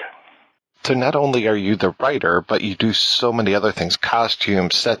York. So not only are you the writer, but you do so many other things: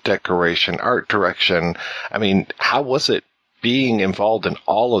 costumes, set decoration, art direction. I mean, how was it being involved in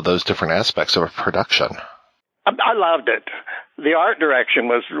all of those different aspects of a production? I loved it. The art direction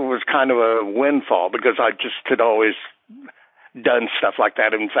was kind of a windfall because I just had always done stuff like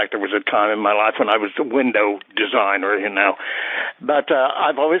that. In fact, there was a time in my life when I was a window designer, But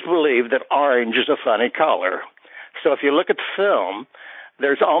I've always believed that orange is a funny color. So if you look at the film,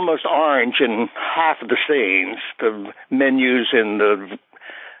 there's almost orange in half of the scenes. The menus in the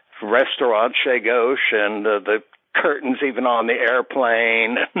restaurant Chez Gauche and the curtains even on the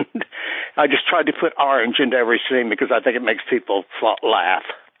airplane. I just tried to put orange into every scene because I think it makes people laugh.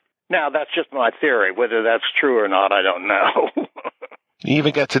 Now, that's just my theory. Whether that's true or not, I don't know. You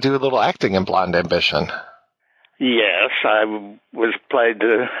even got to do a little acting in Blonde Ambition. Yes, I was played,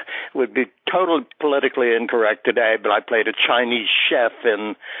 would be totally politically incorrect today, but I played a Chinese chef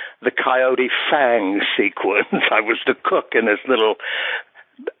in the Coyote Fang sequence. I was the cook in this little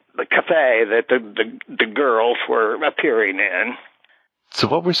cafe that the girls were appearing in. So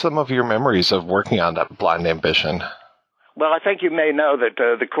what were some of your memories of working on that Blonde Ambition? Well, I think you may know that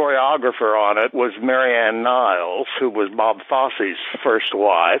the choreographer on it was Marianne Niles, who was Bob Fosse's first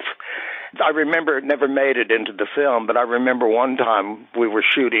wife. I remember it never made it into the film, but I remember one time we were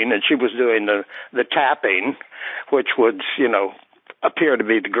shooting and she was doing the tapping, which would, appear to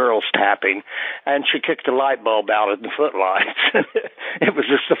be the girls tapping, and she kicked a light bulb out at the footlights. It was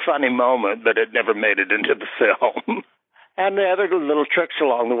just a funny moment, but it never made it into the film. And the other little tricks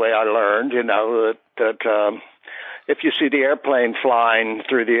along the way I learned, that if you see the airplane flying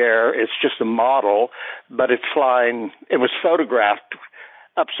through the air, it's just a model, but it's flying. It was photographed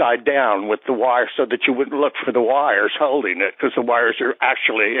upside down with the wire so that you wouldn't look for the wires holding it, because the wires are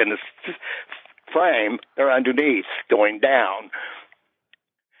actually in the frame. They're underneath going down.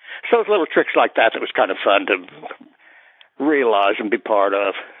 So it's little tricks like that was kind of fun to realize and be part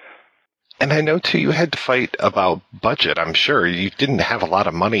of. And I know, too, you had to fight about budget, I'm sure. You didn't have a lot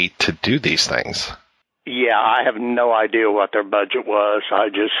of money to do these things. Yeah, I have no idea what their budget was. I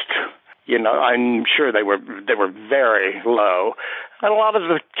just, I'm sure they were very low. And a lot of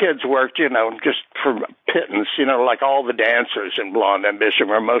the kids worked, just for pittance, like all the dancers in Blonde Ambition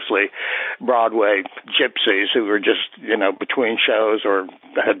were mostly Broadway gypsies who were just, between shows or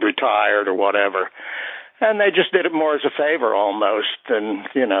had retired or whatever. And they just did it more as a favor almost, and,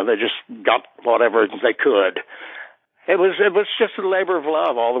 they just got whatever they could. It was just a labor of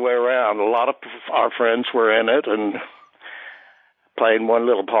love all the way around. A lot of our friends were in it and playing one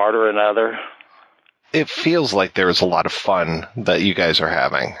little part or another. It feels like there was a lot of fun that you guys are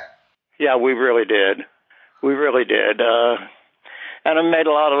having. Yeah, we really did. We really did. And I made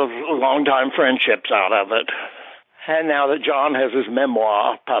a lot of long-time friendships out of it. And now that John has his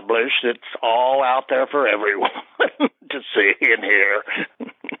memoir published, it's all out there for everyone to see and hear.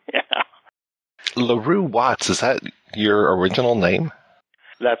 Yeah. LaRue Watts, is that your original name?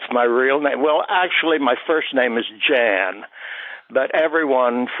 That's my real name. Well, actually, my first name is Jan, but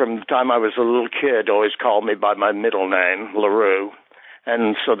everyone from the time I was a little kid always called me by my middle name, LaRue,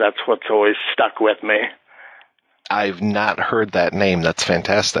 and so that's what's always stuck with me. I've not heard that name. That's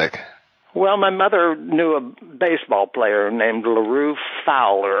fantastic. Well, my mother knew a baseball player named LaRue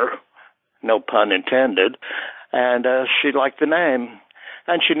Fowler, no pun intended, and she liked the name.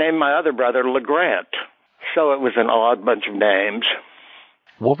 And she named my other brother LeGrant, so it was an odd bunch of names.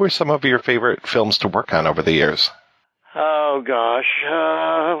 What were some of your favorite films to work on over the years? Oh, gosh.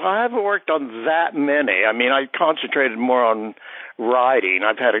 I haven't worked on that many. I mean, I concentrated more on writing.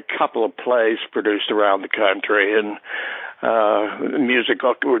 I've had a couple of plays produced around the country, and musical,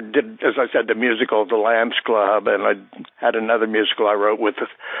 as I said, the musical The Lambs Club, and I had another musical I wrote with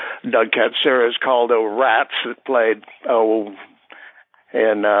Doug Katsouras called Rats that played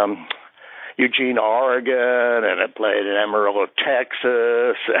in Eugene, Oregon, and it played in Amarillo,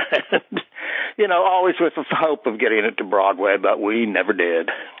 Texas, and, always with the hope of getting it to Broadway, but we never did.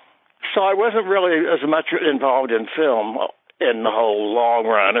 So I wasn't really as much involved in film in the whole long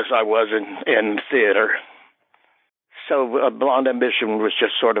run as I was in theater. So Blonde Ambition was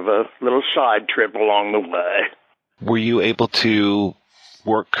just sort of a little side trip along the way. Were you able to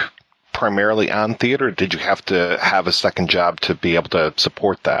work primarily on theater? Or did you have to have a second job to be able to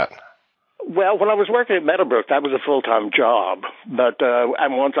support that? Well, when I was working at Meadowbrook, that was a full-time job. But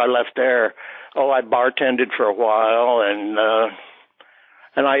and once I left there, I bartended for a while,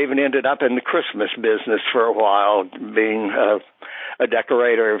 and I even ended up in the Christmas business for a while, being a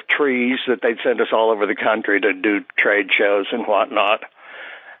decorator of trees that they'd send us all over the country to do trade shows and whatnot.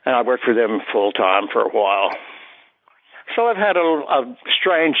 And I worked for them full-time for a while. So I've had a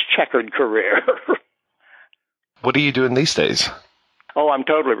strange checkered career. What are you doing these days? Oh, I'm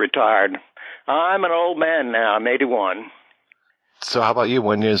totally retired. I'm an old man now. I'm 81. So how about you?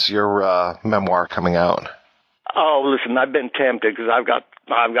 When is your memoir coming out? Oh, listen, I've been tempted because I've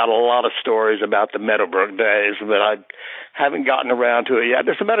got a lot of stories about the Meadowbrook days, but I haven't gotten around to it yet.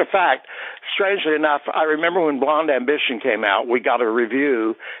 As a matter of fact, strangely enough, I remember when Blonde Ambition came out, we got a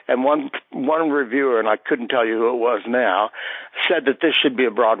review, and one reviewer, and I couldn't tell you who it was now, said that this should be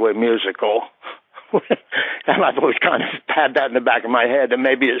a Broadway musical. And I've always kind of had that in the back of my head, and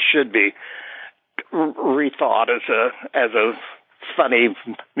maybe it should be rethought as a funny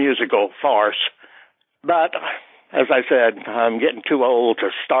musical farce. But, as I said, I'm getting too old to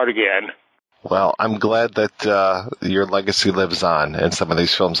start again. Well, I'm glad that your legacy lives on in some of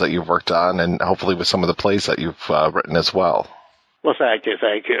these films that you've worked on, and hopefully with some of the plays that you've written as well. Well, thank you.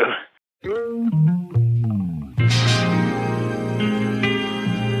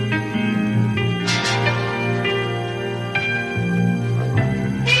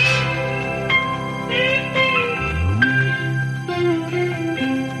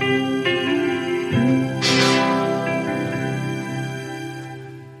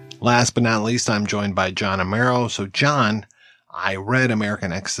 Last but not least, I'm joined by John Amero. So, John, I read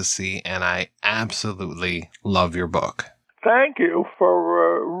American Ecstasy, and I absolutely love your book. Thank you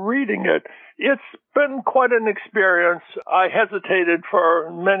for reading it. It's been quite an experience. I hesitated for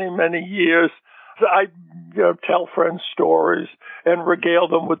many, many years. I tell friends stories and regale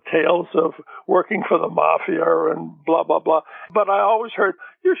them with tales of working for the mafia and blah, blah, blah. But I always heard,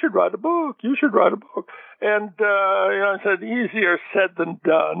 you should write a book. And, I said, easier said than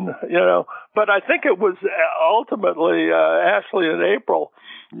done, But I think it was ultimately Ashley and April,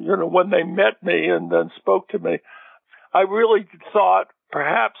 when they met me and then spoke to me. I really thought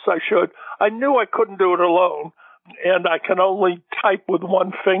perhaps I should. I knew I couldn't do it alone, and I can only type with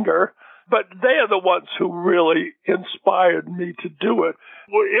one finger. But they are the ones who really inspired me to do it.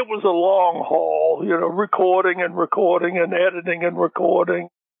 It was a long haul, recording and editing and recording.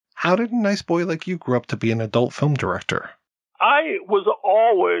 How did a nice boy like you grow up to be an adult film director? I was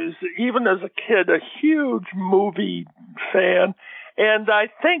always, even as a kid, a huge movie fan. And I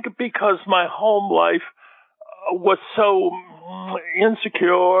think because my home life was so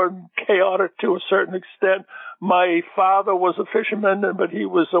insecure and chaotic to a certain extent. My father was a fisherman, but he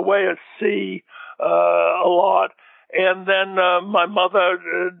was away at sea a lot. And then my mother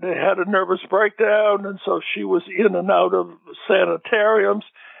had a nervous breakdown, and so she was in and out of sanitariums.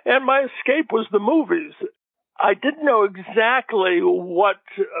 And my escape was the movies. I didn't know exactly what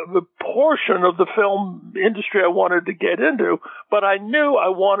the portion of the film industry I wanted to get into, but I knew I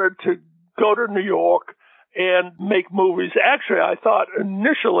wanted to go to New York and make movies. Actually, I thought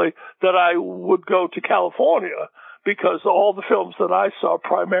initially that I would go to California because all the films that I saw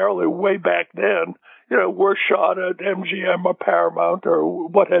primarily way back then, were shot at MGM or Paramount or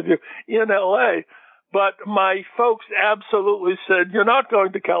what have you in LA. But my folks absolutely said, you're not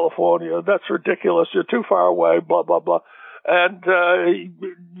going to California. That's ridiculous. You're too far away, blah, blah, blah. And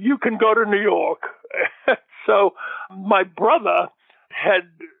you can go to New York. So my brother had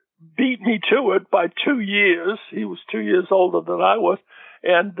beat me to it by 2 years. He was 2 years older than I was.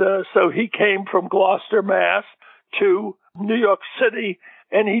 And so he came from Gloucester, Mass. to New York City,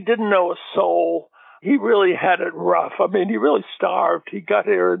 and he didn't know a soul. He really had it rough. I mean, he really starved. He got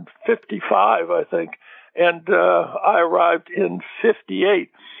here in 55, I think, and I arrived in 58.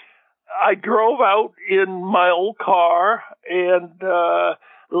 I drove out in my old car, and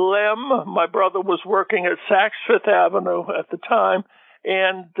Lem, my brother, was working at Saks Fifth Avenue at the time,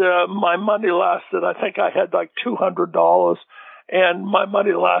 and my money lasted, I think I had like $200, and my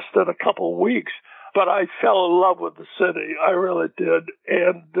money lasted a couple of weeks. But I fell in love with the city. I really did.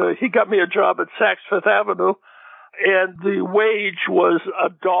 And he got me a job at Saks Fifth Avenue, and the wage was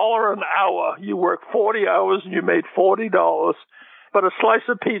 $1 an hour. You work 40 hours, and you made $40. But a slice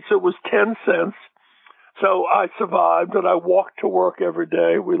of pizza was 10 cents. So I survived, and I walked to work every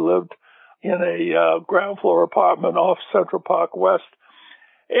day. We lived in a ground floor apartment off Central Park West.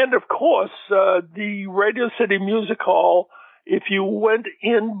 And, of course, the Radio City Music Hall, if you went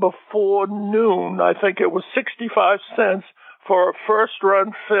in before noon, I think it was 65 cents for a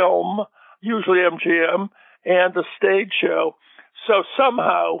first-run film, usually MGM, and a stage show. So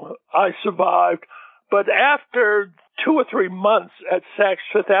somehow I survived. But after 2 or 3 months at Saks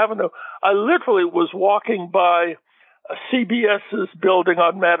Fifth Avenue, I literally was walking by CBS's building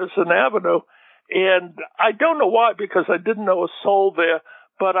on Madison Avenue, and I don't know why, because I didn't know a soul there,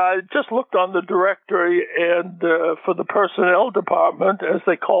 but I just looked on the directory, and for the personnel department, as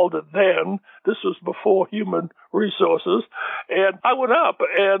they called it then, this was before human resources, and I went up,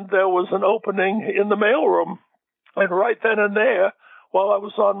 and there was an opening in the mailroom. And right then and there, while I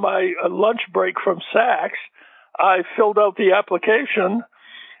was on my lunch break from Saks, I filled out the application,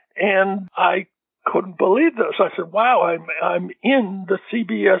 and I couldn't believe this. I said, wow, I'm in the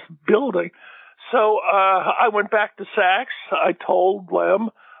CBS building. So I went back to Saks. I told them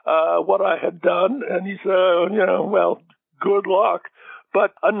what I had done, and he said, well, good luck.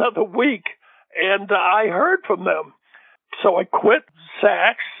 But another week, and I heard from them. So I quit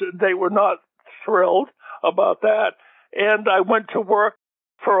Saks. They were not thrilled about that. And I went to work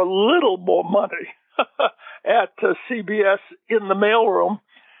for a little more money at CBS in the mailroom.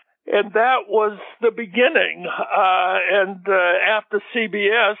 And that was the beginning. And after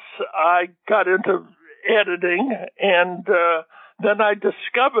CBS, I got into editing. And then I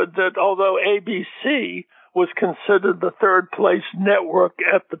discovered that although ABC was considered the third place network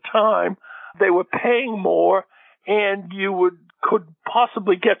at the time, they were paying more, and you could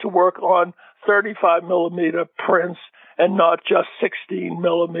possibly get to work on 35 millimeter prints and not just 16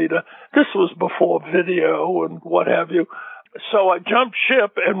 millimeter. This was before video and what have you. So I jumped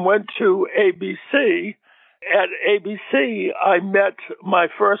ship and went to ABC. At ABC, I met my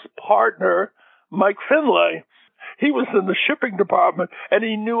first partner, Mike Finlay. He was in the shipping department, and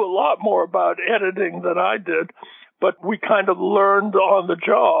he knew a lot more about editing than I did, but we kind of learned on the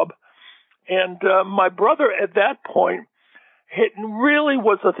job. And my brother at that point really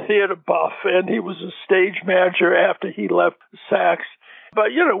was a theater buff, and he was a stage manager after he left Saks.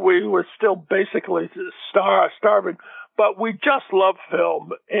 But, we were still basically starving. But we just loved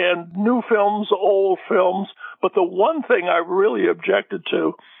film, and new films, old films. But the one thing I really objected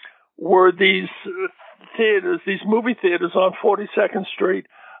to were these theaters, these movie theaters on 42nd Street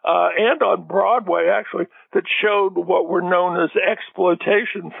and on Broadway, actually, that showed what were known as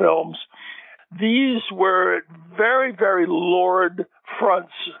exploitation films. These were very, very lurid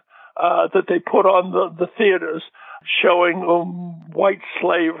fronts that they put on the theaters, showing white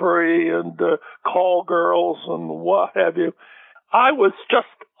slavery and call girls and what have you. I was just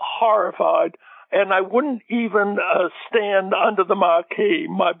horrified, and I wouldn't even stand under the marquee.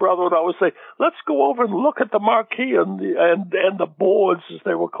 My brother would always say, let's go over and look at the marquee and the boards, as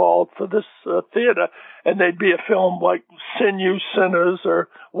they were called, for this theater. And they'd be a film like Sinew Sinners or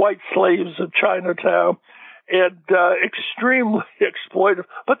White Slaves of Chinatown, and extremely exploitive.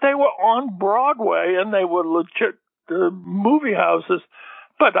 But they were on Broadway, and they were legit movie houses.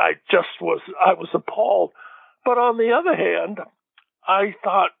 But I was appalled. But on the other hand, I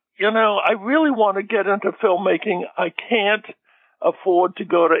thought, I really want to get into filmmaking. I can't afford to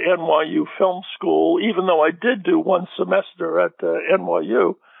go to NYU Film School, even though I did do one semester at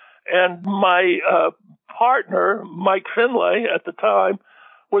NYU. And my partner, Mike Finlay, at the time,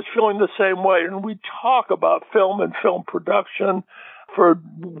 was feeling the same way. And we talk about film and film production for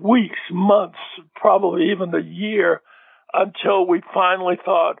weeks, months, probably even a year, until we finally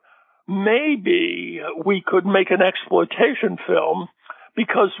thought maybe we could make an exploitation film,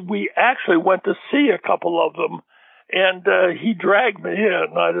 because we actually went to see a couple of them, and he dragged me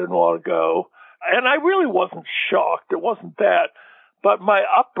in. I didn't want to go. And I really wasn't shocked. It wasn't that. But my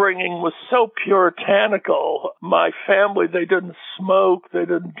upbringing was so puritanical. My family, they didn't smoke, they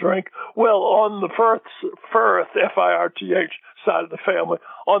didn't drink. Well, on the Firth, F-I-R-T-H side of the family.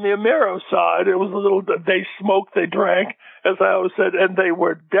 On the Amero side, it was a little, they smoked, they drank, as I always said, and they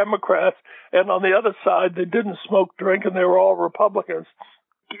were Democrats. And on the other side, they didn't smoke, drink, and they were all Republicans.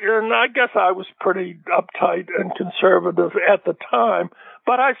 And I guess I was pretty uptight and conservative at the time.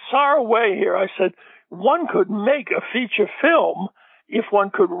 But I saw a way here. I said, one could make a feature film if one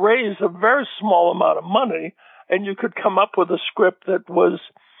could raise a very small amount of money, and you could come up with a script that was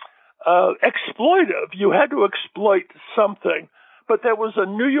exploitive. You had to exploit something. But there was a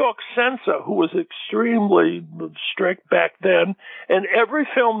New York censor who was extremely strict back then, and every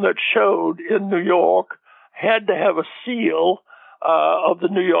film that showed in New York had to have a seal of the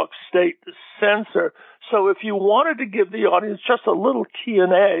New York State censor. So if you wanted to give the audience just a little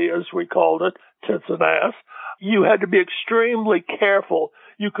T&A, as we called it, tits and ass, you had to be extremely careful.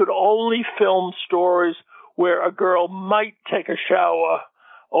 you could only film stories where a girl might take a shower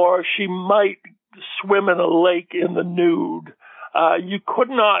or she might swim in a lake in the nude. You could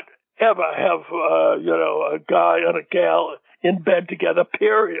not ever have, a guy and a gal in bed together,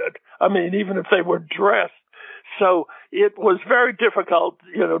 period. I mean, even if they were dressed. So it was very difficult,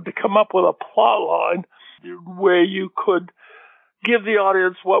 to come up with a plot line where you could give the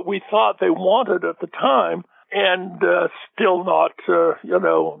audience what we thought they wanted at the time and still not,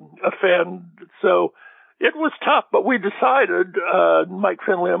 offend. So it was tough, but we decided, Mike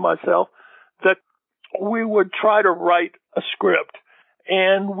Finley and myself, that we would try to write a script.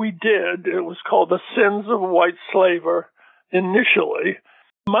 And we did. It was called The Sins of a White Slaver initially.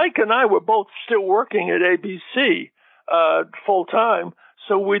 Mike and I were both still working at ABC full time,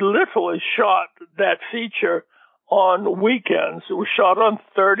 so we literally shot that feature on weekends. It was shot on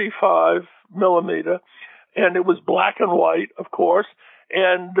 35 millimeter, and it was black and white, of course.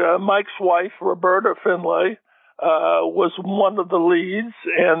 And Mike's wife, Roberta Finlay, was one of the leads,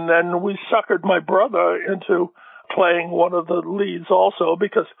 and then we suckered my brother into playing one of the leads also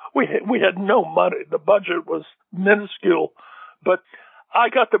because we had no money. The budget was minuscule, but I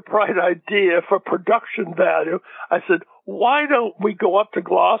got the bright idea for production value. I said, why don't we go up to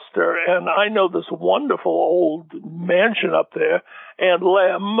Gloucester? And I know this wonderful old mansion up there, and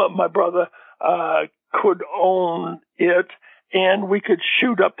Lem, my brother, could own it, and we could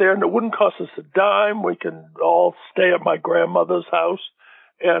shoot up there, and it wouldn't cost us a dime. We can all stay at my grandmother's house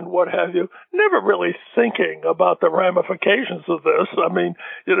and what have you, never really thinking about the ramifications of this. I mean,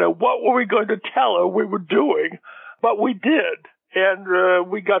 what were we going to tell her we were doing? But we did, and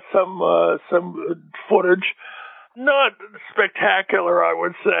we got some footage. Not spectacular, I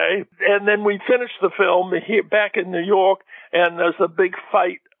would say. And then we finished the film here back in New York, and there's a big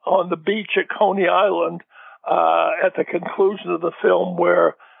fight on the beach at Coney Island at the conclusion of the film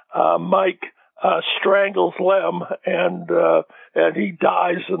where Mike strangles Lem, and he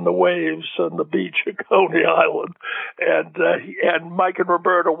dies in the waves on the beach at Coney Island, and Mike and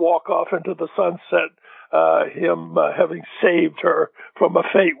Roberta walk off into the sunset, him having saved her from a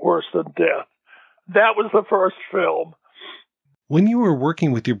fate worse than death. That was the first film. When you were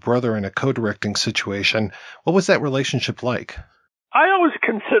working with your brother in a co-directing situation, what was that relationship like? I always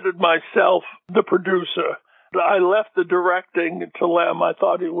considered myself the producer. I left the directing to Lem. I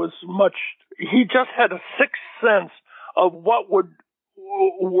thought he just had a sixth sense of what would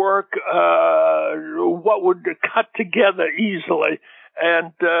work, what would cut together easily.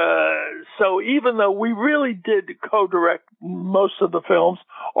 And so even though we really did co-direct most of the films,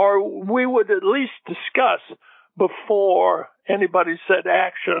 or we would at least discuss before anybody said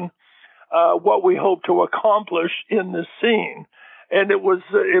action what we hoped to accomplish in this scene. And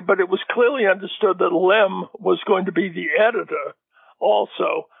but it was clearly understood that Lem was going to be the editor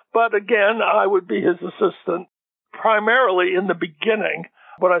also. But again, I would be his assistant primarily in the beginning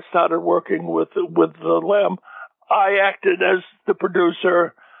when I started working with Lem. I acted as the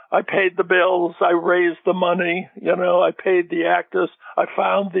producer. I paid the bills. I raised the money. I paid the actors. I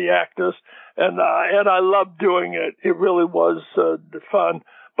found the actors, and I loved doing it. It really was fun.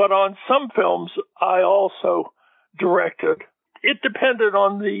 But on some films, I also directed. It depended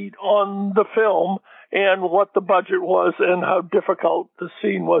on the film and what the budget was and how difficult the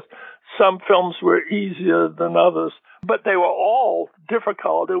scene was. Some films were easier than others, but they were all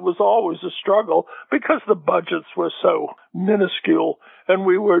difficult. It was always a struggle because the budgets were so minuscule, and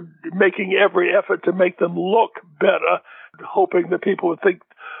we were making every effort to make them look better, hoping that people would think,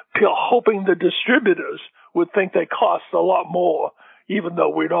 hoping the distributors would think they cost a lot more. Even though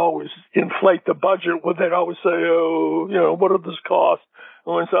we'd always inflate the budget, they'd always say, what did this cost?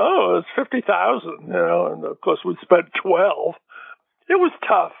 And we'd say, it's $50,000, and of course we'd spent $12. It was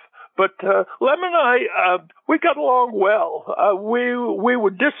tough, but Lem and I, we got along well. We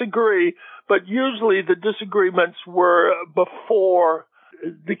would disagree, but usually the disagreements were before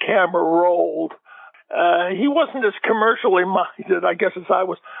the camera rolled. He wasn't as commercially minded, I guess, as I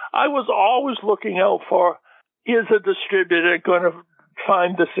was. I was always looking out for, is a distributor going to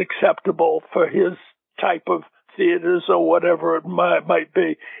find this acceptable for his type of theaters or whatever it might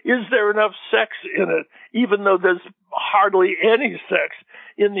be? Is there enough sex in it? Even though there's hardly any sex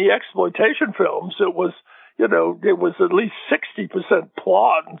in the exploitation films, it was at least 60%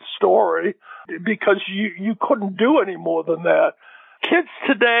 plot and story because you couldn't do any more than that. Kids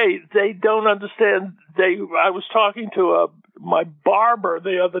today, they don't understand. I was talking to my barber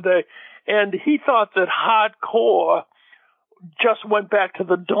the other day, and he thought that hardcore just went back to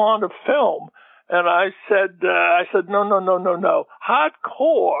the dawn of film. And I said, no.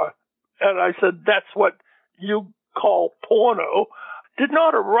 Hardcore, and I said, that's what you call porno, did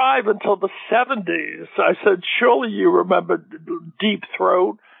not arrive until the 70s. I said, surely you remember Deep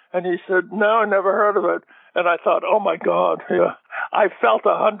Throat? And he said, no, I never heard of it. And I thought, oh my God, yeah, I felt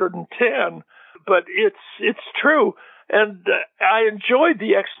 110, but it's true. And I enjoyed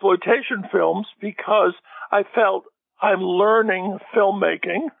the exploitation films because I felt I'm learning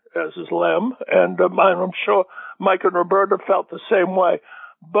filmmaking, as is Lem, and I'm sure Mike and Roberta felt the same way.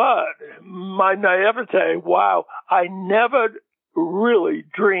 But my naivete, wow, I never really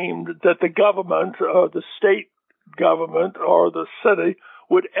dreamed that the government or the state government or the city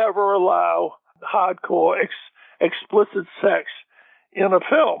would ever allow hardcore, explicit sex in a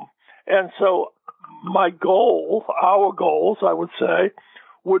film. And so my goal, our goals, I would say,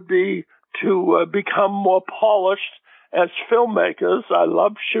 would be to become more polished as filmmakers. I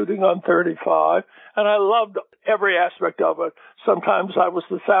loved shooting on 35, and I loved every aspect of it. Sometimes I was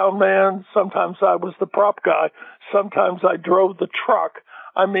the sound man, sometimes I was the prop guy, sometimes I drove the truck.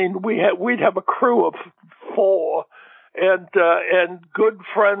 I mean, we'd have a crew of 4, and good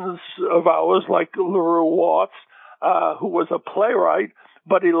friends of ours like LaRue Watts, who was a playwright,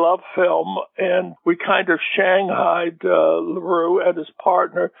 but he loved film, and we kind of shanghaied LaRue and his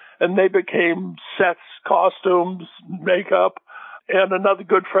partner, and they became sets, costumes, makeup, and another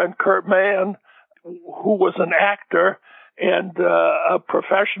good friend, Kurt Mann, who was an actor and a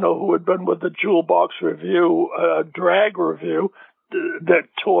professional who had been with the Jewel Box Review, drag review that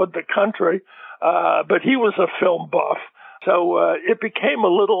toured the country, but he was a film buff. So it became a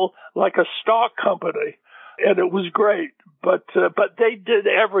little like a stock company, and it was great. But they did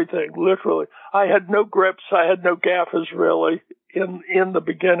everything, literally. I had no grips. I had no gaffers, really, in the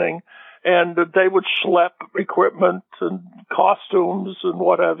beginning. And they would schlep equipment and costumes and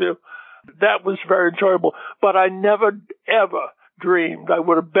what have you. That was very enjoyable. But I never, ever dreamed, I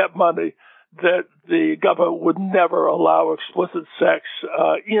would have bet money, that the government would never allow explicit sex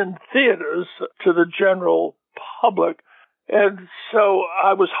in theaters to the general public. And so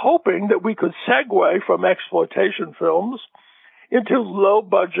I was hoping that we could segue from exploitation films into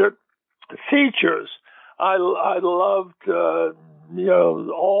low-budget features. I loved,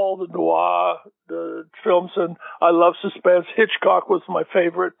 all the noir films, and I love suspense. Hitchcock was my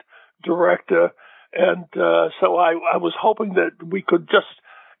favorite director, and so I was hoping that we could just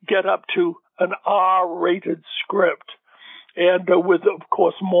get up to an R-rated script. And with, of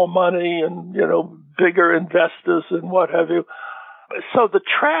course, more money and, bigger investors and what have you. So the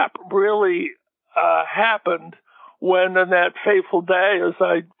trap really happened when, on that fateful day, as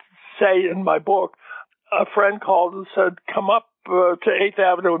I say in my book, a friend called and said, come up to 8th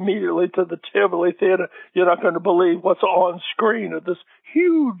Avenue immediately to the Tivoli Theater. You're not going to believe what's on screen at this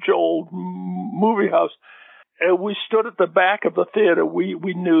huge old movie house. And we stood at the back of the theater. We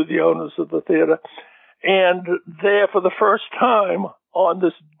knew the owners of the theater. And there, for the first time on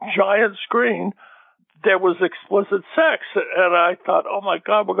this giant screen, there was explicit sex. And I thought, oh my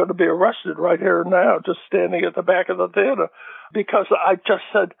God, we're going to be arrested right here and now, just standing at the back of the theater. Because I just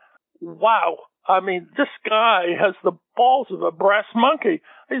said, wow, I mean, this guy has the balls of a brass monkey.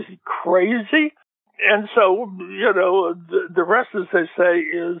 Is he crazy? And so, the rest, as they say,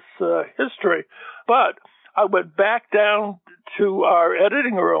 is history. But I went back down to our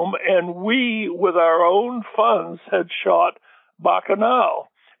editing room, and we, with our own funds, had shot Bacchanal,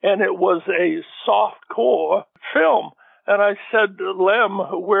 and it was a soft-core film. And I said, Lem,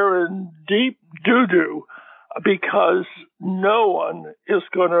 we're in deep doo-doo because no one is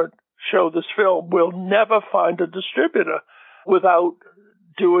going to show this film. We'll never find a distributor without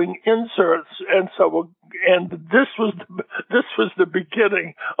doing inserts, and this was the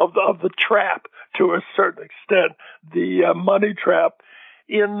beginning of the trap to a certain extent, the money trap,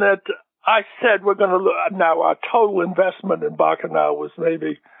 in that I said we're going to now our total investment in Bacchanal was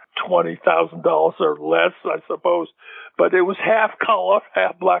maybe $20,000 or less, I suppose, but it was half color,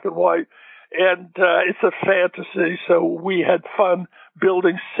 half black and white, and it's a fantasy. So we had fun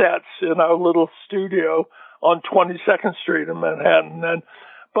building sets in our little studio on 22nd Street in Manhattan.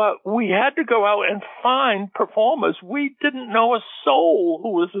 But we had to go out and find performers. We didn't know a soul who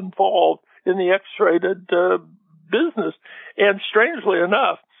was involved in the X-rated business. And strangely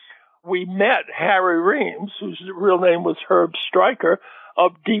enough, we met Harry Reams, whose real name was Herb Stryker,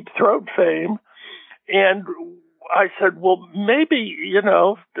 of Deep Throat fame. And I said, well, maybe,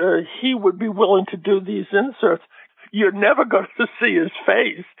 he would be willing to do these inserts. You're never going to see his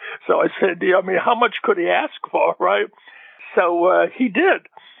face. So I said, how much could he ask for, right? So he did.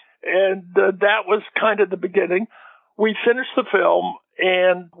 And that was kind of the beginning. We finished the film,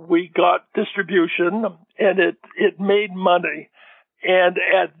 and we got distribution, and it made money. And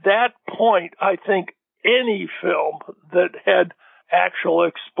at that point, I think any film that had actual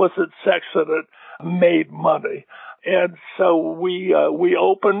explicit sex in it made money. And so we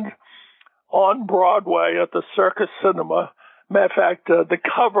opened on Broadway at the Circus Cinema. Matter of fact, the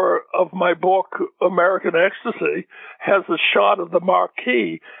cover of my book, American Ecstasy, has a shot of the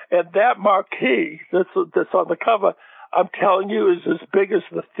marquee, and that marquee that's on the cover, I'm telling you, is as big as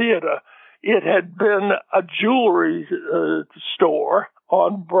the theater. It had been a jewelry store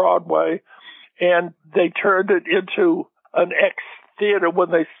on Broadway, and they turned it into an ex-theater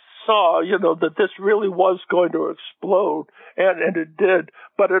when they saw, that this really was going to explode, and it did.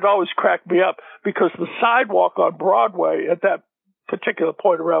 But it always cracked me up because the sidewalk on Broadway at that particular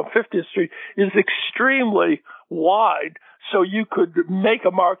point around 50th Street is extremely wide, so you could make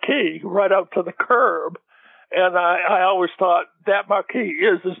a marquee right out to the curb. And I always thought that marquee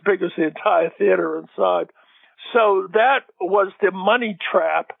is as big as the entire theater inside. So that was the money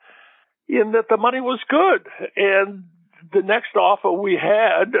trap, in that the money was good. And the next offer we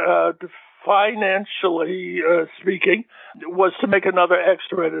had, financially speaking, was to make another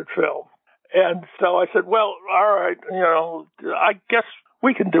X-rated film. And so I said, well, all right, I guess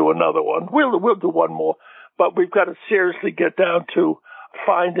we can do another one. We'll do one more. But we've got to seriously get down to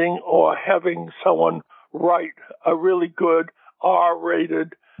finding or having someone write a really good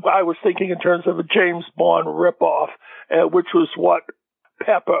R-rated. I was thinking in terms of a James Bond ripoff, which was what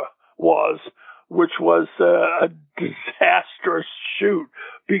Pepper was, which was a disastrous shoot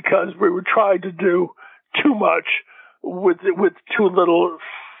because we were trying to do too much with too little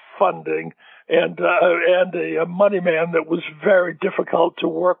funding and a money man that was very difficult to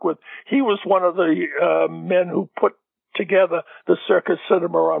work with. He was one of the men who put together the Circus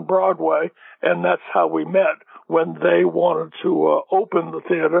Cinema on Broadway, and that's how we met when they wanted to open the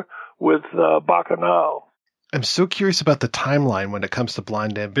theater with Bacchanal. I'm so curious about the timeline when it comes to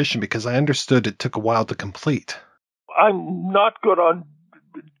Blind Ambition, because I understood it took a while to complete. I'm not good on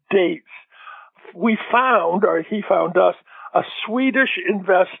dates. We found, or he found us, a Swedish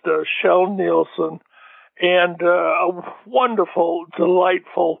investor, Kjell Nielsen, and a wonderful,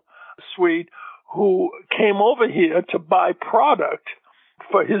 delightful Swede who came over here to buy product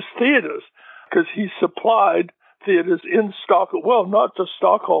for his theaters, because he supplied theaters in Stockholm, well, not just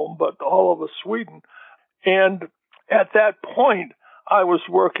Stockholm, but all over Sweden. And at that point, I was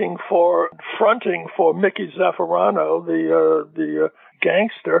fronting for Mickey Zaffarano, the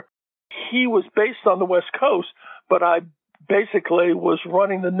gangster. He was based on the West Coast, but I basically was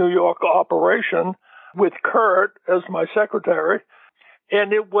running the New York operation with Kurt as my secretary.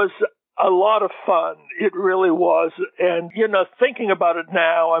 And it was a lot of fun. It really was. And, thinking about it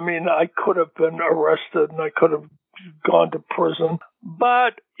now, I could have been arrested and I could have gone to prison,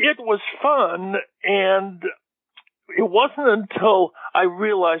 but it was fun. And it wasn't until I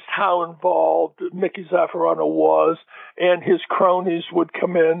realized how involved Mickey Zaffarano was, and his cronies would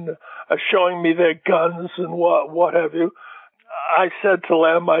come in showing me their guns and what have you. I said to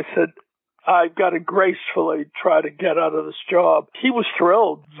Lem, I've got to gracefully try to get out of this job. He was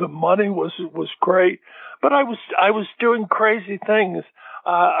thrilled. The money was great, but I was doing crazy things.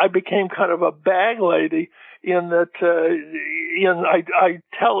 I became kind of a bag lady in that, I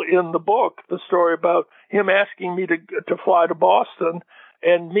tell in the book the story about him asking me to fly to Boston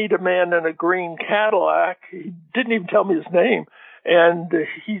and meet a man in a green Cadillac. He didn't even tell me his name. And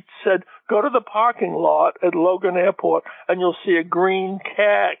he said, go to the parking lot at Logan Airport and you'll see a green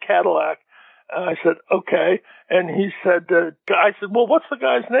Cadillac. I said, okay. And he said, I said, well, what's the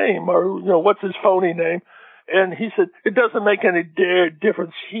guy's name? Or, what's his phony name? And he said, it doesn't make any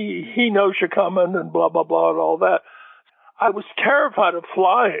difference. He knows you're coming and blah, blah, blah, and all that. I was terrified of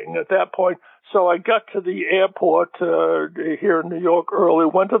flying at that point. So I got to the airport here in New York early,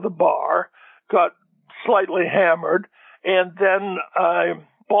 went to the bar, got slightly hammered, and then I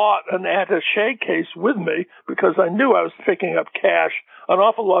bought an attaché case with me because I knew I was picking up cash. An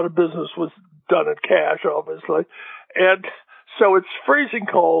awful lot of business was done in cash, obviously. And so it's freezing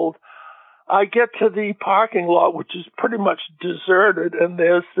cold. I get to the parking lot, which is pretty much deserted, and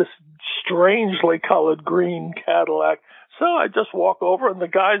there's this strangely colored green Cadillac. So I just walk over, and the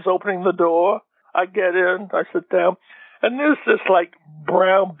guy's opening the door. I get in, I sit down, and there's this,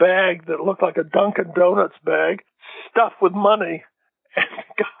 brown bag that looked like a Dunkin' Donuts bag, stuffed with money. And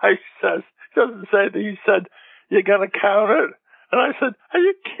the guy says, doesn't say that, he said, "You're going to count it?" And I said, "Are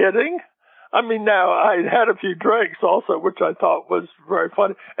you kidding?" Now, I had a few drinks also, which I thought was very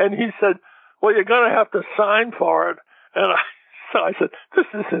funny. And he said, "Well, you're going to have to sign for it." And so I said, "This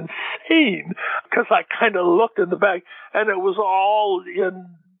is insane," because I kind of looked in the bag, and it was all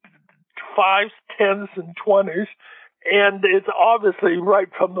in 5s, 10s, and 20s. And it's obviously right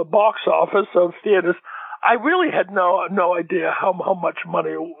from the box office of theaters. I really had no idea how much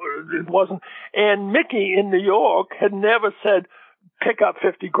money it wasn't. And Mickey in New York had never said, pick up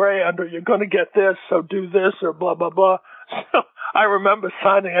 $50,000 or you're going to get this, so do this or blah, blah, blah. So I remember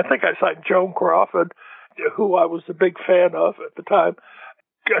signing, I think I signed Joan Crawford, who I was a big fan of at the time.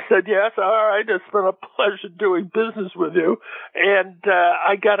 I said, yes, all right, it's been a pleasure doing business with you. And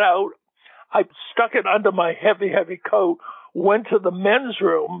I got out. I stuck it under my heavy, heavy coat, went to the men's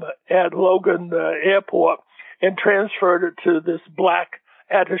room at Logan Airport and transferred it to this black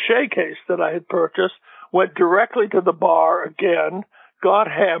attaché case that I had purchased, went directly to the bar again, got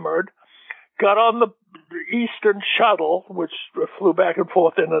hammered, got on the Eastern shuttle, which flew back and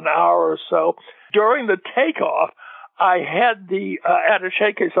forth in an hour or so. During the takeoff, I had the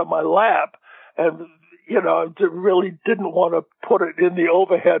attaché case on my lap, and I really didn't want to put it in the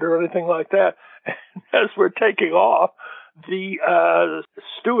overhead or anything like that. And as we're taking off, the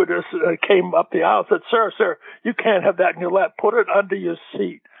stewardess came up the aisle and said, sir, you can't have that in your lap. Put it under your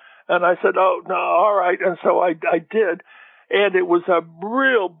seat. And I said, oh, no, all right. And so I did. And it was a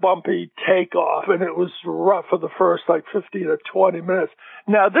real bumpy takeoff, and it was rough for the first 15 or 20 minutes.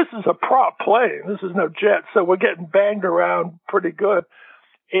 Now, this is a prop plane. This is no jet, so we're getting banged around pretty good.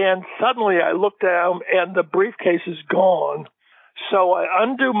 And suddenly I look down, and the briefcase is gone. So I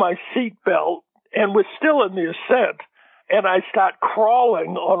undo my seat belt, and we're still in the ascent. And I start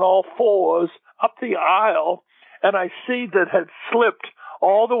crawling on all fours up the aisle, and I see that had slipped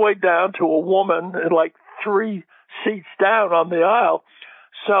all the way down to a woman and 3 seats down on the aisle.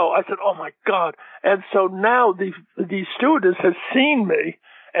 So I said, oh, my God. And so now the stewardess has seen me,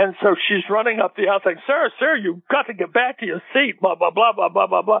 and so she's running up the aisle saying, sir, you've got to get back to your seat, blah, blah, blah, blah, blah,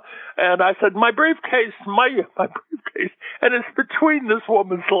 blah, blah. And I said, my briefcase. And it's between this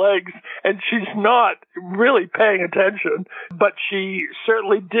woman's legs, and she's not really paying attention, but she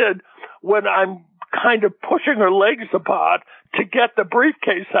certainly did when I'm kind of pushing her legs apart to get the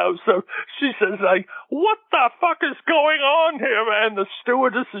briefcase out. So she says, what the fuck is going on here? And the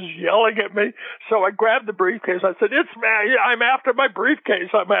stewardess is yelling at me. So I grabbed the briefcase. I said, I'm after my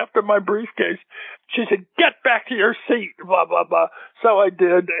briefcase. I'm after my briefcase. She said, get back to your seat, blah, blah, blah. So I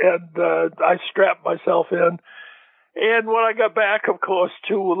did, and I strapped myself in. And when I got back, of course,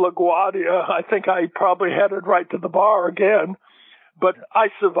 to LaGuardia, I think I probably headed right to the bar again. But I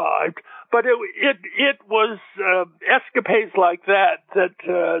survived. But it was escapades like that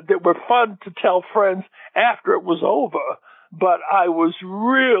were fun to tell friends after it was over. But I was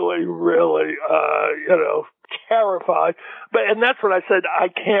really, really, terrified. And that's when I said, I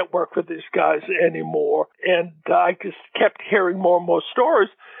can't work with these guys anymore. And I just kept hearing more and more stories.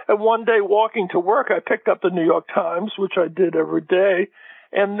 And one day walking to work, I picked up the New York Times, which I did every day.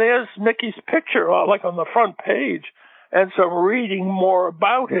 And there's Mickey's picture, on the front page. And so I'm reading more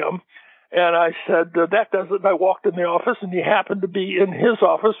about him. And I said, that doesn't. I walked in the office, and he happened to be in his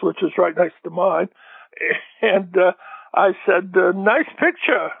office, which is right next to mine. And I said, nice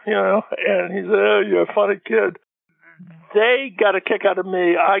picture, And he said, oh, you're a funny kid. They got a kick out of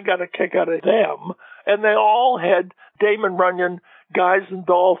me. I got a kick out of them. And they all had Damon Runyon, Guys and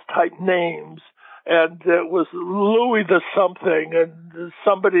Dolls type names. And it was Louis the something, and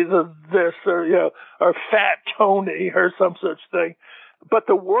somebody the this, or Fat Tony, or some such thing. But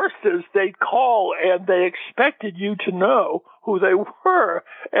the worst is they'd call, and they expected you to know who they were.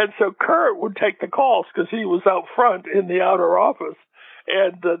 And so Kurt would take the calls because he was out front in the outer office.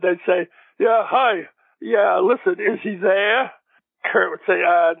 And they'd say, yeah, hi. Yeah, listen, is he there? Kurt would say,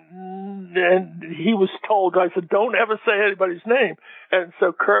 and he was told, I said, don't ever say anybody's name. And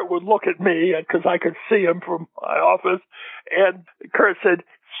so Kurt would look at me because I could see him from my office. And Kurt said,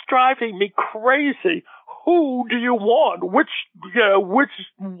 it's driving me crazy. Who do you want? Which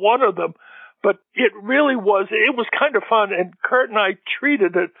one of them? But it really was, it was kind of fun. And Kurt and I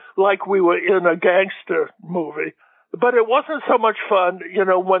treated it like we were in a gangster movie. But it wasn't so much fun,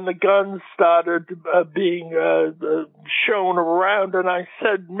 when the guns started being shown around. And I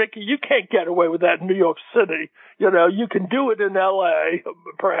said, Mickey, you can't get away with that in New York City. You can do it in L.A.,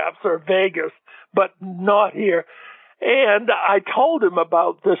 perhaps, or Vegas, but not here. And I told him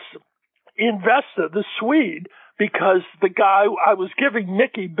about this investor, the Swede, because the guy, I was giving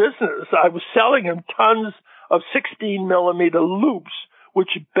Mickey business. I was selling him tons of 16-millimeter loops,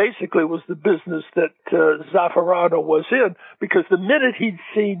 which basically was the business that Zaffarano was in, because the minute he'd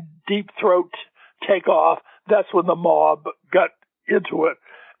seen Deep Throat take off, that's when the mob got into it.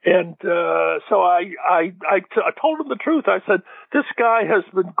 And so I told him the truth. I said, this guy has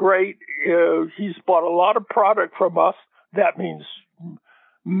been great. He's bought a lot of product from us. That means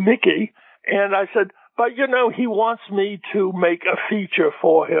Mickey. And I said, but, he wants me to make a feature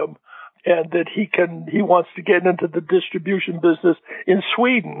for him and that he wants to get into the distribution business in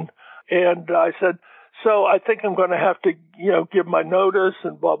Sweden. And I said, so I think I'm going to have to, give my notice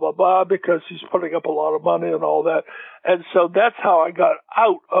and blah, blah, blah, because he's putting up a lot of money and all that. And so that's how I got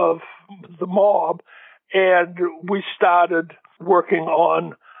out of the mob. And we started working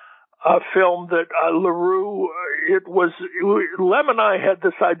on a film that LaRue, Lem and I had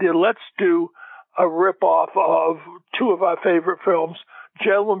this idea, let's do a rip-off of two of our favorite films,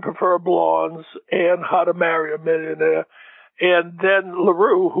 Gentlemen Prefer Blondes and How to Marry a Millionaire. And then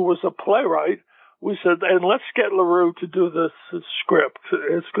LaRue, who was a playwright, we said, and let's get LaRue to do this script.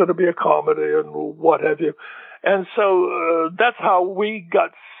 It's going to be a comedy and what have you. And so that's how we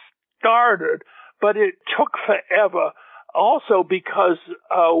got started. But it took forever, also because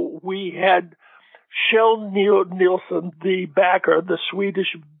we had Kjell Nielsen, the backer, the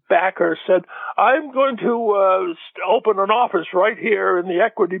Swedish backer, said, I'm going to open an office right here in the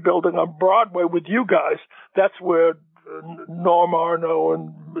Equity Building on Broadway with you guys. That's where Norm Arno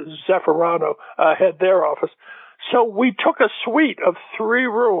and Zeffirano had their office. So we took a suite of 3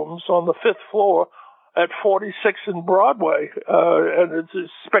 rooms on the 5th floor at 46 in Broadway, and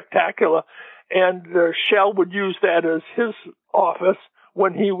it's spectacular. And Kjell would use that as his office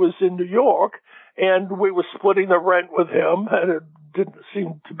when he was in New York, and we were splitting the rent with him, and it didn't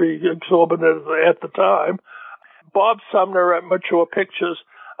seem to be exorbitant at the time. Bob Sumner at Mature Pictures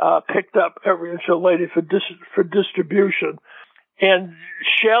picked up Every Inch a Lady for distribution. And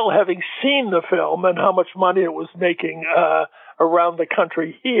Kjell, having seen the film and how much money it was making around the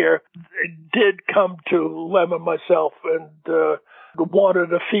country here, did come to Lem and myself and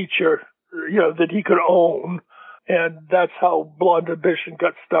wanted a feature, that he could own. And that's how Blonde Ambition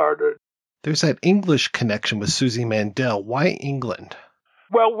got started. There's that English connection with Suzy Mandel. Why England?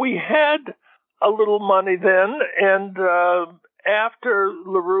 Well, we had a little money then, and after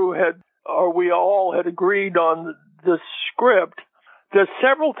LaRue we all had agreed on the script, there's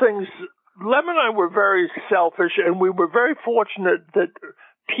several things. Lem and I were very selfish, and we were very fortunate that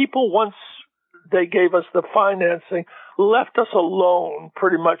people, once they gave us the financing, left us alone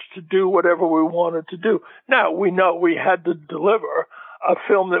pretty much to do whatever we wanted to do. Now, we know we had to deliver a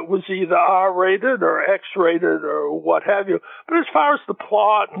film that was either R-rated or X-rated or what have you. But as far as the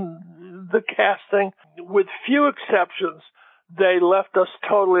plot and the casting, with few exceptions, they left us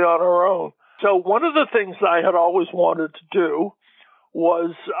totally on our own. So one of the things I had always wanted to do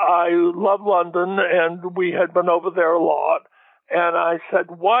was, I love London, and we had been over there a lot. And I said,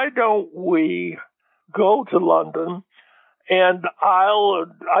 why don't we go to London? And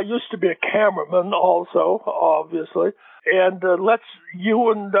I used to be a cameraman also, obviously. And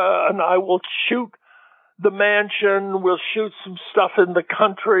you and I will shoot the mansion, we'll shoot some stuff in the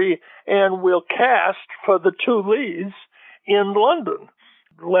country, and we'll cast for the 2 leads in London.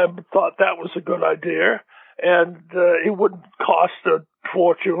 Lem thought that was a good idea, and it wouldn't cost a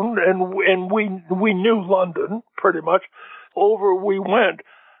fortune, and we knew London pretty much. Over we went.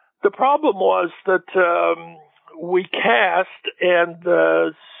 The problem was that we cast,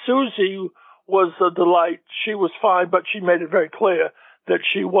 and Suzy was a delight. She was fine, but she made it very clear that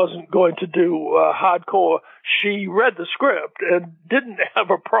she wasn't going to do hardcore. She read the script and didn't have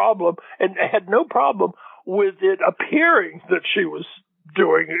a problem, and had no problem with it appearing that she was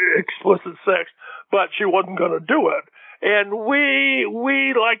doing explicit sex, but she wasn't going to do it. And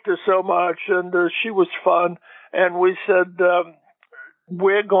we liked her so much, and she was fun, and we said,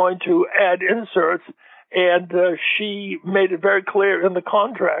 we're going to add inserts, and she made it very clear in the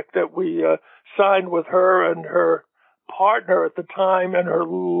contract that we signed with her and her partner at the time and her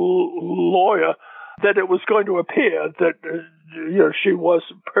lawyer that it was going to appear that she was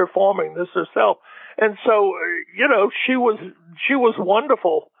performing this herself. And so she was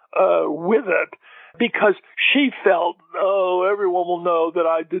wonderful with it, because she felt, everyone will know that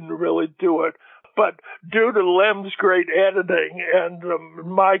I didn't really do it. But due to Lem's great editing and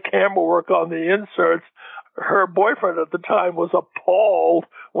my camera work on the inserts, her boyfriend at the time was appalled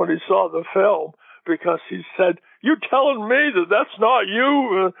when he saw the film, because he said, "You telling me that that's not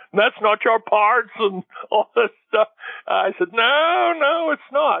you, that's not your parts and all this stuff?" I said, no,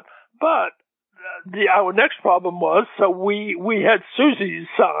 it's not. But our next problem was, so we had Suzy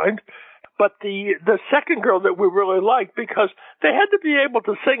signed, but the second girl that we really liked, because they had to be able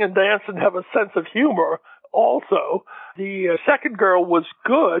to sing and dance and have a sense of humor also. The second girl was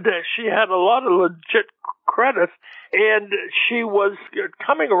good. She had a lot of legit credits, and she was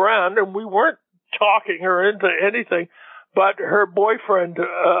coming around, and we weren't talking her into anything, but her boyfriend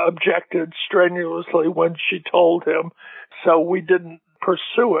objected strenuously when she told him, so we didn't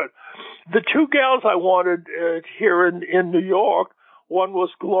pursue it. The 2 gals I wanted here in New York One was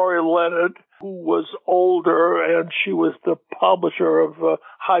Gloria Leonard, who was older, and she was the publisher of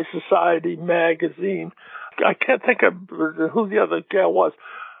High Society magazine. I can't think of who the other gal was.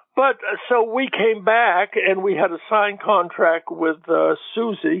 But so we came back, and we had a signed contract with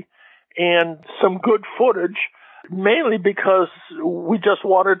Suzy and some good footage, mainly because we just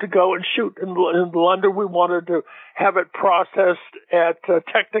wanted to go and shoot in London. We wanted to have it processed at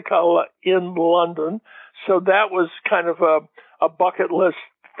Technicolor in London. So that was kind of a bucket list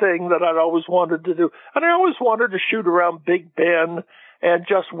thing that I'd always wanted to do. And I always wanted to shoot around Big Ben and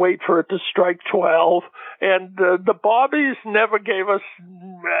just wait for it to strike 12. And the Bobbies never gave us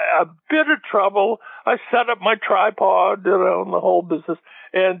a bit of trouble. I set up my tripod, and the whole business,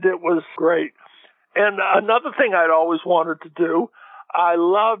 and it was great. And another thing I'd always wanted to do, I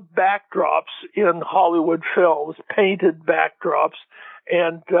love backdrops in Hollywood films, painted backdrops.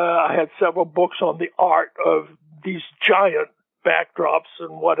 And I had several books on the art of these giant backdrops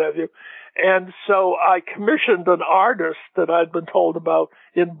and what have you. And so I commissioned an artist that I'd been told about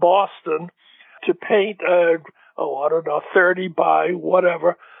in Boston to paint I don't know, 30 by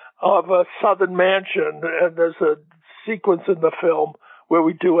whatever of a southern mansion. And there's a sequence in the film where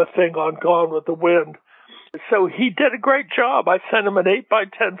we do a thing on Gone with the Wind. So he did a great job. I sent him an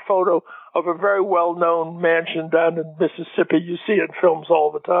 8x10 photo of a very well-known mansion down in Mississippi. You see it in films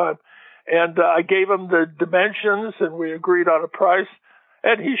all the time. And I gave him the dimensions, and we agreed on a price.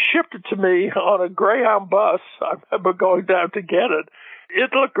 And he shipped it to me on a Greyhound bus. I remember going down to get it.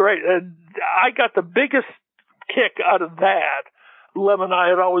 It looked great. And I got the biggest kick out of that. Lem and I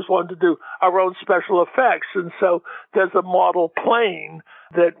had always wanted to do our own special effects. And so there's a model plane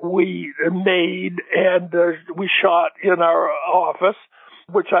that we made and we shot in our office,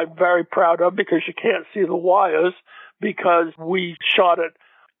 which I'm very proud of because you can't see the wires because we shot it,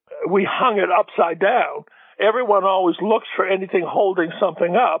 we hung it upside down. Everyone always looks for anything holding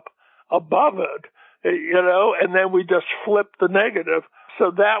something up above it, and then we just flip the negative.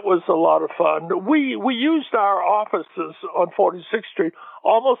 So that was a lot of fun. We used our offices on 46th Street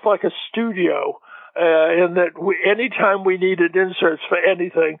almost like a studio, in that anytime we needed inserts for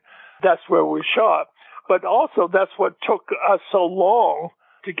anything, that's where we shot. But also that's what took us so long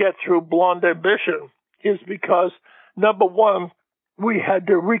to get through Blonde Ambition, is because, number one, we had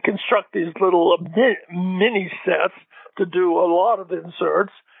to reconstruct these little mini sets to do a lot of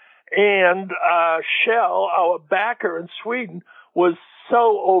inserts. And Shell, our backer in Sweden, was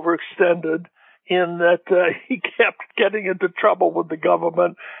so overextended in that he kept getting into trouble with the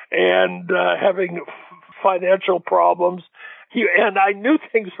government and having financial problems. And I knew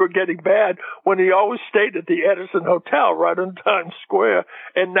things were getting bad when he always stayed at the Edison Hotel right in Times Square.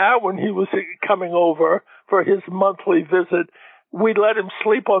 And now when he was coming over for his monthly visit, we let him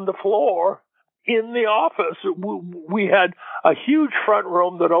sleep on the floor in the office. We had a huge front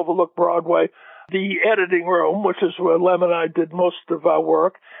room that overlooked Broadway, the editing room, which is where Lem and I did most of our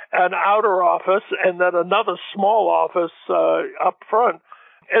work, an outer office, and then another small office up front.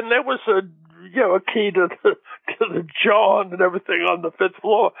 And there was a key to the John and everything on the 5th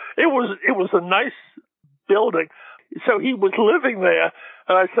floor. It was a nice building. So he was living there,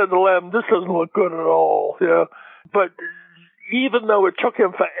 and I said to Lem, "This doesn't look good at all." But even though it took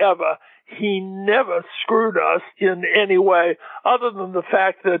him forever, he never screwed us in any way, other than the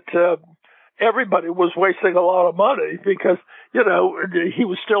fact that everybody was wasting a lot of money because, he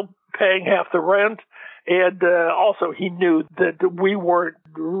was still paying half the rent. And also he knew that we weren't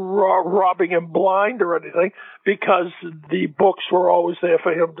robbing him blind or anything because the books were always there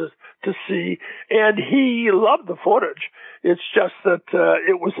for him to see. And he loved the footage. It's just that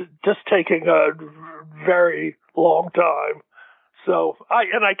it was just taking a very long time. So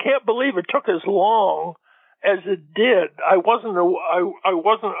I can't believe it took as long as it did. I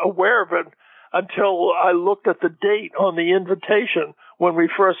wasn't aware of it until I looked at the date on the invitation when we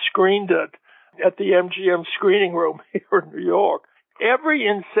first screened it at the MGM screening room here in New York. Every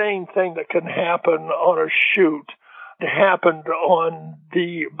insane thing that can happen on a shoot happened on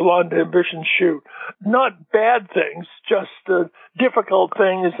the Blonde Ambition shoot. Not bad things, just difficult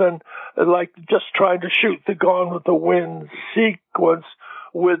things, and like just trying to shoot the Gone with the Wind sequence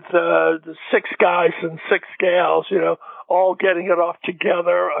with the 6 guys and 6 gals, all getting it off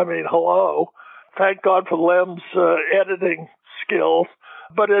together. I mean, hello. Thank God for Lem's editing skills.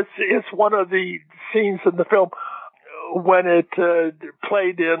 But it's one of the scenes in the film when it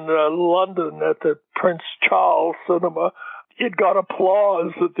played in London at the Prince Charles Cinema. It got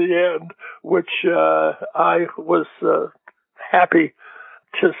applause at the end, which I was happy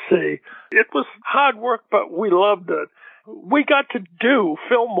to see. It was hard work, but we loved it. We got to do,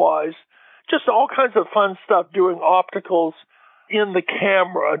 film-wise, just all kinds of fun stuff, doing opticals in the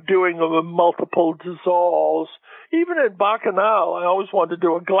camera doing multiple dissolves. Even in Bacchanal, I always wanted to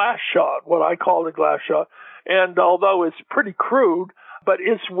do a glass shot, what I call a glass shot. And although it's pretty crude, but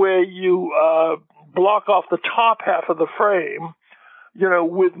it's where you block off the top half of the frame,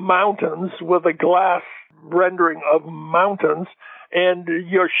 with mountains, with a glass rendering of mountains, and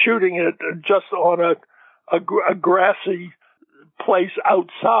you're shooting it just on a grassy place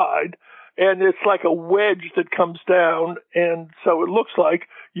outside, and it's like a wedge that comes down, and so it looks like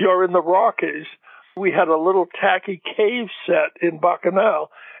you're in the Rockies. We had a little tacky cave set in Bacchanal,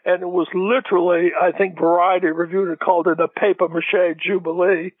 and it was literally, I think Variety reviewed it, called it a papier-mâché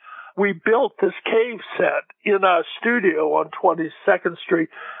jubilee. We built this cave set in our studio on 22nd Street.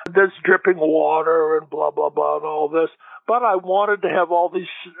 There's dripping water and blah, blah, blah, and all this. But I wanted to have all these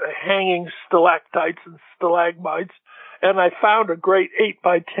hanging stalactites and stalagmites, and I found a great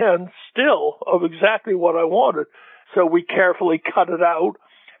 8x10 still of exactly what I wanted. So we carefully cut it out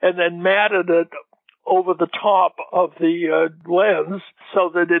and then matted it over the top of the lens so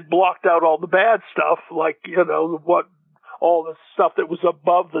that it blocked out all the bad stuff, like, all the stuff that was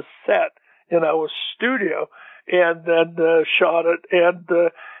above the set in our studio, and then shot it. And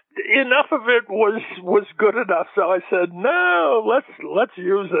enough of it was good enough. So I said, no, let's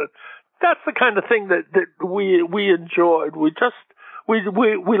use it. That's the kind of thing that we enjoyed. We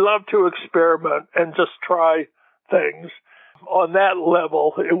love to experiment and just try things. On that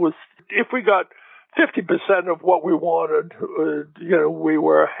level, it was, if we got 50% of what we wanted, we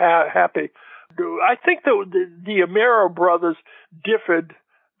were happy. I think that the Amero brothers differed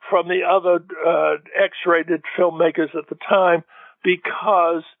from the other X-rated filmmakers at the time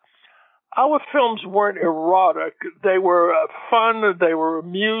because our films weren't erotic. They were fun. They were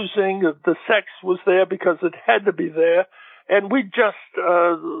amusing. The sex was there because it had to be there. And we just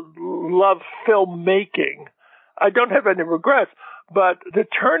love filmmaking. I don't have any regrets, but the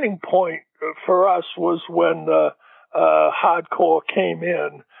turning point for us was when hardcore came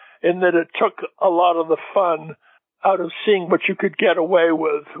in that it took a lot of the fun out of seeing what you could get away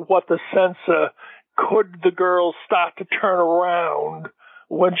with, what the censor, could the girl start to turn around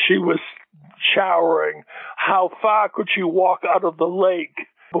when she was showering? How far could she walk out of the lake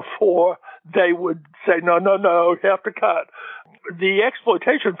before they would say, no, you have to cut? The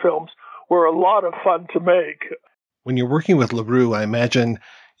exploitation films were a lot of fun to make. When you're working with LaRue, I imagine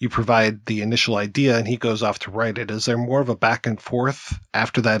you provide the initial idea and he goes off to write it. Is there more of a back and forth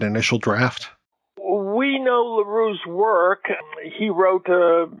after that initial draft? We know LaRue's work. He wrote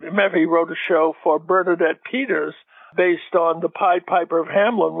a show for Bernadette Peters based on the Pied Piper of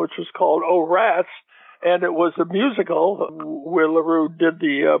Hamelin, which was called Oh Rats, and it was a musical where LaRue did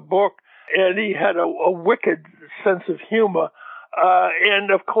the book, and he had a wicked sense of humor.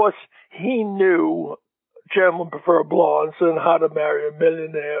 And, of course, he knew Gentlemen Prefer Blondes and How to Marry a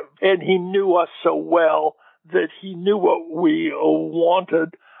Millionaire, and he knew us so well that he knew what we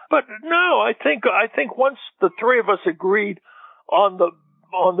wanted. But no, I think once the three of us agreed on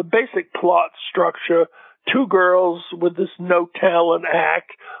the basic plot structure, two girls with this no talent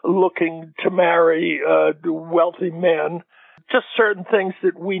act looking to marry wealthy men, just certain things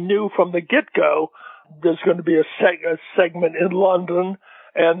that we knew from the get-go. There's going to be a segment in London,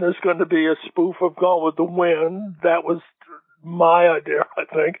 and there's going to be a spoof of Gone with the Wind. That was my idea, I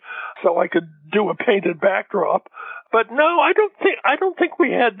think, so I could do a painted backdrop. But no, I don't think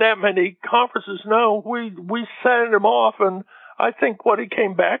we had that many conferences. No, we sent him off, and I think what he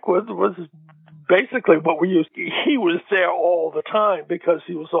came back with was basically what we used. He was there all the time because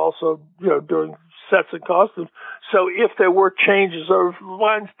he was also, doing sets and costumes. So if there were changes or if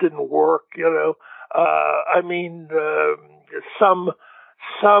lines didn't work,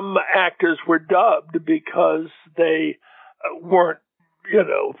 some actors were dubbed because they weren't,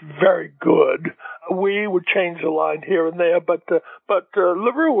 very good. We would change a line here and there, but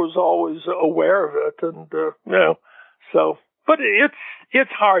LaRue was always aware of it, and so. But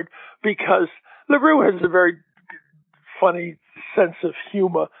it's hard because LaRue has a very funny sense of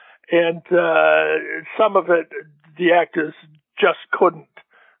humor, and some of it the actors just couldn't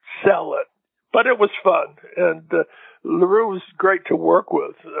sell it. But it was fun, and LaRue was great to work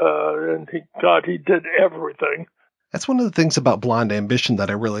with, and he did everything. That's one of the things about Blonde Ambition that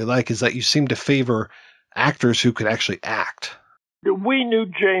I really like, is that you seem to favor actors who could actually act. We knew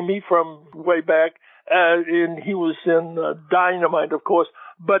Jamie from way back, and he was in Dynamite, of course.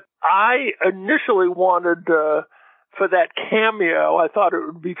 But I initially wanted, for that cameo, I thought it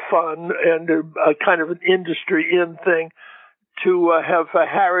would be fun and a kind of an industry-in thing, to have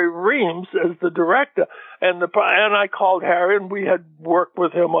Harry Reams as the director. And I called Harry, and we had worked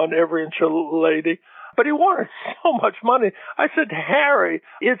with him on Every Inch a Lady. But he wanted so much money. I said, Harry,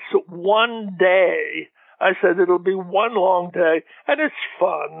 it's one day. I said, it'll be one long day, and it's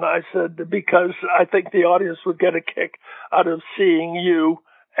fun. I said, because I think the audience would get a kick out of seeing you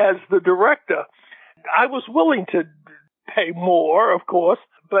as the director. I was willing to pay more, of course,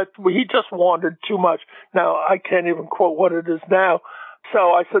 but he just wanted too much. Now, I can't even quote what it is now. So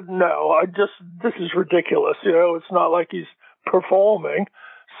I said, no, this is ridiculous. It's not like he's performing.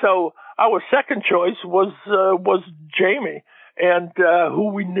 So our second choice was Jamie, and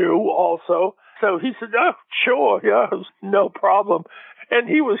who we knew also. So he said, oh, sure, yeah, it was no problem. And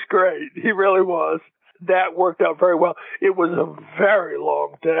he was great. He really was. That worked out very well. It was a very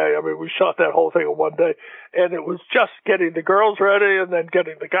long day. I mean, we shot that whole thing in one day, and it was just getting the girls ready and then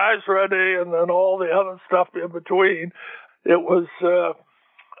getting the guys ready and then all the other stuff in between. It was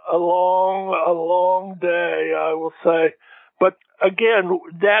a long day, I will say. But again,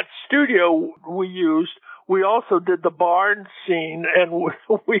 that studio we used, we also did the barn scene, and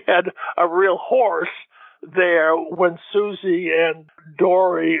we had a real horse there when Suzy and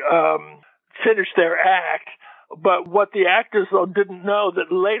Dory finished their act. But what the actors, though, didn't know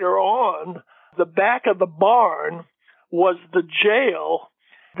that later on, the back of the barn was the jail.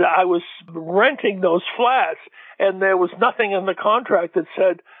 I was renting those flats, and there was nothing in the contract that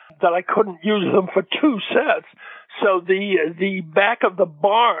said that I couldn't use them for 2 sets. So the back of the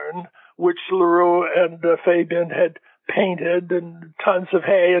barn, which LaRue and Fabian had painted, and tons of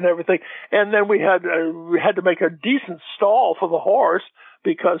hay and everything, and then we had to make a decent stall for the horse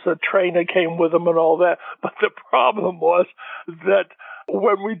because a trainer came with him and all that. But the problem was that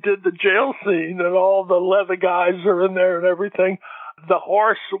when we did the jail scene and all the leather guys are in there and everything, the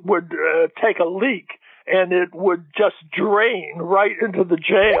horse would take a leak and it would just drain right into the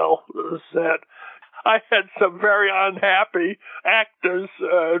jail set. I had some very unhappy actors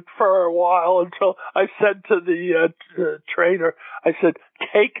for a while until I said to the trainer, I said,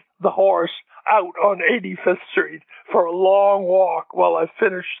 take the horse out on 85th Street for a long walk while I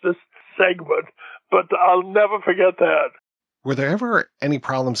finish this segment. But I'll never forget that. Were there ever any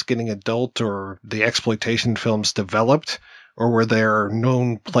problems getting adult or the exploitation films developed, or were there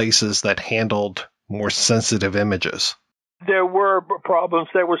known places that handled more sensitive images? There were problems.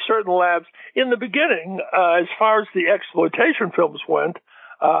 There were certain labs. In the beginning, as far as the exploitation films went,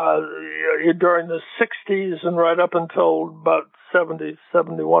 during the 60s and right up until about 70,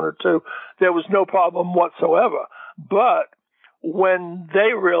 71 or 2, there was no problem whatsoever. But when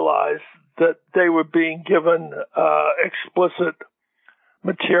they realized that they were being given explicit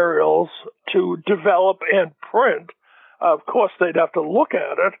materials to develop and print, of course they'd have to look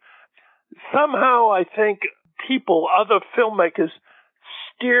at it. Somehow I think other filmmakers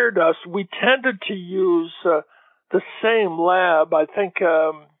steered us. We tended to use the same lab. I think,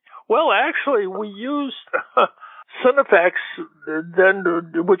 actually we used Cinefex,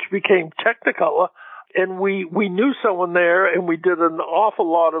 then, which became Technicolor, and we knew someone there, and we did an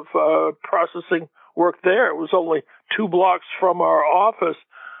awful lot of processing work there. It was only 2 blocks from our office.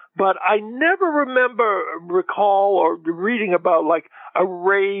 But I never recall or reading about like a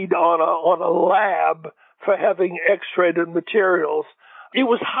raid on a lab for having X-rated materials. It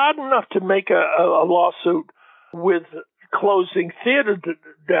was hard enough to make a lawsuit with closing theater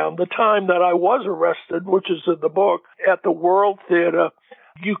down. The time that I was arrested, which is in the book, at the World Theater,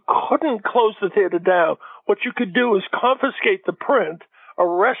 you couldn't close the theater down. What you could do is confiscate the print,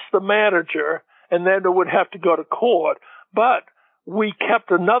 arrest the manager, and then it would have to go to court. But we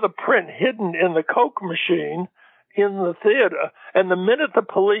kept another print hidden in the Coke machine in the theater, and the minute the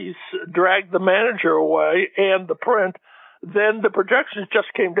police dragged the manager away and the print, then the projections just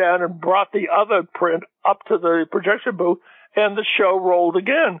came down and brought the other print up to the projection booth, and the show rolled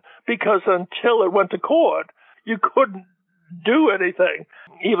again, because until it went to court, you couldn't do anything,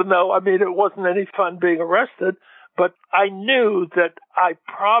 even though, it wasn't any fun being arrested. But I knew that I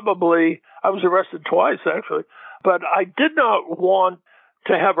was arrested twice, actually, but I did not want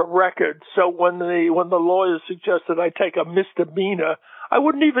to have a record. So when the lawyers suggested I take a misdemeanor, I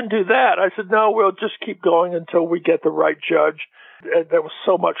wouldn't even do that. I said, no, we'll just keep going until we get the right judge. And there was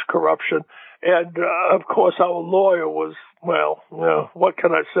so much corruption. And, of course, our lawyer was, what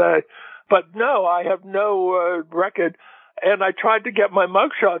can I say? But no, I have no record. And I tried to get my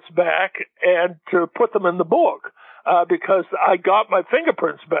mugshots back and to put them in the book. Because I got my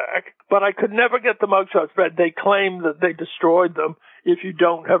fingerprints back, but I could never get the mugshots back. They claim that they destroyed them if you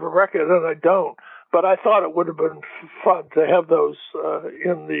don't have a record, and I don't. But I thought it would have been fun to have those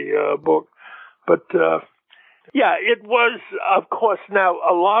in the book. But, it was, of course, now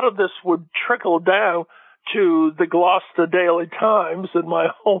a lot of this would trickle down to the Gloucester Daily Times in my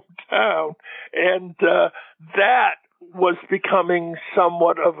hometown, and that was becoming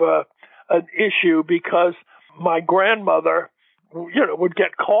somewhat of an issue because my grandmother, would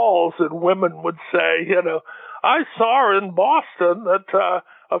get calls and women would say, I saw in Boston that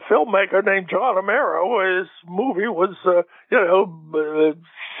a filmmaker named John Amero, his movie was,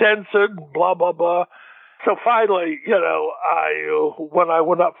 censored, blah, blah, blah. So finally, when I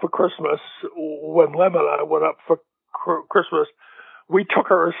went up for Christmas, when Lem and I went up for Christmas, we took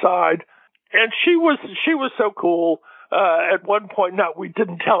her aside, and she was so cool. At one point, we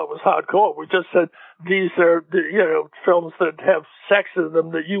didn't tell it was hardcore. We just said these are, films that have sex in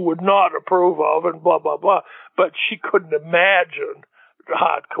them that you would not approve of, and blah blah blah. But she couldn't imagine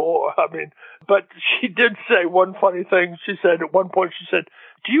hardcore. But she did say one funny thing. She said at one point,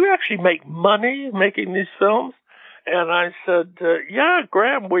 "Do you actually make money making these films?" And I said, "Yeah,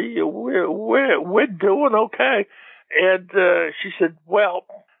 Graham, we're doing okay." And she said, "Well,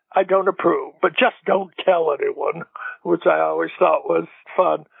 I don't approve, but just don't tell anyone," which I always thought was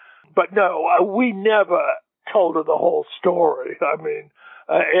fun. But no, we never told her the whole story.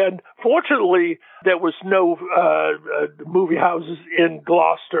 And fortunately, there was no movie houses in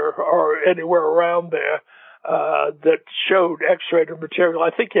Gloucester or anywhere around there that showed X-rated material. I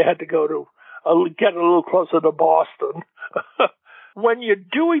think you had to go to get a little closer to Boston. When you're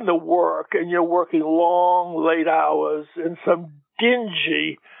doing the work and you're working long, late hours in some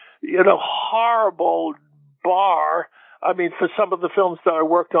dingy, horrible bar. For some of the films that I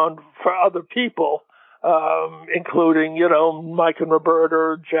worked on for other people, including, Mike and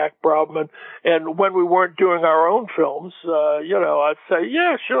Roberta, Jack Brabman. And when we weren't doing our own films, I'd say,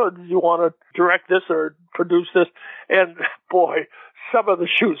 yeah, sure. Do you want to direct this or produce this? And boy, some of the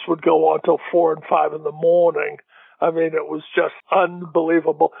shoots would go on till 4 and 5 in the morning. It was just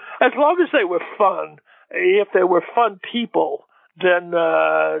unbelievable. As long as they were fun, if they were fun people, then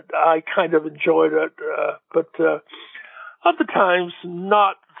I kind of enjoyed it. But other times,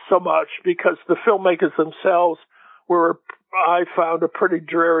 not so much, because the filmmakers themselves were, I found, a pretty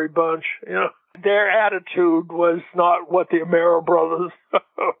dreary bunch. Their attitude was not what the Amero brothers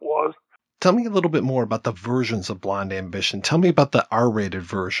was. Tell me a little bit more about the versions of Blonde Ambition. Tell me about the R-rated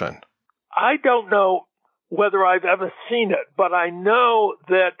version. I don't know whether I've ever seen it, but I know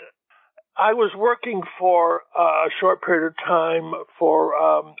that I was working for a short period of time for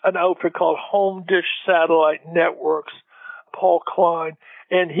an outfit called Home Dish Satellite Networks, Paul Klein,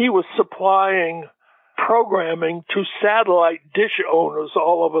 and he was supplying programming to satellite dish owners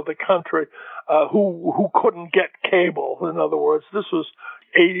all over the country who couldn't get cable. In other words, this was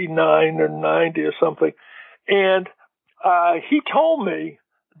 89 or 90 or something. And he told me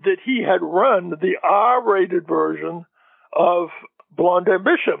that he had run the R-rated version of Blonde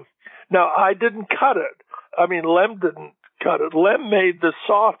Ambition. Now, I didn't cut it. Lem didn't cut it. Lem made the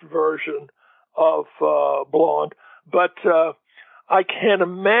soft version of Blonde, but I can't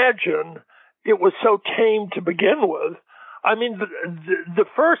imagine it was so tame to begin with. The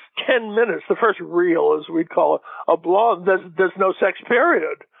first 10 minutes, the first reel, as we'd call it, of Blonde, there's no sex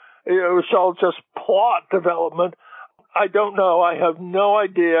period. It was all just plot development. I don't know. I have no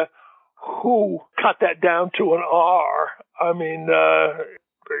idea who cut that down to an R.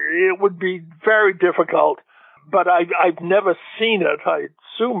 It would be very difficult, but I've never seen it. I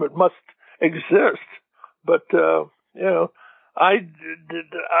assume it must exist, but I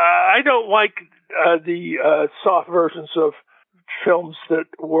don't like the soft versions of films that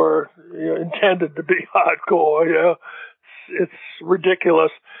were intended to be hardcore. It's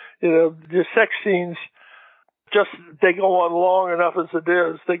ridiculous. The sex scenes they go on long enough as it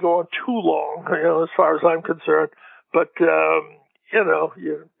is. They go on too long, as far as I'm concerned. But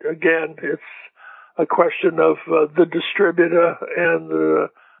again, it's a question of the distributor and the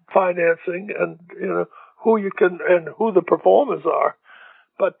financing, and who you can and who the performers are.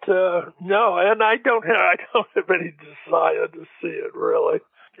 But no, and I don't have any desire to see it. Really,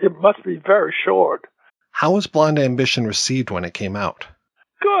 it must be very short. How was Blonde Ambition received when it came out?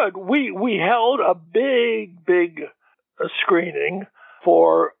 Good. We held a big screening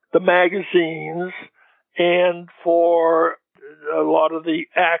for the magazines and for a lot of the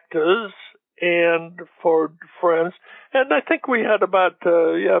actors and for friends. And I think we had about,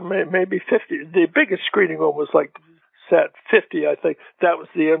 maybe 50. The biggest screening one was like set 50, I think. That was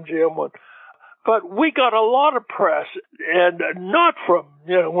the MGM one. But we got a lot of press, and not from,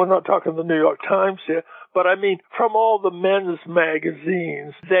 we're not talking the New York Times here, but from all the men's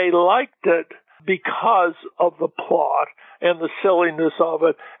magazines. They liked it because of the plot and the silliness of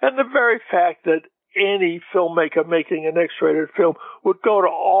it, and the very fact that any filmmaker making an X-rated film would go to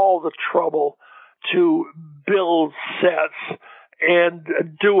all the trouble to build sets and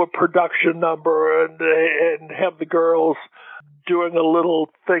do a production number and have the girls doing a little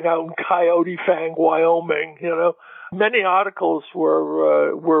thing out in Coyote Fang, Wyoming. Many articles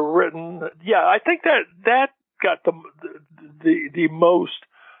were written. Yeah, I think that got the most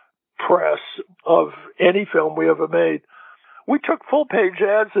press of any film we ever made. We took full-page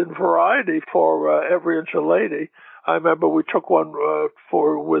ads in Variety for Every Inch a Lady. I remember we took one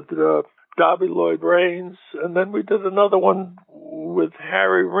with Darby Lloyd Raines, and then we did another one with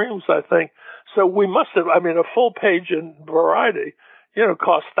Harry Reams, I think. So we must have, a full page in Variety,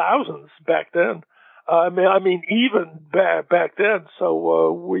 cost thousands back then. Even back then.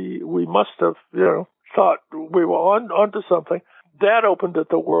 So we must have, thought we were onto something. That opened at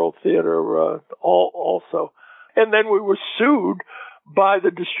the World Theater also. And then we were sued by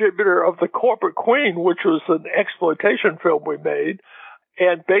the distributor of The Corporate Queen, which was an exploitation film we made.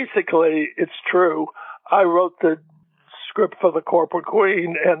 And basically, it's true. I wrote the script for The Corporate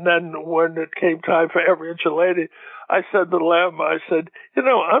Queen, and then when it came time for Every Inch a Lady, I said to Lem,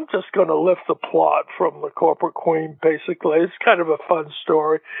 I'm just going to lift the plot from The Corporate Queen, basically. It's kind of a fun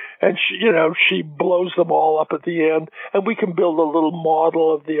story. And she blows them all up at the end, and we can build a little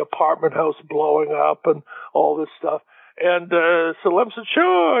model of the apartment house blowing up and all this stuff. And so Lem said,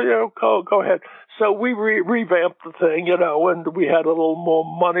 sure, go ahead. So we revamped the thing, and we had a little more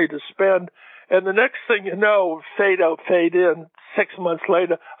money to spend. And the next thing you know, fade out, fade in, 6 months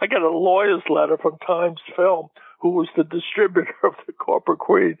later, I get a lawyer's letter from Times Film, who was the distributor of The Corporate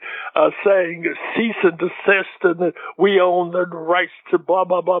Queen, saying cease and desist, and that we own the rights to blah,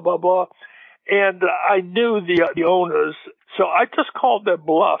 blah, blah, blah, blah. And I knew the owners, so I just called their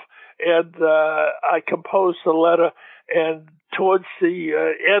bluff, and I composed the letter. And towards the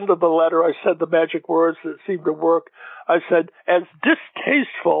end of the letter, I said the magic words that seemed to work. I said, as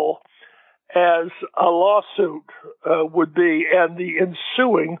distasteful as a lawsuit would be and the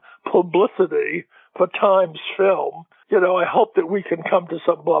ensuing publicity for Times Film, I hope that we can come to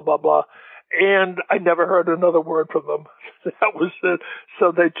some blah, blah, blah. And I never heard another word from them. That was it.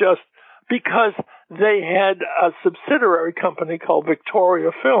 So they just, because they had a subsidiary company called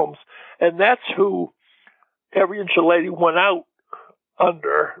Victoria Films, and that's who Every Inch a Lady went out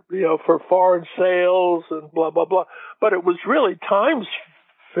under, for foreign sales and blah, blah, blah. But it was really Times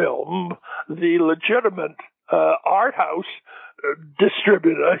Film, the legitimate art house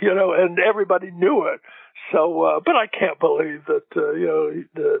distributor, and everybody knew it. So, but I can't believe that,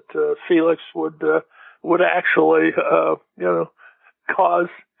 that Felix would actually, cause.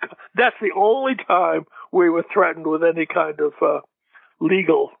 That's the only time we were threatened with any kind of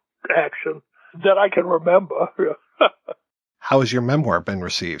legal action that I can remember. How has your memoir been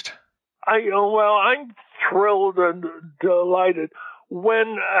received? I'm thrilled and delighted.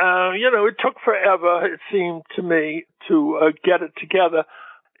 When, it took forever, it seemed to me, to get it together.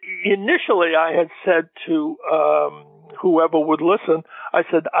 Initially, I had said to whoever would listen, I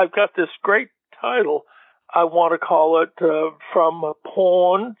said, I've got this great title. I want to call it From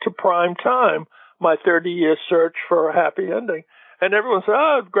Porn to Prime Time, my 30-year search for a happy ending. And everyone said,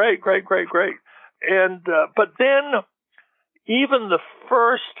 oh, great. And, but then even the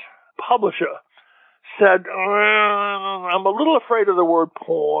first publisher said, I'm a little afraid of the word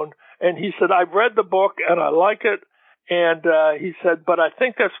porn. And he said, I've read the book and I like it. And he said, but I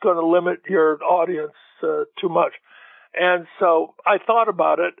think that's going to limit your audience too much. And so I thought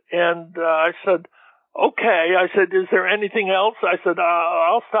about it, and I said, okay. I said, is there anything else? I said,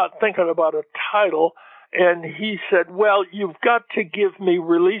 I'll start thinking about a title. And he said, well, you've got to give me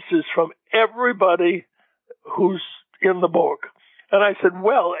releases from everybody who's in the book. And I said,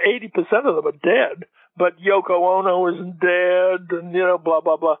 well, 80% of them are dead, but Yoko Ono isn't dead, and, blah,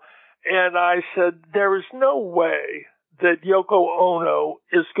 blah, blah. And I said, there is no way that Yoko Ono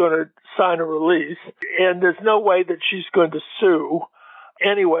is going to sign a release, and there's no way that she's going to sue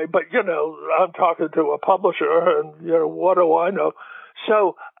anyway. But, I'm talking to a publisher, and, what do I know?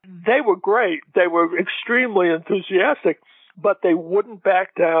 So they were great. They were extremely enthusiastic, but they wouldn't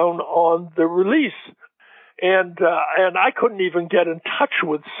back down on the release. And I couldn't even get in touch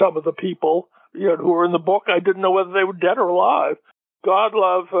with some of the people, who were in the book. I didn't know whether they were dead or alive. God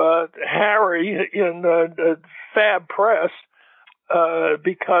love Harry in Fab Press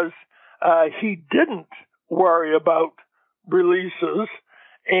because he didn't worry about releases,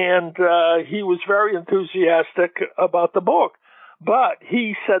 and he was very enthusiastic about the book. But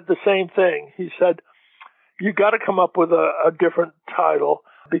he said the same thing. He said, you got to come up with a different title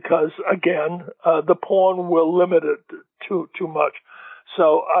because, again, the porn will limit it too much.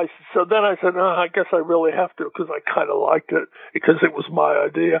 So then I said, I guess I really have to, because I kind of liked it, because it was my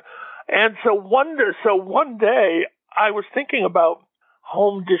idea. And so one day I was thinking about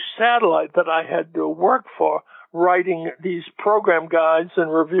Home Dish Satellite that I had to work for, writing these program guides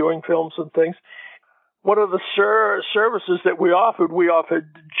and reviewing films and things. One of the services that we offered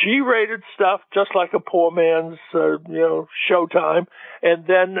G-rated stuff, just like a poor man's, Showtime. And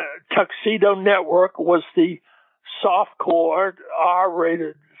then Tuxedo Network was the softcore,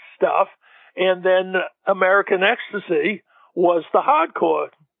 R-rated stuff. And then American Ecstasy was the hardcore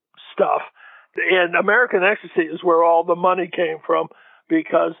stuff. And American Ecstasy is where all the money came from,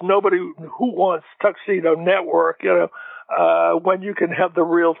 because nobody who wants Tuxedo Network, when you can have the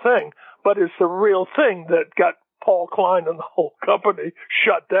real thing. But it's the real thing that got Paul Klein and the whole company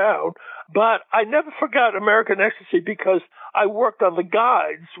shut down. But I never forgot American Ecstasy because I worked on the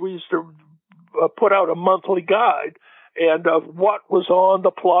guides. We used to put out a monthly guide and of what was on the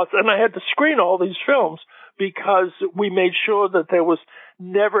plots. And I had to screen all these films because we made sure that there was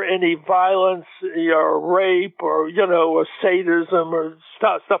never any violence or rape or, or sadism or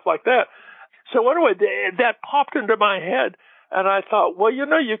stuff like that. So anyway, that popped into my head. And I thought, well,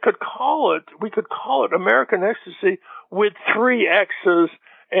 we could call it American Ecstasy with 3 X's,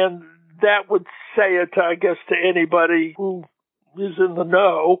 and that would say it, I guess, to anybody who is in the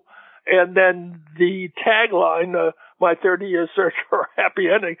know. And then the tagline, my 30-year search for a happy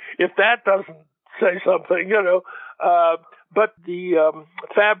ending, if that doesn't say something, but the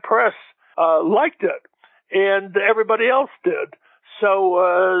Fab Press liked it, and everybody else did.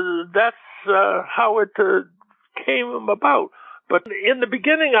 So that's how it came about. But in the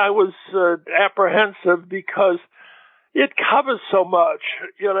beginning, I was apprehensive because it covers so much,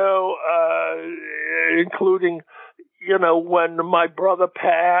 including, when my brother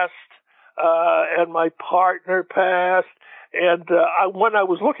passed and my partner passed. And when I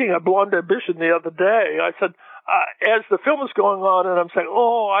was looking at Blonde Ambition the other day, I said, as the film is going on, and I'm saying,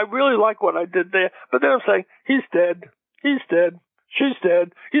 oh, I really like what I did there. But then I'm saying, he's dead. He's dead. She's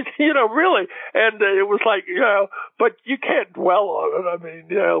dead. He's, really. And it was like, but you can't dwell on it. I mean,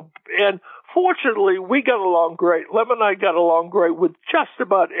 and fortunately we got along great. Lem and I got along great with just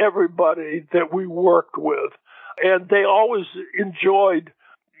about everybody that we worked with. And they always enjoyed,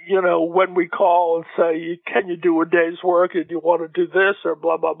 when we call and say, can you do a day's work? And do you want to do this or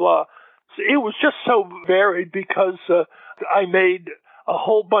blah, blah, blah. So it was just so varied because I made a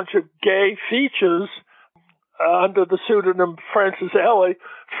whole bunch of gay features under the pseudonym Francis Ellie.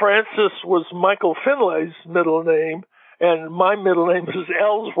 Francis was Michael Finlay's middle name, and my middle name is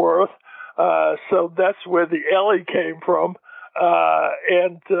Ellsworth, so that's where the Ellie came from.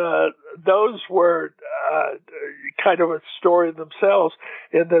 And those were kind of a story in themselves,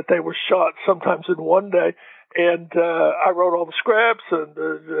 in that they were shot sometimes in one day. And I wrote all the scripts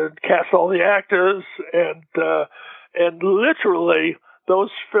and cast all the actors, and literally those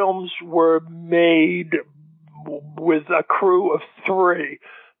films were made with a crew of 3.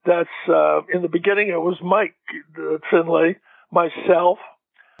 That's in the beginning it was Mike Finlay, myself.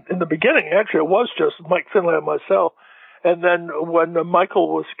 In the beginning, actually, it was just Mike Finlay and myself. And then when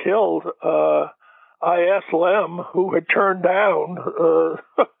Michael was killed, I asked Lem, who had turned down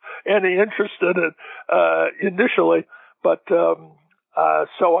any interest in it initially, but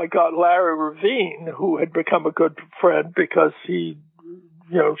so I got Larry Revene, who had become a good friend because he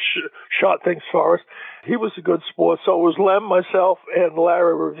shot things for us. He was a good sport. So it was Lem, myself, and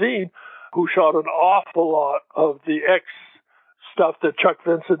Larry Revene who shot an awful lot of the X stuff that Chuck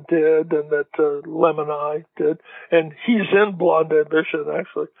Vincent did and that Lem and I did. And he's in Blonde Ambition,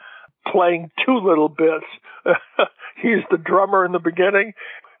 actually, playing 2 little bits. He's the drummer in the beginning.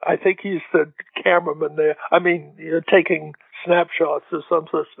 I think he's the cameraman there. I mean, taking snapshots or some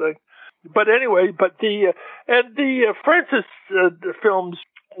such thing. But anyway, the Francis films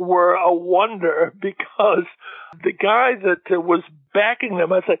were a wonder because the guy that was backing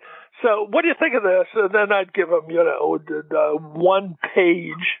them, I'd say, so what do you think of this? And then I'd give him,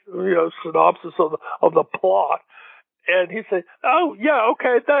 1-page, synopsis of the plot. And he'd say, oh, yeah,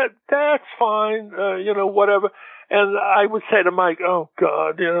 okay, that's fine, whatever. And I would say to Mike, oh,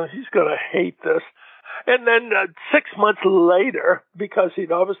 God, he's going to hate this. And then 6 months later, because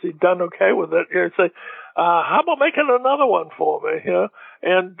he'd obviously done okay with it, he'd say, how about making another one for me?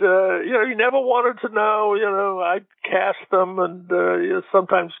 And, he never wanted to know, I'd cast them and,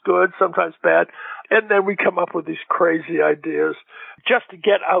 sometimes good, sometimes bad. And then we come up with these crazy ideas just to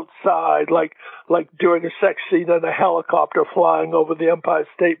get outside, like doing a sex scene in a helicopter flying over the Empire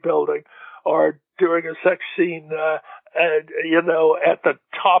State Building, or doing a sex scene, at the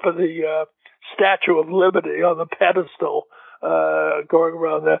top of the Statue of Liberty on the pedestal, going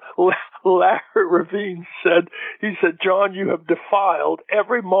around there. Larry Revene said, John, you have defiled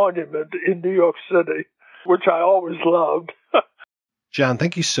every monument in New York City, which I always loved. John,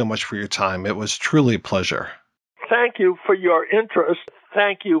 thank you so much for your time. It was truly a pleasure. Thank you for your interest.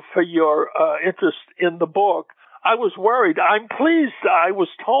 Thank you for your interest in the book. I was worried. I'm pleased I was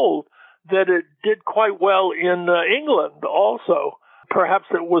told that it did quite well in England also. Perhaps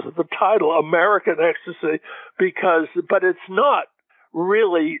it was the title, American Ecstasy, but it's not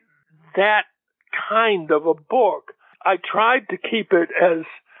really that kind of a book. I tried to keep it as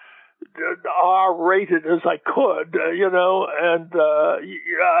R-rated as I could, and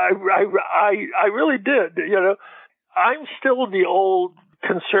I really did, I'm still the old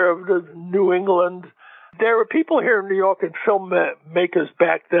conservative New England. There were people here in New York and filmmakers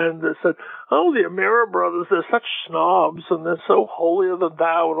back then that said, oh, the Amero brothers, they're such snobs and they're so holier than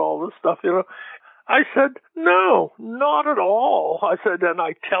thou and all this stuff, I said, no, not at all. I said, and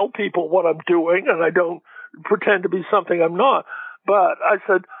I tell people what I'm doing and I don't pretend to be something I'm not. But I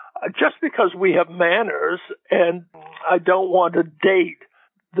said, just because we have manners and I don't want to date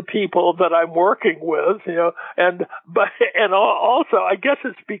the people that I'm working with, and also I guess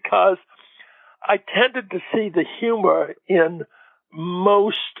it's because I tended to see the humor in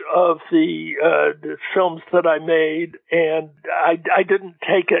most of the films that I made, and I didn't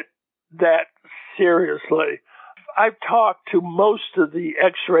take it that seriously. I've talked to most of the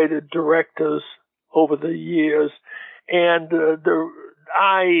X-rated directors over the years, and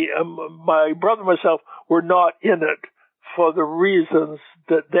my brother and myself were not in it for the reasons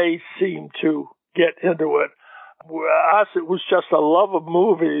that they seem to get into it. Us, it was just a love of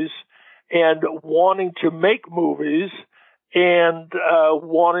movies and wanting to make movies and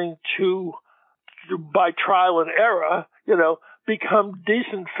wanting to, by trial and error, become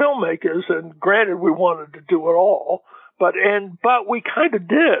decent filmmakers. And granted, we wanted to do it all, but we kind of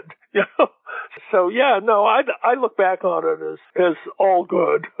did, So yeah, no, I look back on it as all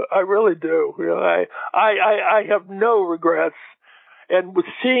good. I really do. I have no regrets. And with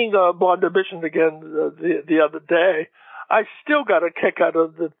seeing Blonde Ambition again the other day, I still got a kick out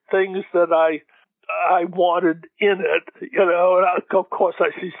of the things that I wanted in it, and of course I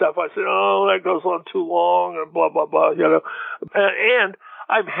see stuff, I say, oh, that goes on too long, and blah, blah, blah, And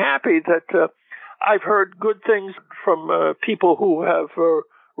I'm happy that I've heard good things from people who have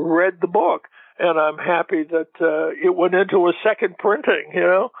read the book, and I'm happy that it went into a second printing,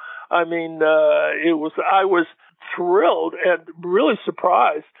 I mean, I was thrilled and really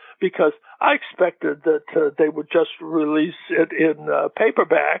surprised because I expected that they would just release it in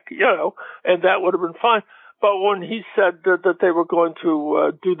paperback, and that would have been fine. But when he said that they were going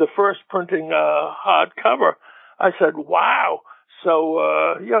to do the first printing hardcover, I said, wow. So,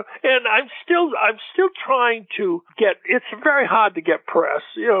 and I'm still trying to it's very hard to get press.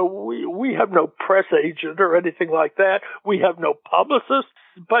 We have no press agent or anything like that. We have no publicist,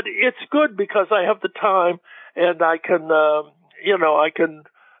 but it's good because I have the time and I can, I can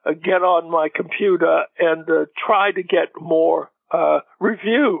get on my computer and try to get more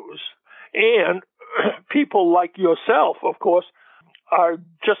reviews. And people like yourself, of course, are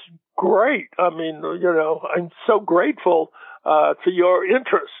just great. I mean, I'm so grateful to your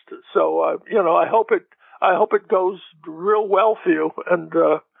interest. So, I hope it goes real well for you. And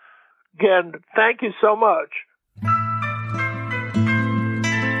again, thank you so much.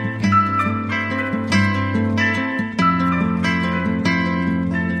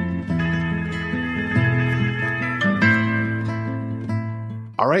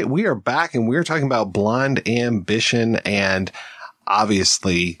 All right, we are back and we're talking about Blonde Ambition, and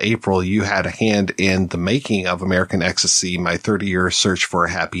obviously, April, you had a hand in the making of American Ecstasy, my 30-year search for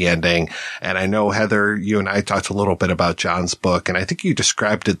a happy ending. And I know, Heather, you and I talked a little bit about John's book, and I think you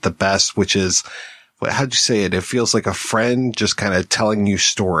described it the best, which is, how'd you say it? It feels like a friend just kind of telling you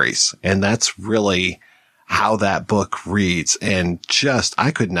stories. And that's really how that book reads. And I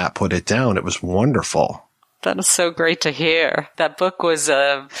could not put it down. It was wonderful. That is so great to hear. That book was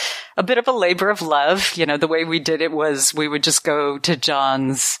a bit of a labor of love. The way we did it was we would just go to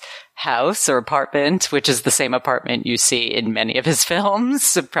John's house or apartment, which is the same apartment you see in many of his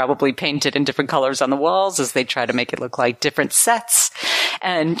films, probably painted in different colors on the walls as they try to make it look like different sets.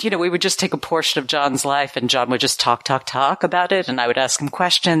 And, we would just take a portion of John's life and John would just talk about it. And I would ask him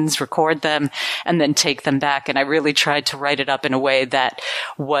questions, record them, and then take them back. And I really tried to write it up in a way that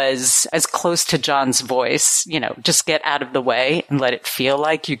was as close to John's voice, just get out of the way and let it feel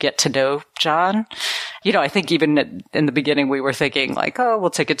like you get to know John. I think even in the beginning, we were thinking like, oh, we'll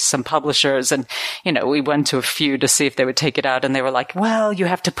take it to some publishers. And, we went to a few to see if they would take it out. And they were like, well, you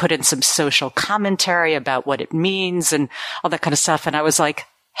have to put in some social commentary about what it means and all that kind of stuff. And I was like,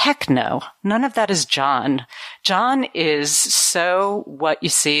 heck no, none of that is John. John is so what you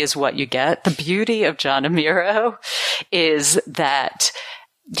see is what you get. The beauty of John Amero is that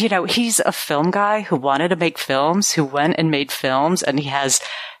he's a film guy who wanted to make films, who went and made films, and he has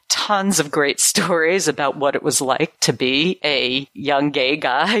tons of great stories about what it was like to be a young gay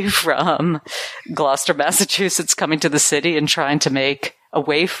guy from Gloucester, Massachusetts, coming to the city and trying to make a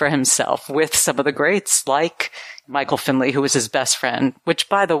way for himself with some of the greats like Michael Finley, who was his best friend, which,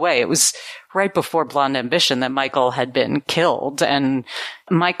 by the way, it was right before Blonde Ambition that Michael had been killed. And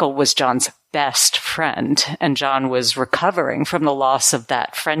Michael was John's best friend, and John was recovering from the loss of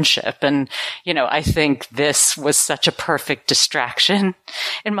that friendship. And, I think this was such a perfect distraction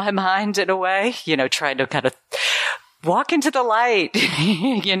in my mind in a way, trying to kind of walk into the light,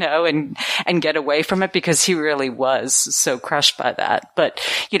 and get away from it because he really was so crushed by that. But,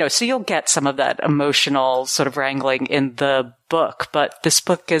 so you'll get some of that emotional sort of wrangling in the book, but this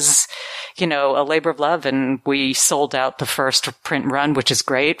book is, a labor of love, and we sold out the first print run, which is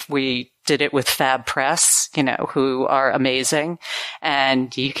great. We did it with Fab Press, who are amazing,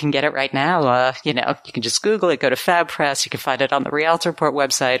 and you can get it right now. You can just Google it, go to Fab Press. You can find it on the Rialto Report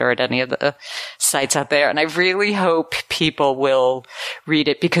website or at any of the sites out there. And I really hope people will read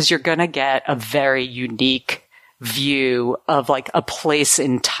it because you're going to get a very unique view of like a place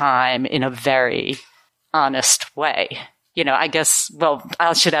in time in a very honest way. I guess,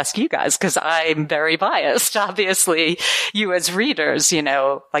 I should ask you guys because I'm very biased. Obviously, you as readers,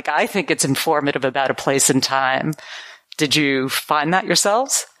 I think it's informative about a place and time. Did you find that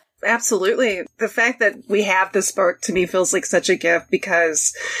yourselves? Absolutely. The fact that we have this book to me feels like such a gift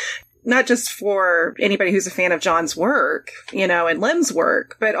because not just for anybody who's a fan of John's work, and Lem's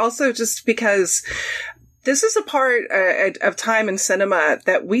work, but also just because this is a part of time in cinema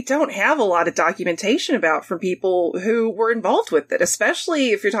that we don't have a lot of documentation about from people who were involved with it, especially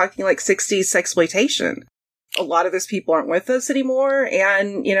if you're talking like 60s sexploitation. A lot of those people aren't with us anymore.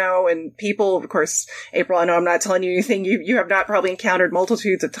 And, and people, of course, April, I know I'm not telling you anything you have not probably encountered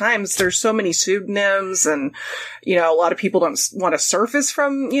multitudes of times. There's so many pseudonyms and, a lot of people don't want to surface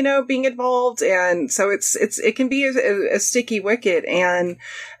from, being involved. And so it can be a sticky wicket. And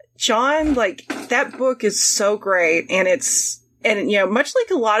John, that book is so great. And much like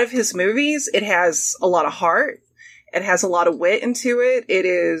a lot of his movies, it has a lot of heart. It has a lot of wit into it. It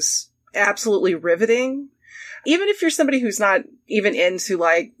is absolutely riveting. Even if you're somebody who's not even into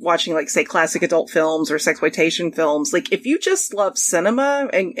watching say classic adult films or sexploitation films, if you just love cinema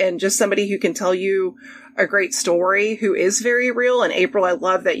and just somebody who can tell you a great story who is very real. And April, I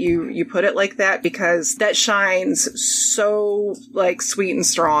love that you put it like that because that shines so sweet and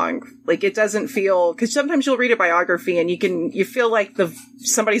strong. It doesn't feel, because sometimes you'll read a biography and you feel like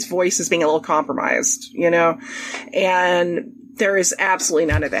somebody's voice is being a little compromised, and there is absolutely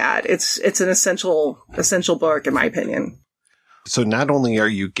none of that. It's an essential book, in my opinion. So not only are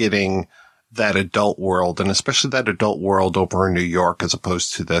you getting that adult world, and especially that adult world over in New York, as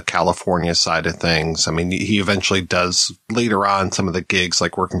opposed to the California side of things. I mean, he eventually does later on some of the gigs,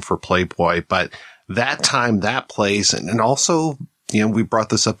 like working for Playboy, but that time, that place, and also, we brought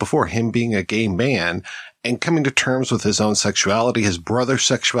this up before, him being a gay man and coming to terms with his own sexuality, his brother's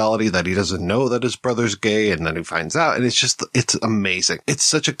sexuality, that he doesn't know that his brother's gay, and then he finds out. And it's amazing. It's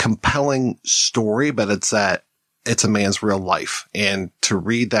such a compelling story, but it's a man's real life. And to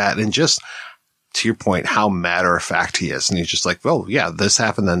read that and just, to your point, how matter of fact he is. And he's just like, well, yeah, this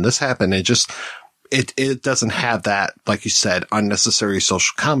happened, then this happened. It doesn't have that, like you said, unnecessary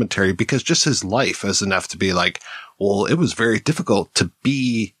social commentary, because just his life is enough to be like, well, it was very difficult to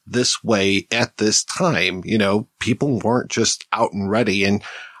be this way at this time. People weren't just out and ready. And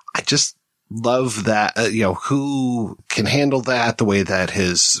I just love that, who can handle that the way that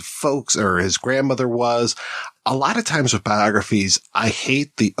his folks or his grandmother was. A lot of times with biographies, I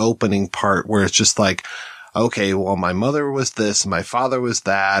hate the opening part where it's just like, okay, well, my mother was this, my father was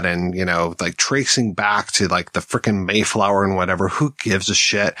that, and, tracing back to the frickin' Mayflower and whatever, who gives a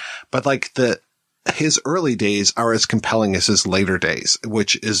shit? But his early days are as compelling as his later days,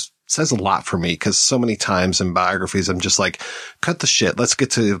 which says a lot for me, because so many times in biographies, I'm just like, cut the shit. Let's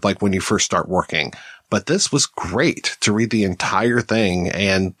get to when you first start working. But this was great to read the entire thing.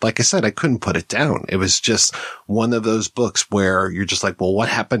 And like I said, I couldn't put it down. It was just one of those books where you're just like, well, what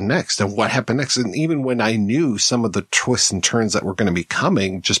happened next? And what happened next? And even when I knew some of the twists and turns that were going to be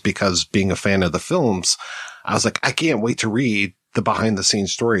coming, just because being a fan of the films, I was like, I can't wait to read the behind the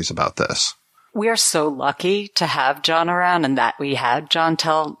scenes stories about this. We are so lucky to have John around and that we had John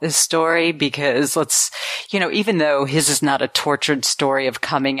tell his story because even though his is not a tortured story of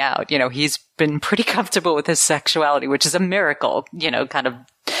coming out, he's been pretty comfortable with his sexuality, which is a miracle, kind of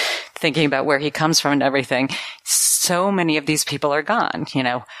thinking about where he comes from and everything. So many of these people are gone,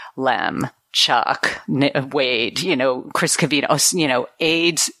 Lem, Chuck, Wade, Chris Cavino,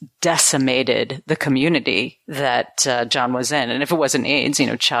 AIDS decimated the community that John was in. And if it wasn't AIDS,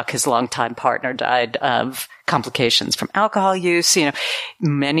 Chuck, his longtime partner, died of complications from alcohol use.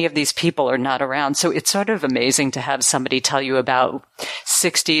 Many of these people are not around. So it's sort of amazing to have somebody tell you about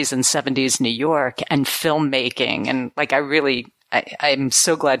 60s and 70s New York and filmmaking. And I'm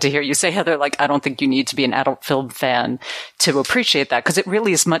so glad to hear you say, Heather, I don't think you need to be an adult film fan to appreciate that, because it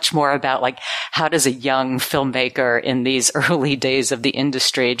really is much more about how does a young filmmaker in these early days of the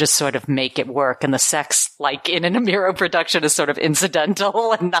industry just sort of make it work, and the sex, in an Amero production, is sort of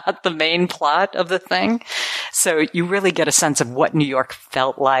incidental and not the main plot of the thing. So you really get a sense of what New York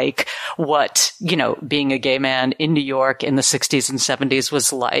felt like, what, being a gay man in New York in the 60s and 70s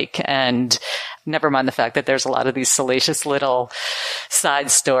was like, and never mind the fact that there's a lot of these salacious little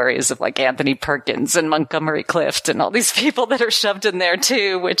side stories of Anthony Perkins and Montgomery Clift and all these people that are shoved in there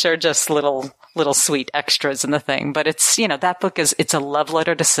too, which are just little sweet extras in the thing. But it's, that book it's a love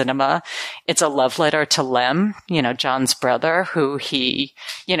letter to cinema. It's a love letter to Lem, John's brother, who he,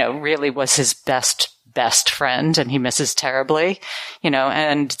 really was his best friend, and he misses terribly,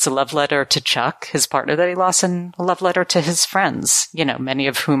 and it's a love letter to Chuck, his partner that he lost, and a love letter to his friends, many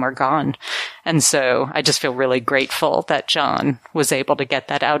of whom are gone. And so I just feel really grateful that John was able to get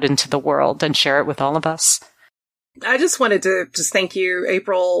that out into the world and share it with all of us. I just wanted to thank you,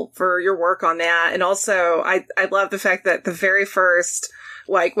 April, for your work on that. And also, I love the fact that the very first,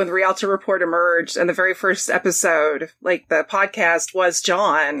 when the Rialto report emerged and the very first episode, the podcast was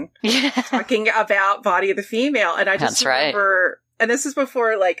John talking about Body of the Female. And I just remember, and this is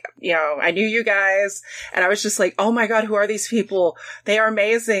before, I knew you guys, and I was just like, oh my God, who are these people? They are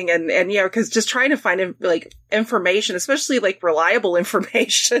amazing. And cause just trying to find information, especially reliable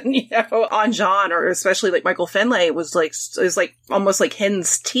information, on John, or especially Michael Finlay was almost like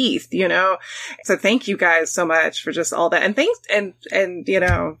hen's teeth, So thank you guys so much for just all that. And thanks, and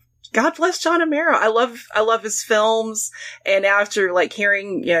God bless John Amero. I love his films. And after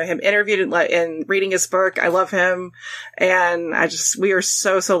hearing, him interviewed and reading his book, I love him. And we are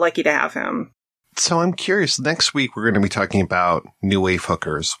so, so lucky to have him. So I'm curious, next week we're going to be talking about New Wave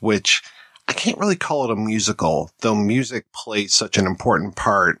Hookers, which I can't really call it a musical, though music plays such an important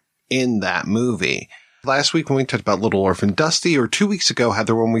part in that movie. Last week when we talked about Little Orphan Dusty, or 2 weeks ago,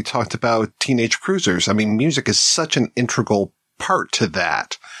 Heather, when we talked about Teenage Cruisers. I mean, music is such an integral part to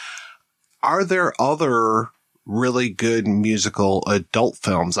that. Are there other really good musical adult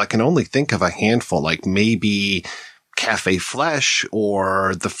films? I can only think of a handful, maybe Cafe Flesh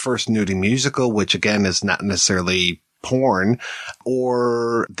or the first nudie musical, which again is not necessarily porn,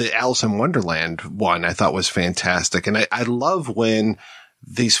 or the Alice in Wonderland one I thought was fantastic. And I love when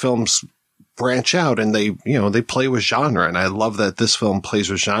these films branch out and they play with genre. And I love that this film plays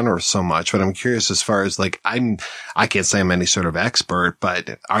with genre so much, but I'm curious as far as I can't say I'm any sort of expert,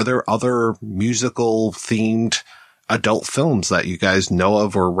 but are there other musical themed adult films that you guys know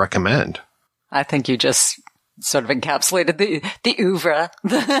of or recommend? I think you just sort of encapsulated the oeuvre,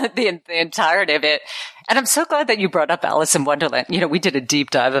 the entirety of it. And I'm so glad that you brought up Alice in Wonderland. We did a deep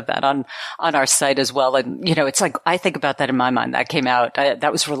dive of that on our site as well. And, it's I think about that in my mind. That came out,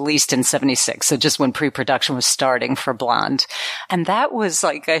 that was released in 76. So just when pre-production was starting for Blonde. And that was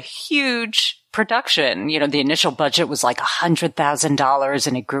a huge production. The initial budget was $100,000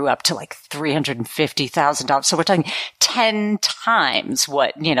 and it grew up to $350,000. So we're talking 10 times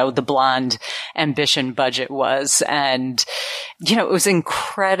what, the Blonde Ambition budget was. And, it was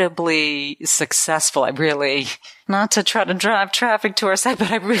incredibly successful. I really, not to try to drive traffic to our site,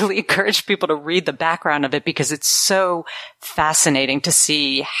 but I really encourage people to read the background of it because it's so fascinating to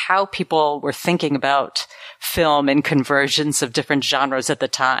see how people were thinking about film and conversions of different genres at the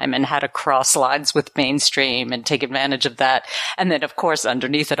time and how to cross lines with mainstream and take advantage of that. And then, of course,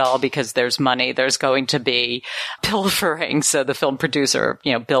 underneath it all, because there's money, there's going to be pilfering. So the film producer,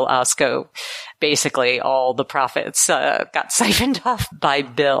 Bill Osco, basically all the profits got siphoned off by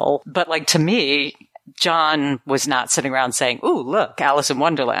Bill. But to me, John was not sitting around saying, "Ooh, look, Alice in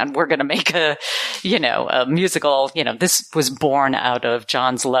Wonderland, we're going to make a musical." This was born out of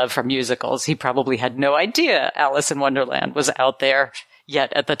John's love for musicals. He probably had no idea Alice in Wonderland was out there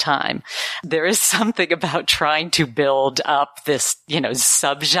yet at the time. There is something about trying to build up this,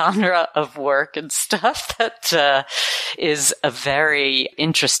 subgenre of work and stuff that is a very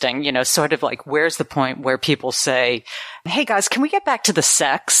interesting, sort of like, where's the point where people say, "Hey guys, can we get back to the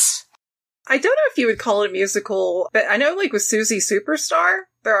sex?" I don't know if you would call it a musical, but I know like with Suzy Superstar,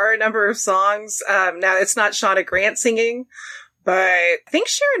 there are a number of songs. Now it's not Shauna Grant singing, but I think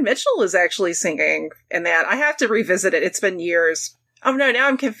Sharon Mitchell is actually singing in that. I have to revisit it. It's been years. Oh no, now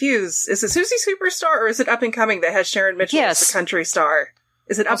I'm confused. Is it Suzy Superstar or is it Up and Coming that has Sharon Mitchell as the country star?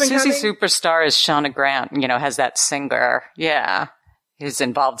 Is it Up and Coming? Suzy Superstar is Shauna Grant, has that singer. Yeah. Who's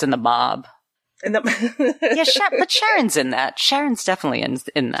involved in the mob. But Sharon's in that. Sharon's definitely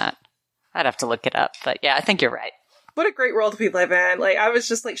in that. I'd have to look it up, but yeah, I think you're right. What a great world we live in. Like, I was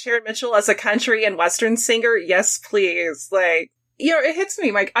just like, Sharon Mitchell as a country and Western singer? Yes, please. Like, it hits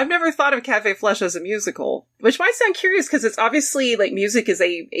me, Mike. I've never thought of Cafe Flesh as a musical, which might sound curious because it's obviously like music is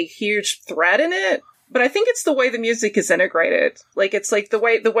a huge thread in it. But I think it's the way the music is integrated. Like, it's like the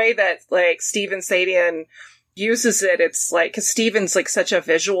way that like Steven Sadian uses it. It's like, cause Steven's like such a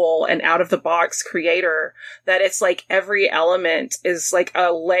visual and out of the box creator that it's like every element is like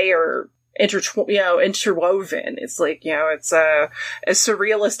a layer interwoven. It's like, it's a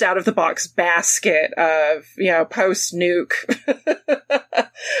surrealist out of the box basket of, post-nuke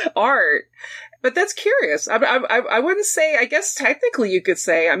art. But that's curious. I wouldn't say, I guess technically you could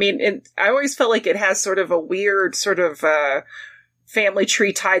say, I mean, I always felt like it has sort of a weird sort of, family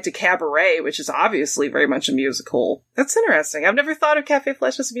tree tied to Cabaret, which is obviously very much a musical. That's interesting. I've never thought of Cafe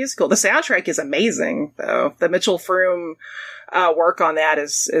Flesh as a musical. The soundtrack is amazing, though. The Mitchell Froom work on that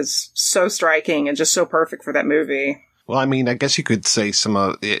is so striking and just so perfect for that movie. Well, I mean, I guess you could say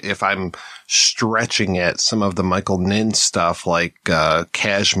if I'm stretching it, some of the Michael Ninn stuff like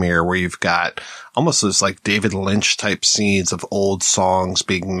Kashmir, where you've got almost those like David Lynch type scenes of old songs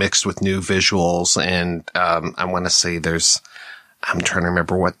being mixed with new visuals. And I want to say I'm trying to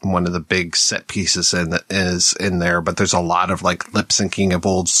remember what one of the big set pieces is in there, but there's a lot of like lip syncing of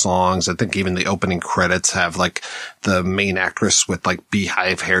old songs. I think even the opening credits have like the main actress with like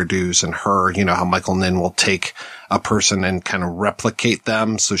beehive hairdos and her, how Michael Ninn will take a person and kind of replicate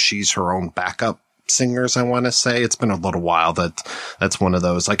them. So she's her own backup singers, I want to say. It's been a little while that's one of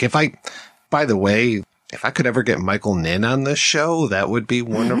those. Like by the way, if I could ever get Michael Ninn on this show, that would be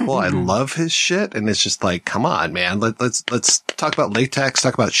wonderful. I love his shit. And it's just like, come on, man. Let's talk about Latex,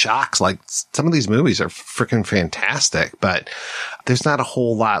 talk about Shocks. Like, some of these movies are freaking fantastic, but there's not a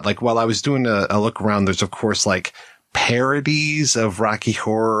whole lot. Like, while I was doing a look around, there's of course like parodies of Rocky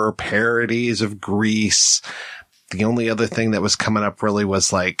Horror, parodies of Grease. The only other thing that was coming up really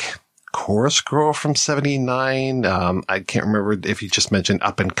was like Chorus Girl from 79. I can't remember if you just mentioned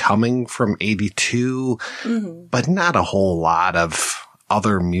Up and Coming from 82, but not a whole lot of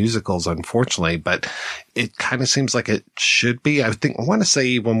other musicals, unfortunately, but it kind of seems like it should be. I want to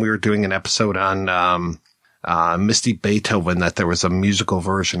say when we were doing an episode on, Misty Beethoven, that there was a musical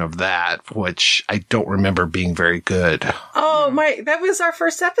version of that, which I don't remember being very good. Oh that was our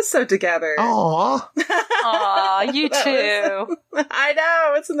first episode together. Aww. Aw, you too. I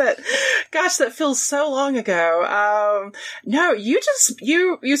know, isn't it? Gosh, that feels so long ago. No,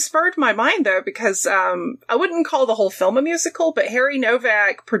 you spurred my mind though, because, I wouldn't call the whole film a musical, but Harry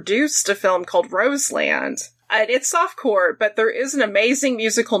Novak produced a film called Roseland. And it's softcore, but there is an amazing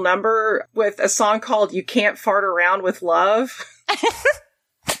musical number with a song called You Can't Fart Around with Love.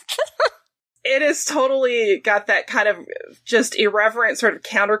 It is totally got that kind of just irreverent sort of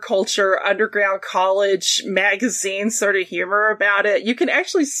counterculture, underground college magazine sort of humor about it. You can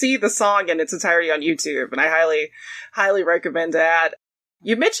actually see the song in its entirety on YouTube, and I highly, highly recommend that.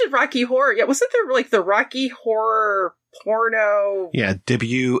 You mentioned Rocky Horror. Yeah, wasn't there like the Rocky Horror porno? Yeah,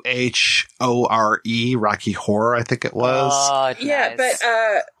 WHORE, Rocky Horror, I think it was. Oh, nice. Yeah,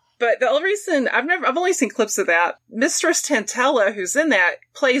 but the only reason I've only seen clips of that. Mistress Tantella, who's in that,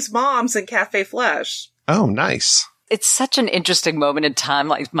 plays moms in Cafe Flesh. Oh, nice. It's such an interesting moment in time,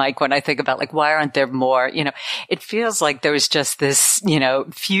 like Mike, when I think about like, why aren't there more, it feels like there was just this,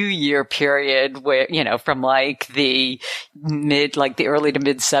 few year period where, from like the early to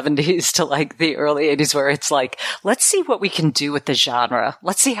mid 70s to like the early 80s, where it's like, let's see what we can do with the genre.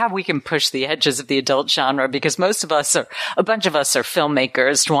 Let's see how we can push the edges of the adult genre, because a bunch of us are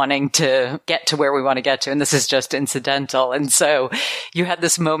filmmakers wanting to get to where we want to get to. And this is just incidental. And so you had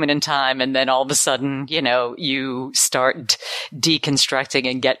this moment in time, and then all of a sudden, you start deconstructing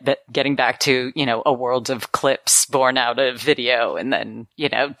and getting back to, a world of clips born out of video and then,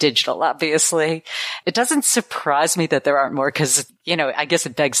 digital, obviously. It doesn't surprise me that there aren't more because, I guess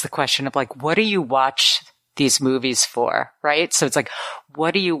it begs the question of like, what do you watch these movies for, right? So it's like,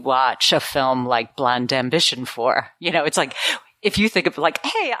 what do you watch a film like Blonde Ambition for? It's like, if you think of like,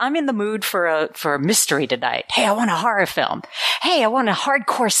 hey, I'm in the mood for a mystery tonight. Hey, I want a horror film. Hey, I want a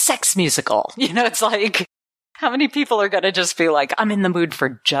hardcore sex musical. It's like, how many people are going to just be like, I'm in the mood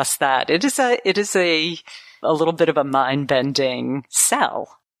for just that? It is a little bit of a mind-bending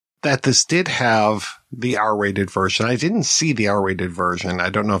sell. That this did have the R-rated version. I didn't see the R-rated version. I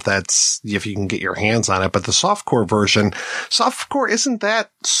don't know if you can get your hands on it, but the softcore version, softcore isn't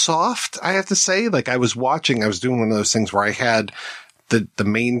that soft, I have to say. Like I was doing one of those things where I had the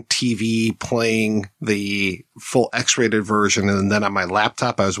main TV playing the full X-rated version. And then on my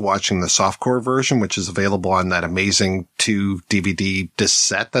laptop, I was watching the softcore version, which is available on that amazing 2 DVD disc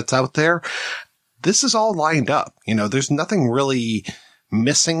set that's out there. This is all lined up. There's nothing really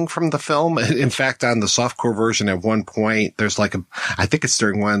missing from the film. In fact, on the softcore version at one point, there's like I think it's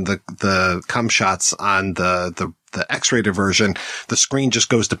during one of the cum shots on the X-rated version, the screen just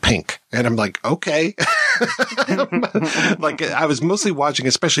goes to pink. And I'm like, okay. Like I was mostly watching,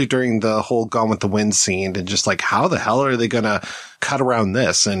 especially during the whole Gone with the Wind scene and just like, how the hell are they going to cut around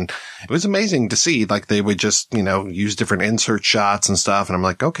this? And it was amazing to see, like they would just, use different insert shots and stuff. And I'm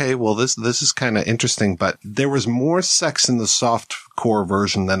like, okay, well, this is kind of interesting, but there was more sex in the softcore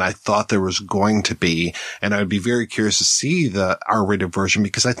version than I thought there was going to be. And I would be very curious to see the R-rated version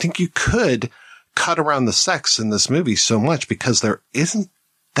because I think you could cut around the sex in this movie so much because there isn't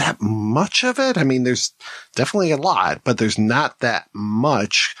that much of it. I mean, there's definitely a lot, but there's not that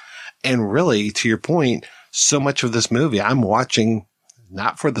much. And really, to your point, so much of this movie I'm watching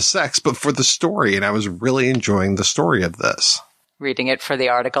not for the sex, but for the story. And I was really enjoying the story of this. Reading it for the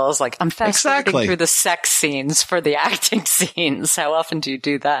articles, like I'm fascinating through the sex scenes for the acting scenes. How often do you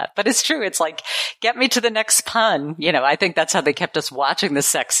do that? But it's true. It's like, get me to the next pun. I think that's how they kept us watching the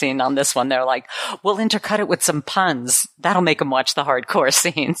sex scene on this one. They're like, we'll intercut it with some puns. That'll make them watch the hardcore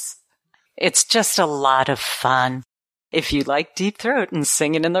scenes. It's just a lot of fun. If you like Deep Throat and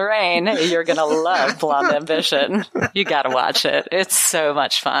Singing in the Rain, you're going to love Blonde Ambition. You got to watch it. It's so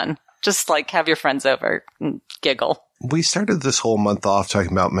much fun. Just like have your friends over and giggle. We started this whole month off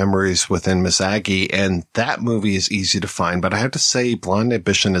talking about Memories Within Miss Aggie, and that movie is easy to find, but I have to say Blonde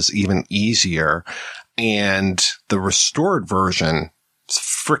Ambition is even easier, and the restored version is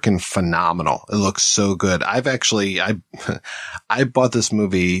freaking phenomenal. It looks so good. I bought this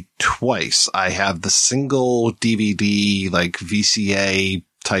movie twice. I have the single DVD, like VCA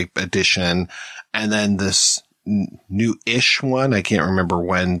type edition, and then this new-ish one. I can't remember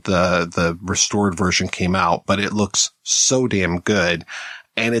when the restored version came out, but it looks so damn good.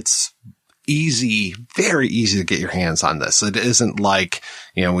 And it's easy, very easy to get your hands on this. It isn't like,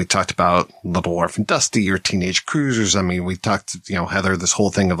 we talked about Little Orphan Dusty or Teenage Cruisers. I mean, we talked, Heather, this whole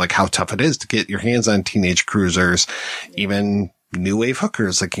thing of like how tough it is to get your hands on Teenage Cruisers, even New Wave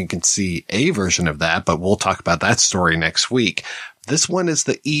Hookers. Like you can see a version of that, but we'll talk about that story next week. This one is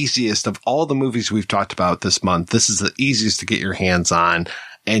the easiest of all the movies we've talked about this month. This is the easiest to get your hands on,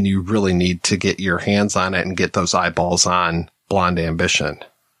 and you really need to get your hands on it and get those eyeballs on Blonde Ambition.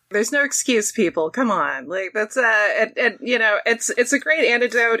 There's no excuse, people. Come on. Like, that's, it's a great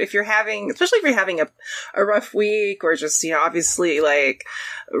antidote if you're especially if you're having a rough week or just, obviously like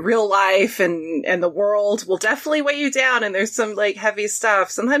real life and the world will definitely weigh you down. And there's some like heavy stuff.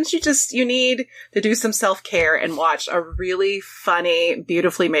 Sometimes you need to do some self-care and watch a really funny,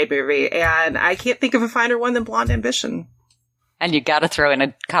 beautifully made movie. And I can't think of a finer one than Blonde Ambition. And you got to throw in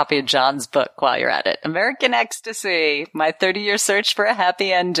a copy of John's book while you're at it. American Ecstasy, My 30-Year Search for a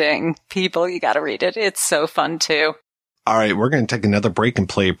Happy Ending. People, you got to read it. It's so fun, too. All right, we're going to take another break and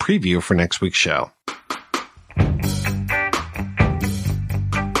play a preview for next week's show.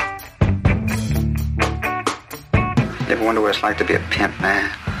 Ever wonder what it's like to be a pimp,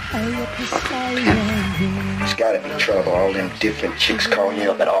 man? It's got to be trouble. All them different chicks calling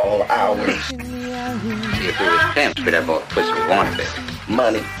you up at all hours. See, if we was pimps, we'd have all the pussy we wanted, baby.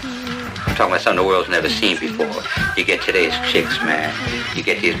 Money. I'm talking about something the world's never seen before. You get today's chicks, man. You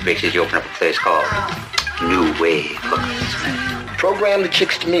get these bitches, you open up a place called New Wave Hookers, man. Program the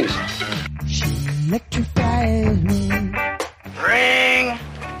chicks to music. Ring.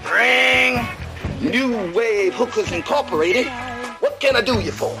 New Wave Hookers Incorporated. What can I do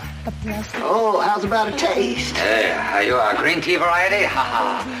you for? Oh, how's about a taste? Hey, are you a green tea variety? Ha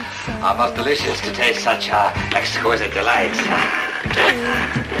ha. How about delicious to taste such exquisite delights?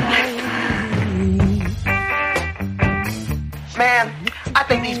 Man, I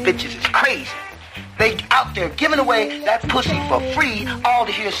think these bitches is crazy. They out there giving away that pussy for free, all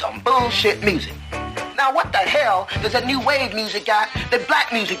to hear some bullshit music. Now what the hell does that new wave music got that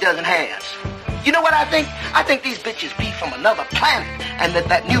black music doesn't have? You know what I think? I think these bitches be from another planet, and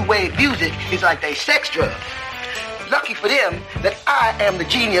that new wave music is like they sex drug. Lucky for them that I am the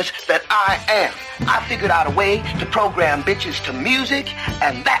genius that I am. I figured out a way to program bitches to music,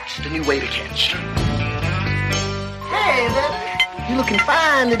 and that's the new way to catch. Hey, baby. You looking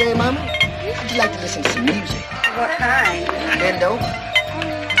fine today, mama. How'd you like to listen to some music? What kind? Endo.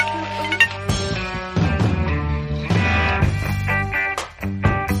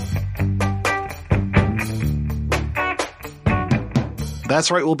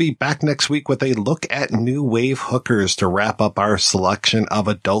 That's right. We'll be back next week with a look at new wave hookers to wrap up our selection of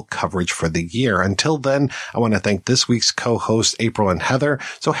adult coverage for the year. Until then, I want to thank this week's co-hosts, April and Heather.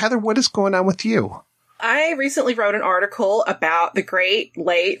 So, Heather, what is going on with you? I recently wrote an article about the great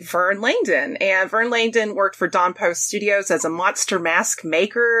late Vern Langdon, and Vern Langdon worked for Don Post Studios as a monster mask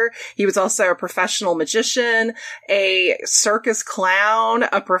maker. He was also a professional magician, a circus clown,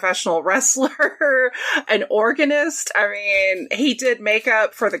 a professional wrestler, an organist. I mean, he did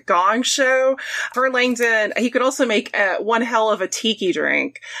makeup for the Gong Show. Vern Langdon, he could also make one hell of a tiki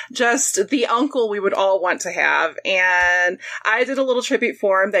drink. Just the uncle we would all want to have. And I did a little tribute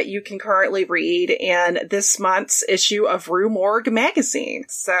for him that you can currently read in this month's issue of Rue Morgue magazine.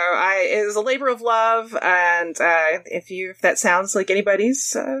 So it was a labor of love, and if that sounds like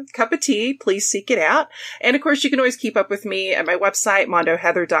anybody's cup of tea, please seek it out. And of course, you can always keep up with me at my website,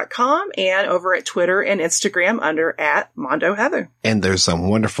 mondoheather.com, and over at Twitter and Instagram under @mondoheather. And there's some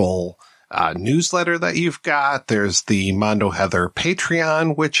wonderful newsletter that you've got. There's the Mondo Heather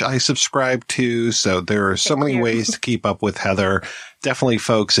Patreon, which I subscribe to. So there are so many ways to keep up with Heather. Definitely,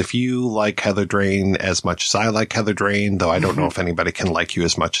 folks, if you like Heather Drain as much as I like Heather Drain, though I don't know if anybody can like you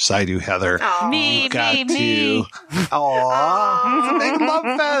as much as I do, Heather. Me. Aww. Big love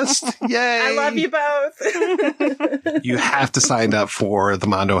fest. Yay. I love you both. You have to sign up for the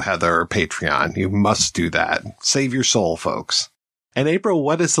Mondo Heather Patreon. You must do that. Save your soul, folks. And April,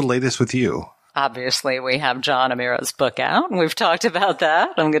 what is the latest with you? Obviously, we have John Amero's book out, and we've talked about that.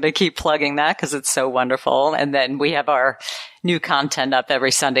 I'm going to keep plugging that because it's so wonderful. And then we have our new content up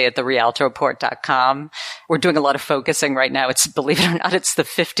every Sunday at theRialtoReport.com. We're doing a lot of focusing right now. It's, believe it or not, it's the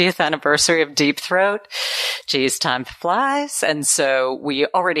 50th anniversary of Deep Throat. Geez, time flies. And so we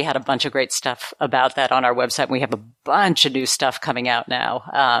already had a bunch of great stuff about that on our website. We have a bunch of new stuff coming out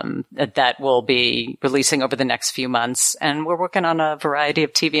now that we'll be releasing over the next few months. And we're working on a variety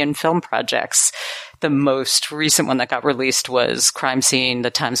of TV and film projects. The most recent one that got released was Crime Scene,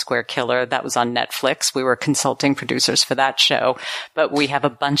 The Times Square Killer. That was on Netflix. We were consulting producers for that show, but we have a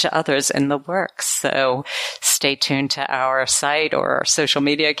bunch of others in the works. So stay tuned to our site or our social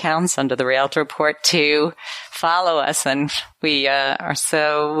media accounts under the Rialto Report to follow us. And we are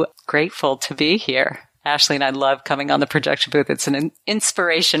so grateful to be here. Ashley and I love coming on the projection booth. It's an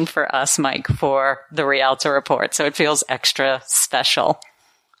inspiration for us, Mike, for the Rialto Report. So it feels extra special.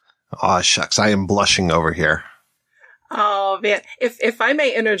 Aw, shucks. I am blushing over here. Oh, man. If I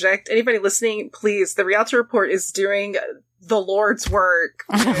may interject, anybody listening, please, the Rialto Report is doing the Lord's work.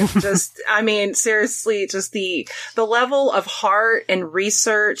 I mean, seriously, just the level of heart and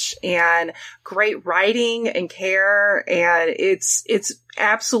research and great writing and care. And it's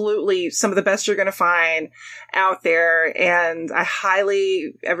absolutely some of the best you're going to find out there. And I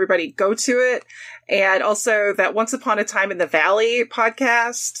highly, everybody go to it. And also that Once Upon a Time in the Valley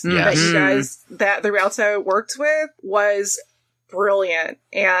podcast that you guys, that the Rialto worked with was brilliant.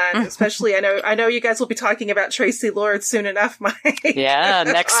 And especially, I know you guys will be talking about Tracy Lord soon enough, Mike. Yeah,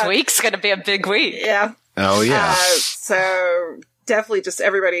 next week's going to be a big week. Yeah. Oh, yeah. So definitely just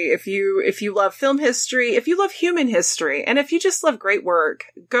everybody, if you love film history, if you love human history, and if you just love great work,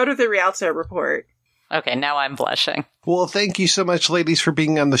 go to the Rialto Report. Okay, now I'm blushing. Well, thank you so much, ladies, for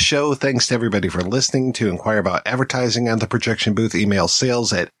being on the show. Thanks to everybody for listening. To inquire about advertising on the projection booth, email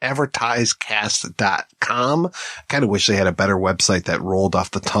sales@advertisecast.com. Kind of wish they had a better website that rolled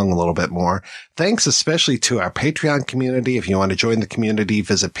off the tongue a little bit more. Thanks especially to our Patreon community. If you want to join the community,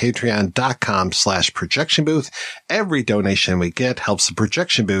 visit patreon.com/projection booth. Every donation we get helps the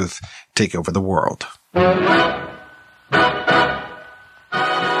projection booth take over the world.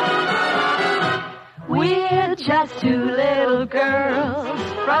 We're just two little girls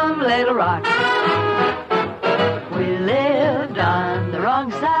from Little Rock. We lived on the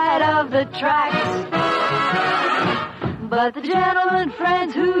wrong side of the tracks. But the gentlemen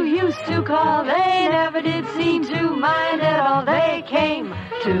friends who used to call, they never did seem to mind at all. They came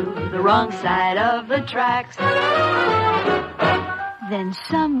to the wrong side of the tracks. Then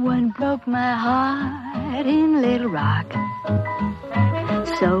someone broke my heart in Little Rock.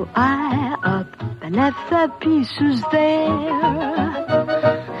 So I up and left the pieces there.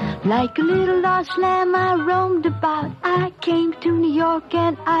 Like a little lost lamb I roamed about. I came to New York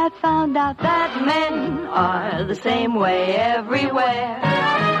and I found out that men are the same way everywhere.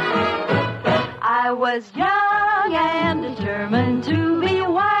 I was young and determined to be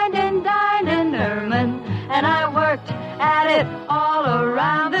wined and dined in Herman, and I worked at it all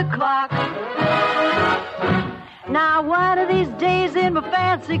around the clock. Now one of these days in my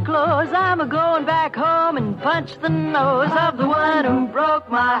fancy clothes, I'm a-going back home and punch the nose of the one who broke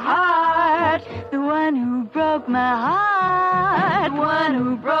my heart. The one who broke my heart. The one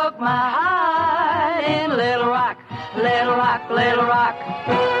who broke my heart in Little Rock. Little Rock, Little Rock.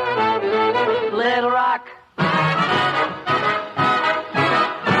 Little Rock.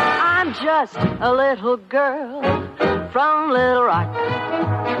 I'm just a little girl from Little Rock.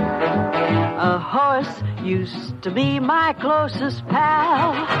 A horse used to be my closest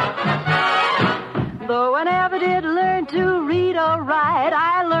pal. Though I never did learn to read or write,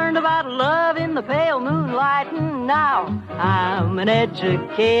 I learned about love in the pale moonlight, and now I'm an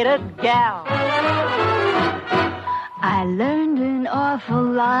educated gal. I learned an awful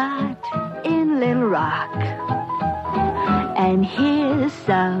lot in Little Rock, and here's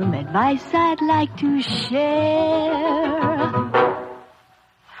some advice I'd like to share.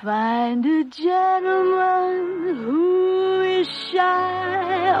 Find a gentleman who is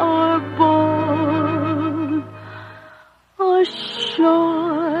shy or bold, or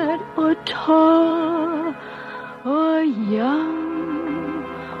short or tall, or young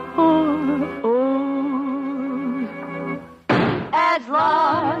or old. As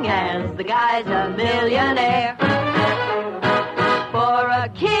long as the guy's a millionaire. For a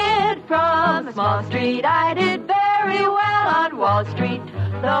kid from a small street, I did very well on Wall Street,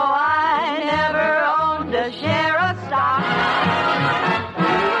 though I never owned a share of stock.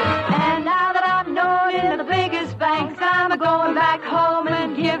 And now that I'm known in the biggest banks, I'm going back home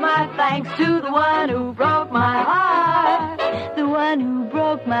and give my thanks to the one who broke my heart. The one who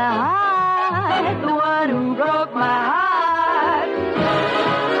broke my heart. The one who broke my heart.